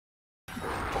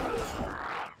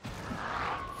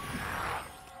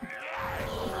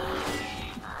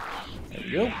 There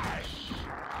we go.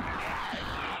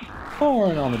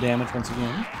 Pouring on the damage once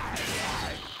again.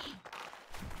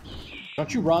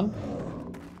 Don't you run.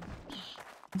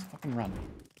 Let's fucking run.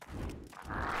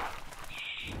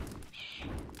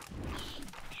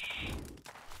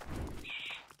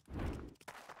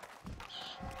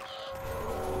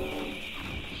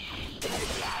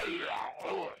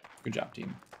 Good job,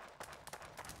 team.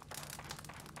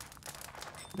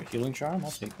 The healing charm, I'll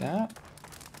take that.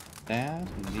 That,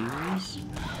 and these.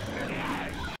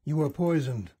 You are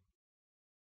poisoned.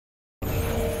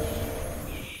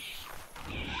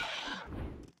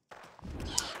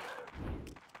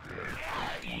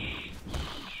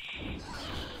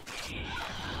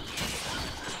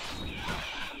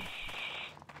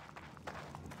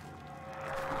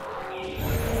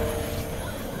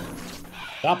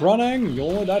 Stop running!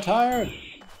 You're that tired!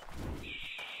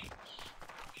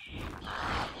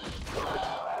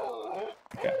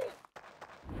 Okay.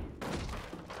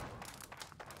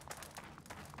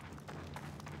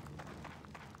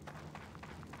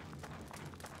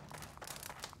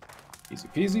 Easy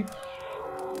peasy.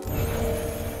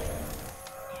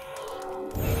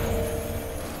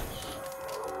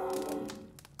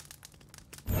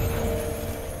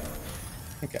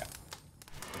 Okay.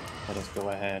 Let us go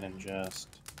ahead and just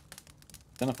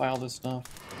identify all this stuff.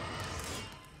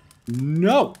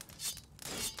 No!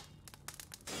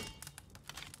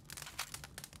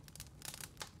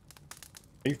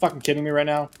 Are you fucking kidding me right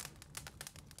now?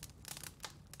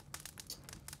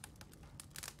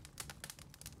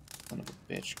 Son of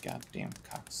a bitch, goddamn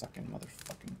cocksucking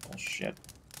motherfucking bullshit.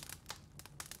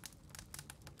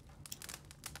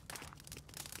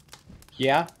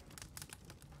 Yeah?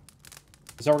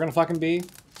 Is that what we're gonna fucking be?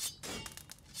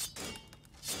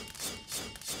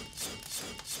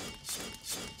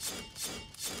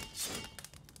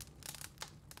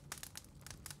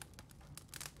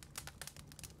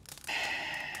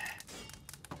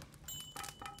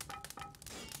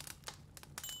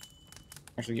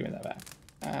 Actually, give me that back.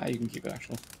 You can keep it,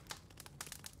 actually.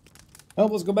 Well,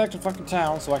 let's go back to fucking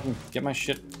town so I can get my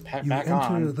shit packed You back enter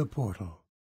on. the portal.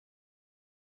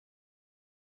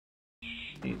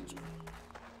 Jesus.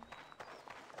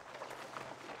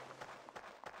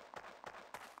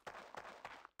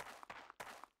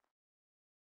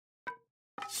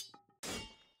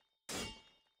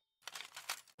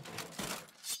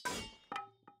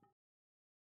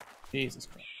 Jesus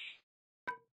Christ.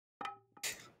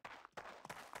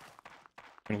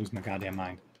 I'm gonna lose my goddamn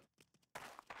mind.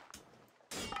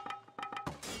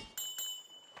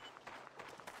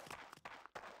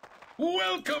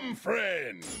 Welcome,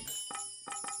 friend.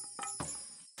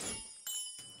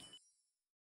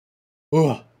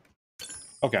 Ugh.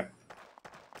 Okay.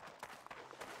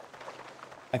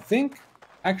 I think,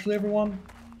 actually, everyone,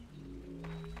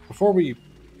 before we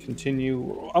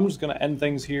continue, I'm just gonna end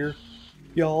things here,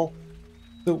 y'all.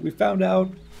 So we found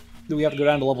out that we have to go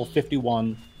down to level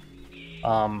 51.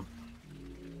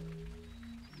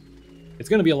 It's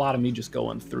gonna be a lot of me just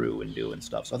going through and doing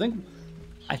stuff. So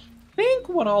I think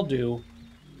what I'll do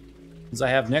is I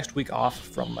have next week off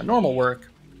from my normal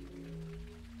work.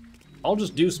 I'll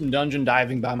just do some dungeon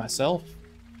diving by myself,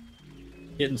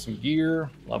 getting some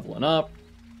gear, leveling up,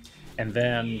 and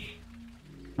then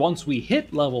once we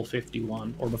hit level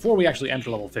 51, or before we actually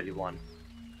enter level 51,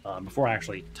 before I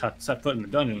actually set foot in the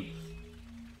dungeon,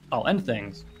 I'll end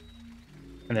things.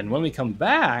 And then when we come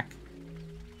back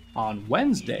on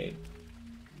Wednesday,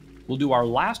 we'll do our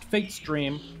last Fate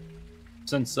stream,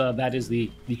 since that is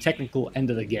the technical end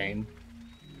of the game.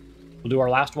 We'll do our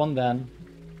last one then,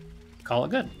 call it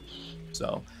good.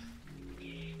 So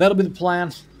that'll be the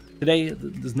plan. Today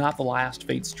is not the last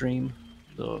Fate stream,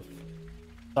 so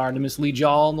sorry to mislead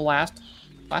y'all in the last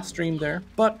stream there,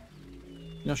 but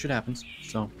you know, shit happens.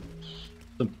 So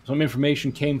some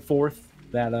information came forth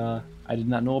that I did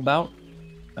not know about.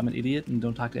 I'm an idiot and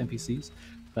don't talk to NPCs.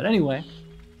 But anyway,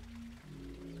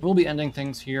 we'll be ending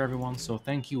things here, everyone. So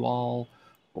thank you all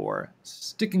for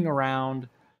sticking around,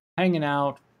 hanging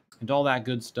out, and all that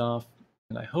good stuff.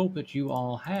 And I hope that you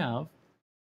all have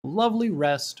a lovely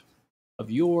rest of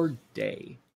your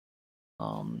day,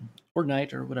 or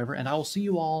night, or whatever. And I will see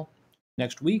you all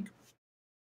next week.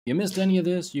 If you missed any of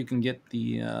this, you can get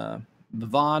the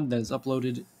VOD that is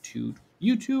uploaded to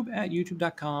YouTube at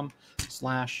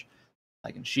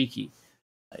youtube.com/PlagenShiki.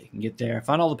 You can get there,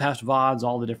 find all the past VODs,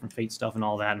 all the different Fate stuff, and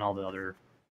all that, and all the other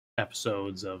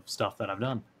episodes of stuff that I've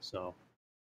done. So,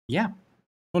 yeah.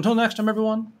 Until next time,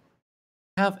 everyone,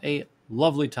 have a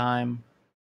lovely time.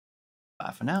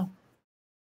 Bye for now.